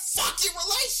stay in a fucking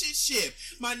relationship.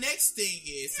 My next thing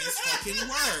is fucking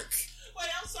work. Wait,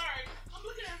 I'm sorry. I'm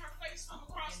looking at her face from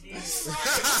across the room.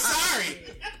 Sorry.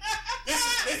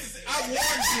 I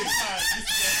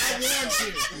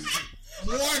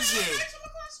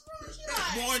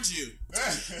warned you.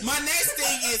 My next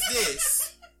thing is this.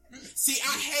 See,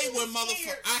 I hate when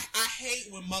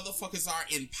motherfuckers are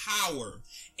in power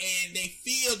and they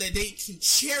feel that they can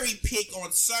cherry pick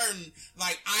on certain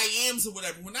like IMs or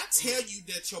whatever. When I tell you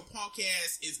that your punk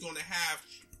ass is gonna have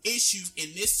issues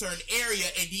in this certain area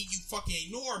and then you fucking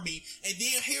ignore me, and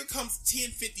then here comes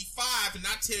 10:55 and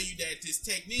I tell you that this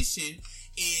technician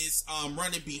is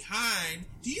running behind.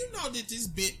 Do you know that this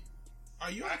bit?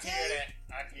 Are you okay?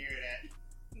 I can hear that.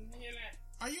 You hear that?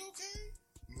 Are you okay?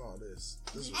 No, this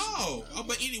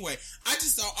But anyway, I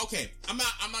just thought, okay, I'm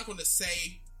not gonna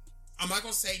say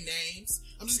names.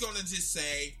 I'm just gonna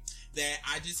say that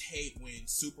I just hate when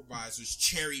supervisors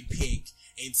cherry pick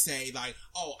and say like,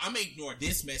 oh, I'm gonna ignore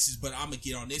this message, but I'm gonna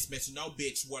get on this message. No,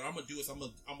 bitch, what I'm gonna do is I'm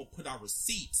gonna put out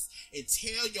receipts and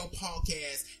tell your punk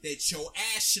ass that your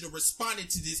ass should have responded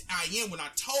to this IM when I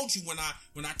told you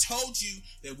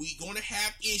that we gonna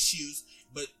have issues.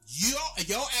 But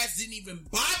your ass didn't even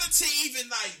bother to even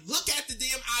like look at the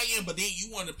damn IM, but then you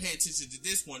want to pay attention to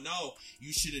this one. No,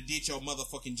 you should have did your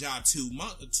motherfucking job 2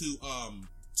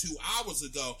 hours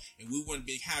ago, and we wouldn't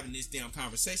be having this damn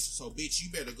conversation. So, bitch, you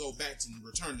better go back to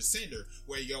return to sender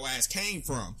where your ass came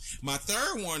from. My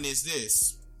third one is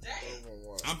this.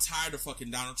 I'm tired of fucking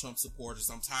Donald Trump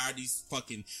supporters. I'm tired of these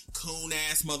fucking coon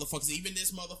ass motherfuckers. Even this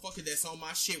motherfucker that's on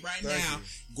my shit right now,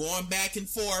 going back and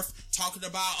forth, talking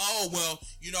about, oh, well,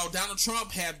 you know, Donald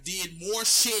Trump have did more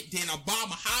shit than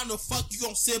Obama. How in the fuck you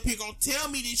gonna sit up here gonna tell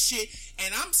me this shit?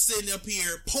 And I'm sitting up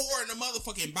here pouring the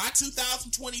motherfucking by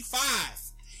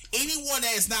 2025. Anyone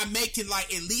that is not making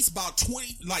like at least about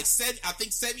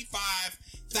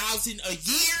 75,000 a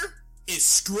year is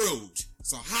screwed.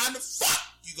 So how in the fuck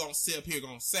you gonna sit up here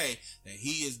gonna say that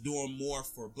he is doing more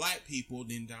for black people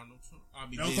than Donald Trump?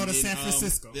 Don't go to San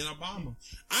Francisco. Than Obama.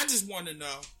 I just want to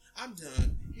know. I'm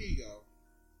done. Here you go.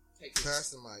 Take this. Pass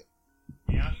the mic.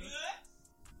 Yeah.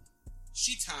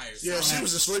 She tired. Yeah, she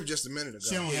was asleep just a minute ago.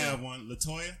 She don't have one.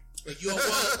 Latoya? You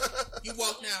woke? You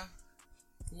woke now?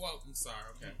 You woke? I'm sorry.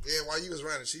 Okay. Yeah, while you was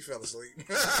running, she fell asleep.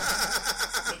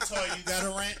 Latoya, you got a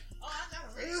rant? Oh, I got a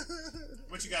rant.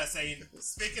 What you gotta say?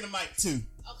 Speaking of mic too.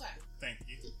 Okay. Thank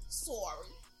you. Sorry.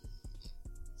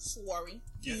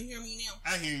 Can you hear me now?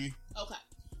 I hear you. Okay.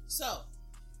 So,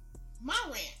 my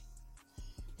rant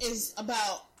is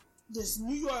about this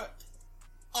New York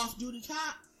off-duty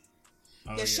cop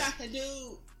that shot the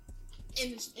dude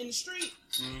in the street.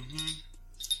 Mm-hmm.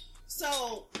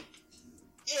 So,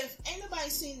 if anybody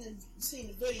seen the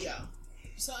video,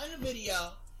 so in the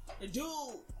video, the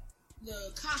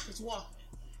cop is walking,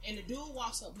 and the dude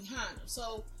walks up behind him.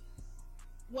 So,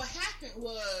 what happened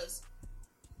was,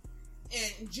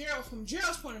 and from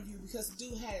Gerald's point of view, because the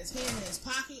dude had his hand in his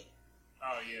pocket,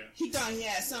 oh yeah, he thought he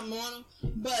had something on him.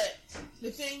 But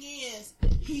the thing is,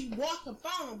 he walked up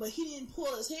on him, but he didn't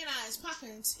pull his hand out of his pocket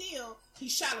until he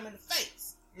shot him in the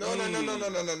face. No. Look at the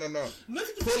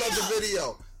Pull video. up the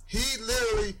video. He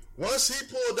literally, once he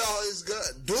pulled out his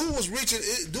gun, dude was reaching,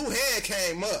 dude hand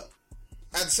came up.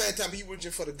 At the same time, he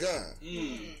reaching for the gun.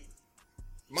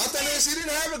 My thing is, he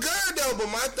didn't have a gun though, but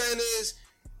my thing is,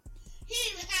 He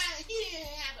didn't have it.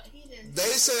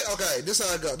 they said, okay, this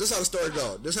how it go. This how the story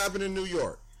go. This happened in New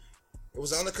York. It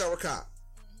was an undercover cop.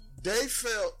 They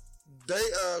felt,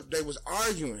 they was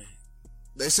arguing.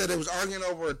 They said they was arguing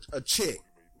over a chick.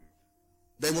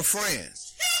 They were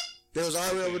friends. They was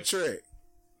arguing over a chick.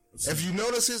 If you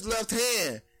notice his left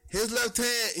hand, he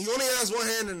only has one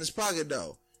hand in his pocket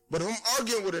though. But if I'm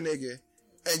arguing with a nigga,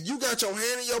 and you got your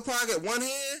hand in your pocket, one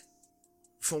hand,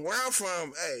 from where I'm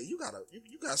from, hey, you got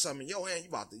something in your hand you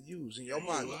about to use in your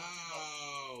pocket.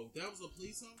 Wow, that was a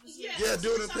police officer. Yeah,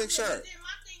 dude in a pink shirt. Then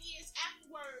my thing is,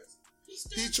 afterwards,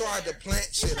 He tried to plant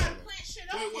shit on him. Wait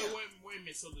a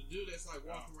minute. So the dude that's like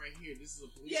walking right here, this is a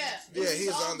police officer? Yeah,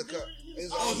 he's undercover.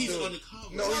 He's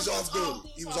undercover. No, he's off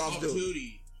duty. He was off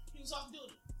duty. He was off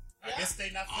duty. I guess they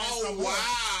not friends Oh no more.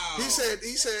 wow. He said.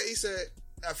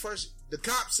 At first, the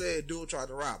cop said dude tried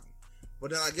to rob him, but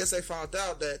then I guess they found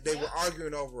out that they were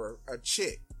arguing over a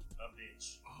chick. A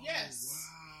bitch. Yes.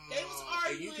 Wow. They was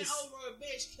arguing over a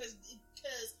bitch because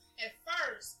at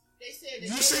first They said that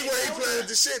You see where he planted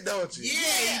the shit, don't you?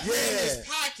 Yeah, he put it in his Yeah.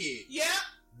 pocket. Yeah.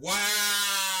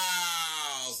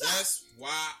 Wow, So- that's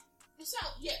wow. So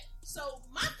yeah. So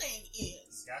my thing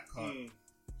is, Got caught.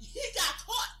 he got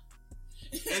caught.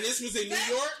 And this was in New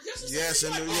York. This was Yes,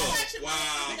 in New York. Oh,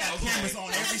 Wow. They got Okay. cameras on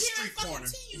But every I street guarantee corner.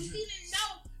 you, he didn't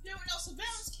know there were no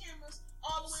surveillance cameras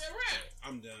all the way around.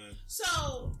 I'm done.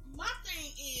 So my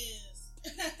thing is,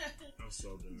 I'm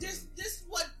so done. this is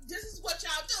what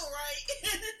y'all do,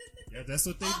 right? Yeah, that's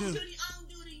what they Off do. duty, on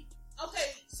duty.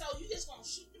 Okay, so you just gonna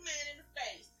shoot the man in the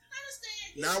face?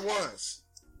 I understand. Not once,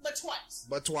 but twice.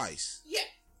 but twice. Yeah.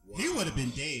 He would have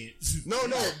been dead. No,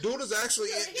 dude is actually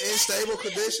in stable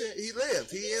condition. He lived.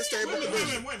 He in stable Wait a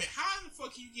condition. minute. How the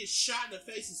fuck can you get shot in the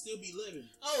face and still be living?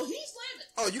 Oh, he's living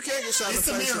Oh, you can't get shot in It's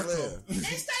the a face and miracle. live. in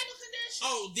stable condition.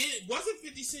 Oh, wasn't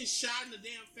 50 Cent shot in the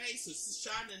damn face or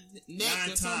shot in the neck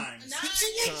 9 or something? times. Nine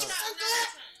times. times.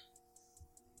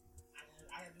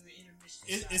 I gotta do an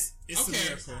intermission. It's Okay. a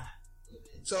miracle.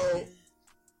 So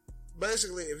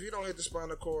basically, if you don't hit the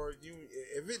spinal cord,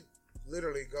 if it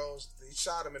literally goes, he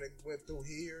shot him and it went through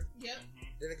here, Yep.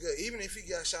 then it could. Even if he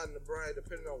got shot in the brain,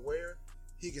 depending on where,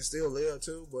 he can still live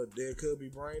too. But there could be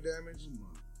brain damage.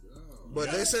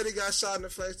 But they said he got shot in the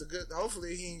face.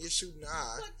 Hopefully he didn't get shot in the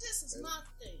eye. But this is my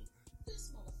thing. This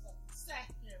motherfucker sat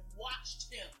here and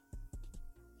watched him.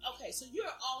 Okay, so you're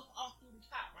off duty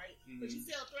cop, right? But you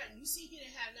felt threatened. You see he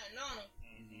didn't have nothing on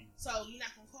him. So you're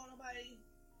not gonna call nobody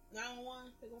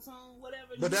 911, pick up phone,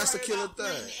 whatever. But You that's the worry killer about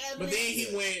bringing thing. the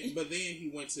But evidence. then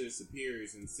he went to the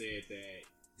superiors and said that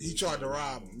He tried to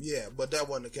rob him. Yeah, but that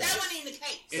wasn't the case. That wasn't even the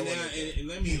case. And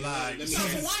let me He lied. Let So me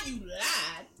for one, you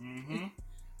lied. Mm-hmm.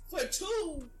 For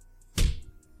two,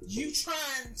 you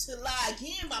trying to lie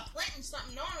again by planting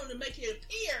something on him to make it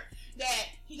appear that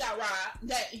he got robbed,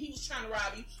 that he was trying to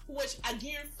rob you, for which I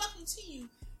guarantee you,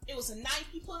 it was a knife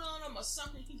he put on him or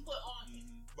something he put on him.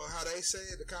 But how they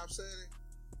said, the cops said it,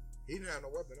 he didn't have no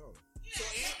weapon on him. Yeah, So,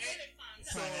 that's where they found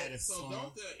out. Find out it's so slung.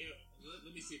 don't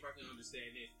let me see if I can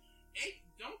understand this.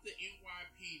 Don't the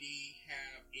NYPD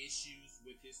have issues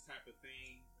with this type of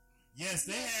thing? Yes,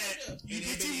 they had. And Did they've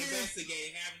you been hear?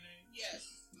 investigating, haven't they?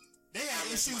 Yes. They had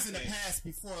That's issues in the my thing. past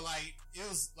before, like it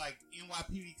was like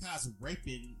NYPD cops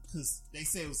raping because they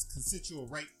said it was consensual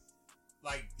rape,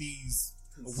 like these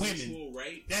women. Consensual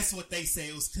rape. That's what they say.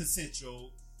 It was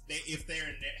consensual. If they're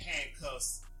in their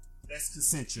handcuffs, that's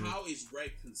consensual. How is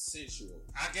rape consensual?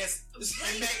 I guess it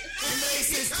made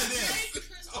sense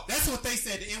to them. That's what they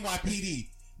said. The NYPD.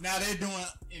 Now they're doing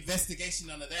investigation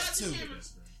under that too.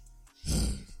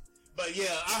 But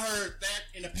yeah, I heard that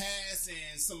in the past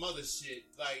and some other shit,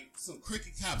 like some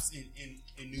cricket cops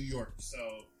in New York.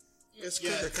 So It's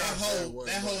yeah, the that cops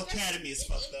whole academy is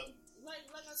fucked up. Like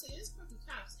I said, it's crooked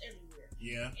cops everywhere.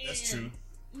 Yeah, that's And true.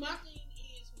 My thing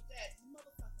is with that, the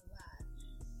motherfucker lied.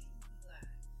 He knew he lied.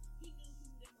 He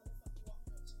knew that motherfucker walked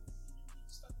up to him. He knew he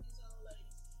was fucking his old lady.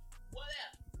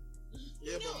 Whatever. He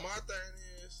Yeah, knew but it. my thing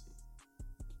is,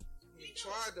 he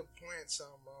tried to plant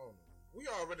something on him. We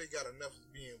already got enough of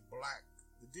being black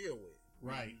to deal with.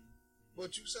 Right.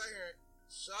 But you say here,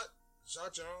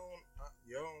 shot your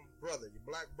own brother, your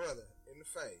black brother, in the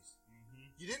face.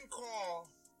 You didn't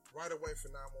call right away for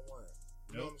 911.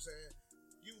 You know what I'm saying?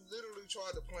 You literally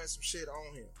tried to plant some shit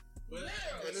on him. But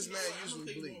And this man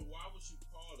usually bleed. Why would you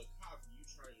call the cops when you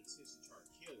try to intentionally try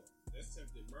to kill him? That's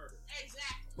attempted murder.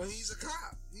 Exactly. But he's a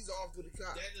cop. He's off to the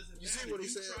cop. That doesn't You matter. see what he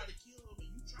you said? try to kill him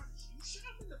and you shot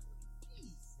him in the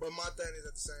face. But my thing is,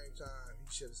 at the same time, he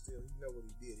should have he know what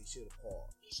he did. He should have called.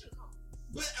 He should have called.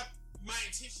 But my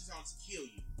intentions are to kill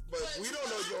you. But But we don't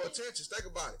know your intentions. Think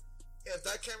about it. If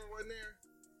that camera wasn't there,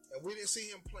 and we didn't see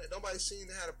him plant, nobody seen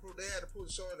they had to prove to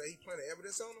show that he planted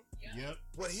evidence on him. Yep.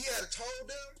 What he had told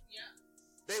them, Yeah.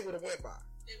 they would have went by.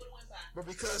 They would have went by. But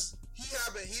because he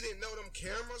didn't know them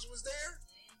cameras was there,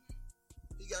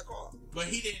 he got caught. But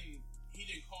he didn't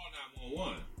call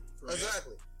 911. Correct?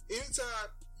 Exactly. Anytime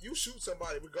you shoot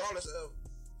somebody, regardless of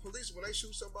police, when they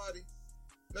shoot somebody,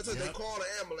 that's what they call an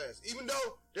ambulance. Even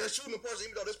though they're shooting a person,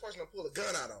 even though this person will pull a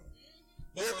gun out on them.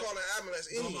 They're calling an ambulance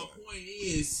But anyway. my point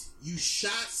is, you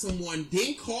shot someone,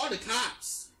 didn't call the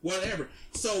cops, whatever.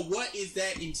 So what is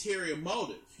that interior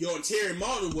motive? Your interior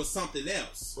motive was something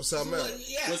else. What's up, man?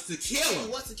 Yeah. Was to kill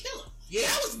him. Was to kill him. Yeah,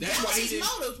 that that's was why he his didn't-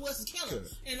 motive, was to kill him.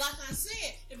 And like I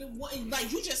said, if it wasn't, like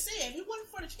you just said, if it wasn't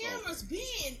for the cameras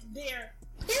being there,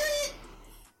 period,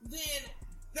 then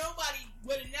nobody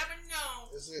would have never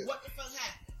That's known it. what the fuck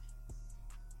happened.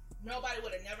 Nobody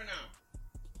would have never known.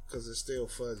 Because it's still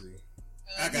fuzzy.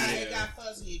 I got now it. It got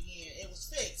fuzzy again. It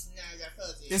was fixed. Now it got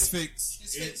fuzzy. It's fixed.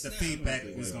 It's fixed the now. feedback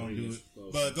was gonna do it.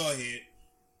 But go ahead.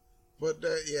 But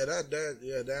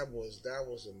that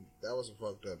was some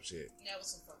fucked up shit. That was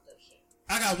some fucked up shit.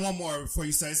 I got one more before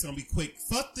you say it's gonna be quick.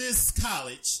 Fuck this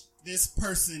college. This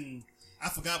person, I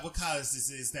forgot what college this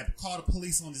is, that called the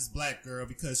police on this black girl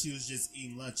because she was just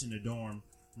eating lunch in the dorm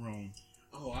room.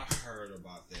 Oh, I heard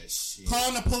about that shit.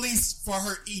 Calling the police for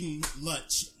her eating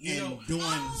lunch You know, doing.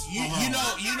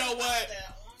 You know what?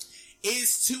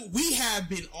 It's too. We have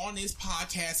been on this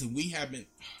podcast and we have been.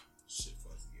 Shit,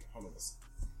 fuck you. Hold on a second.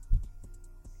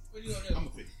 What you gonna do? I'm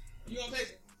gonna pick. You gonna pick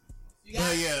it? You got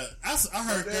But it? yeah, I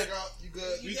heard There that. you go. You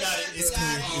good? We got it. It's You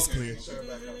clear. got it. It's clear. Turn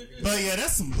back up. But yeah,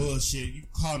 that's some bullshit. You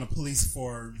calling the police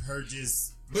for her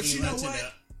just But eating you know lunch in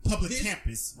what? a public This-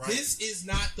 campus, right? This is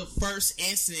not the first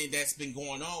incident that's been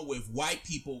going on with white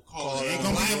people calling Ain't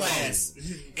on gonna be black the folks. last.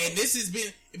 And this has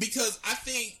been because I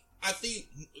think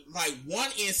like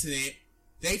one incident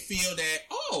they feel that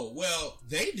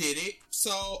they did it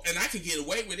so and I can get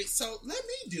away with it so let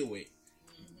me do it.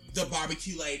 The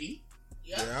barbecue lady,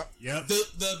 Yep. Yep.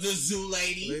 the zoo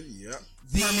lady, Yep.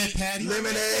 the Permit patty.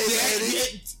 Lemonade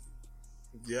lady.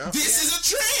 Yeah. This is a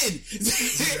trend. This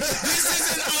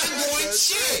is an ongoing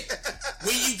shit.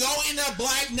 When you go in a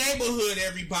black neighborhood,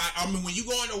 when you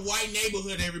go in a white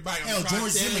neighborhood, everybody, I'm trying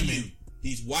George to tell Zimmerman. you,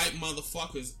 these white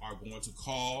motherfuckers are going to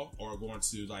call or going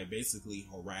to like basically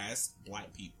harass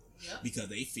black people Yep. because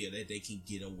they feel that they can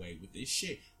get away with this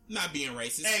shit. I'm not being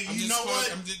racist. Hey, I'm you just know calling-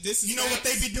 what? I'm just- this is You know what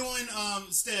they facts. be doing?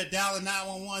 Instead of dialing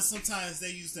 911, sometimes they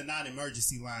use the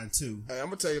non-emergency line too. Hey, I'm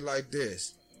gonna tell you like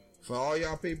this. For all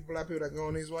y'all black people that go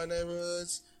in these white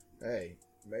neighborhoods, hey,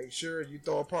 make sure you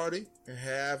throw a party and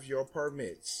have your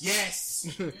permits. Yes.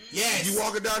 Yes. You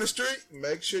walking down the street,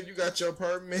 make sure you got your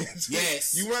permits.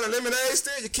 Yes. You run a lemonade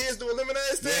stand, your kids do a lemonade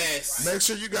stand. Yes. Make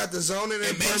sure you got the zoning and,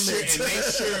 and make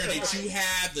permits. sure that you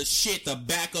have the shit to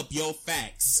back up your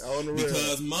facts. On the real.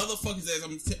 Because motherfuckers,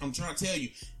 as I'm trying to tell you,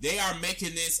 they are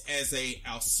making this as a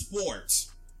sport.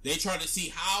 They trying to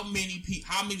see how many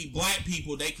black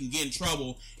people they can get in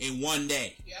trouble in one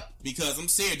day. Yep. Because I'm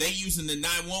serious, they using the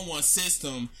 911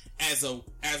 system as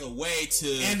a way to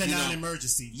And the you know,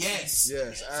 non-emergency. Yes.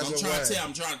 Yes, as So a way.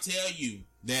 I'm trying to tell you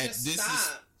that Just this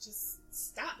stop. Just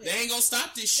stop it. is they ain't gonna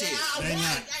stop this shit. Yeah, I They want,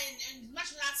 not. and as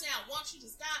much as I say I want you to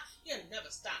stop, you'll never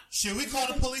stop. Should we call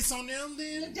the police on them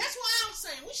then? That's why I'm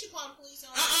saying we should call the police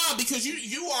on Because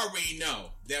you already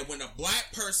know that when a black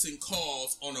person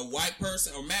calls on a white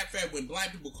person, or matter of fact, when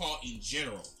black people call in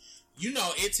general, you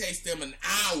know it takes them an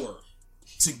hour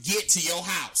to get to your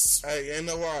house. Hey, you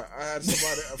know what? I had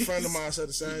a friend of mine said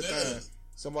the same thing.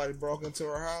 Somebody broke into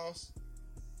her house,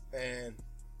 and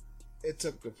it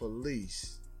took the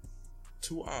police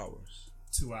 2 hours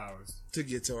 2 hours. to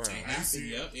get to her It house.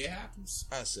 happens. Yep, it happens.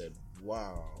 I said,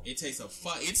 wow. It takes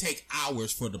it take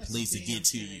hours for the police to get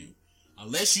to you.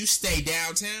 Unless you stay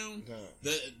downtown,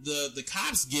 the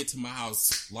cops get to my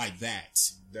house like that.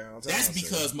 Downtown. That's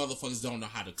because motherfuckers don't know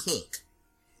how to cook.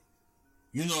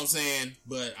 You know what I'm saying?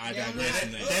 But I digress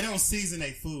from that. They don't season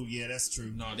their food. Yeah, that's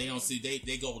true. No, they don't see.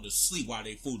 They go to sleep while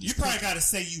they food is You probably cooking. got to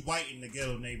say you white in the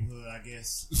ghetto neighborhood, I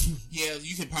guess. Yeah,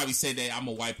 you can probably say that I'm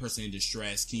a white person in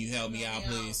distress. Can you help me out,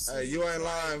 please? Hey, you ain't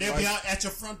lying. They'll be out at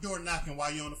your front door knocking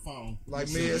while you're on the phone. Like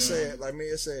Mia said,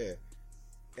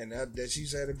 and that she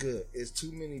said it good. It's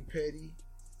too many petty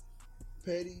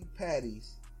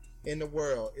patties in the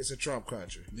world. It's a Trump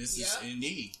country. This is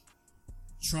indeed.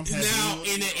 Trump has Now, ruled-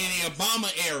 in the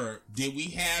Obama era, did we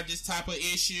have this type of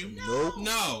issue? Nope.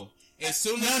 No. As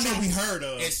soon as none that Trump, we heard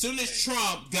of. as soon as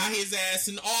Trump got his ass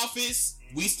in office,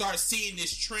 we start seeing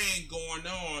this trend going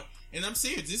on. And I'm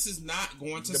serious, this is not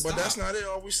going to stop. But that's not it.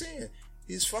 All we're seeing,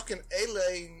 he's fucking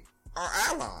alienating our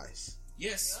allies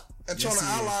Yes. and Yes, trying to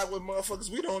he is. ally with motherfuckers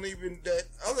we don't even that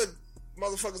other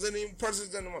motherfuckers didn't even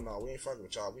presidents didn't want. No, we ain't fucking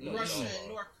with y'all. We know Russia y'all. and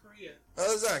North Korea.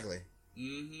 Exactly.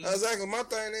 Mm-hmm. Exactly. My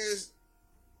thing is,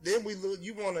 then we look.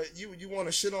 You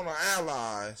wanna shit on our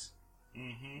allies,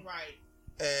 Mhm. Right.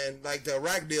 and like the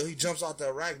Iraq deal, he jumps out the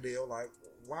Iraq deal. Like,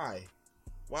 why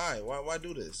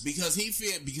do this? Because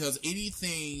because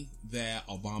anything that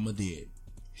Obama did,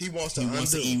 He wants to he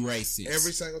wants to undo erase it.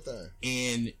 every single thing.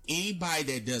 And anybody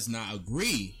that does not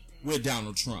agree with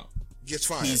Donald Trump, Gets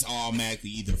fired. he's automatically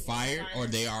either fired or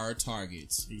they are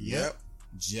targets. Yep.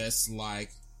 Just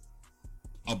like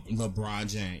LeBron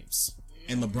James.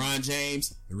 And LeBron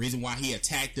James, the reason why he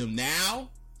attacked them now,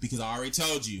 because I already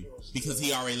told you, because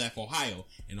he already left Ohio.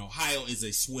 And Ohio is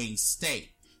a swing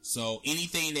state. So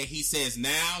anything that he says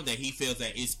now, that he feels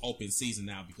that it's open season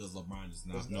now because LeBron is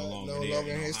It's no longer no there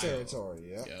longer in in his Ohio.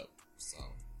 territory. Yeah. Yep. So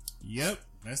Yep.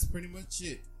 That's pretty much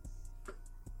it.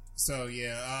 So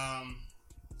yeah,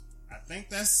 I think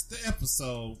that's the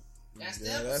episode. That's the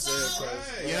Yeah, that's episode. it.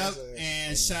 Right. Yep. That's it.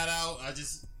 And shout out. I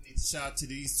just need to shout out to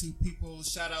these two people.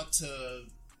 Shout out to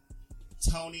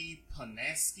Tony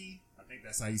Panaski. I think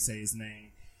that's how you say his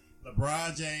name.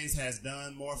 LeBron James has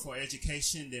done more for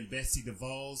education than Betsy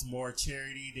DeVos, more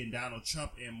charity than Donald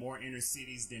Trump, and more inner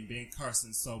cities than Ben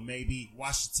Carson. So maybe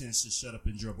Washington should shut up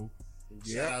and dribble.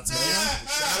 Yep. Shout out to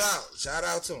him. Shout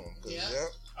out to him. 'Cause, Yep.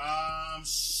 Yep.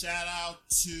 Shout out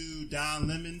to Don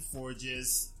Lemon for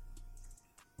just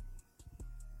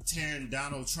tearing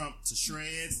Donald Trump to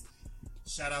shreds.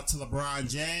 Shout out to LeBron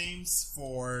James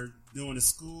for doing the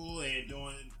school and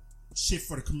doing shit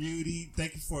for the community.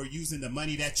 Thank you for using the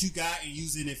money that you got and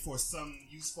using it for something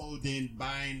useful than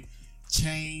buying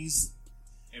chains.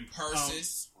 And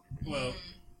purses. Well,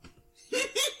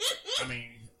 I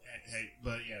mean, hey,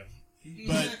 but yeah.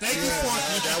 But thank you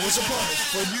for That was a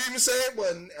purse. But you even say it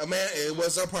wasn't a man. It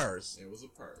was a purse. It was a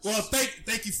purse. Well,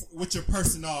 thank you with your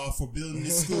personnel for building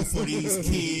this school for these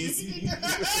kids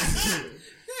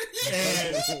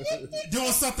and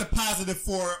doing something positive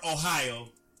for Ohio.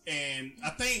 And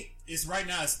I think it's right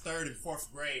now it's 3rd and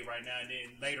 4th grade right now, and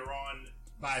then later on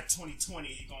by 2020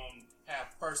 he's gonna have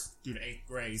 1st through the 8th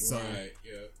grade. So right,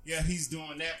 yeah, he's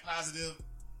doing that positive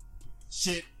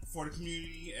shit for the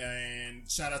community. And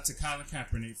shout out to Colin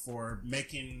Kaepernick for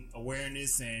making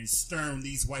awareness and stirring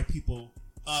these white people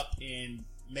up and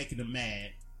making them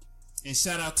mad. And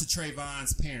shout out to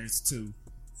Trayvon's parents too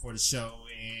for the show.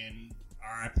 And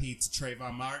RIP to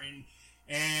Trayvon Martin.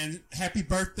 And happy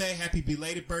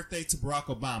belated birthday to Barack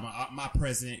Obama, my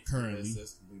president currently.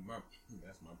 That's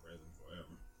my president forever.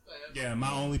 Yeah,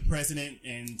 my only president.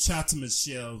 And shout out to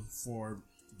Michelle for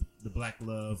the black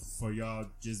love, for y'all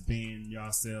just being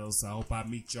yourselves. I hope I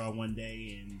meet y'all one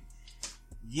day, and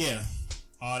yeah,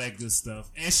 all that good stuff.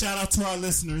 And shout out to our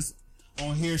listeners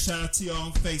on here. Shout out to y'all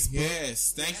on Facebook.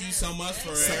 Yes, thank you so much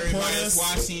for Support everybody us.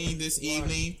 that's watching this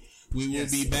evening. We will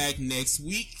Yes. be back next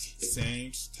week,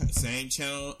 same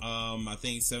channel. I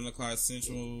think 7 o'clock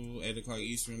Central, 8 o'clock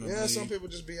Eastern. I Yeah, believe. some people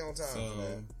just be on time for So,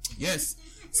 that. yes.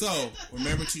 So,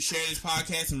 remember to share this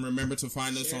podcast and remember to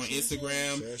find us on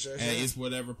Instagram Share. at It's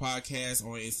Whatever Podcast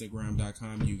on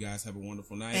Instagram.com. You guys have a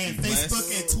wonderful night. And Be blessed.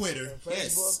 Facebook and Twitter. Facebook,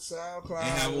 Yes. SoundCloud,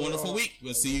 And have a wonderful all. week.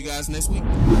 We'll see you guys next week.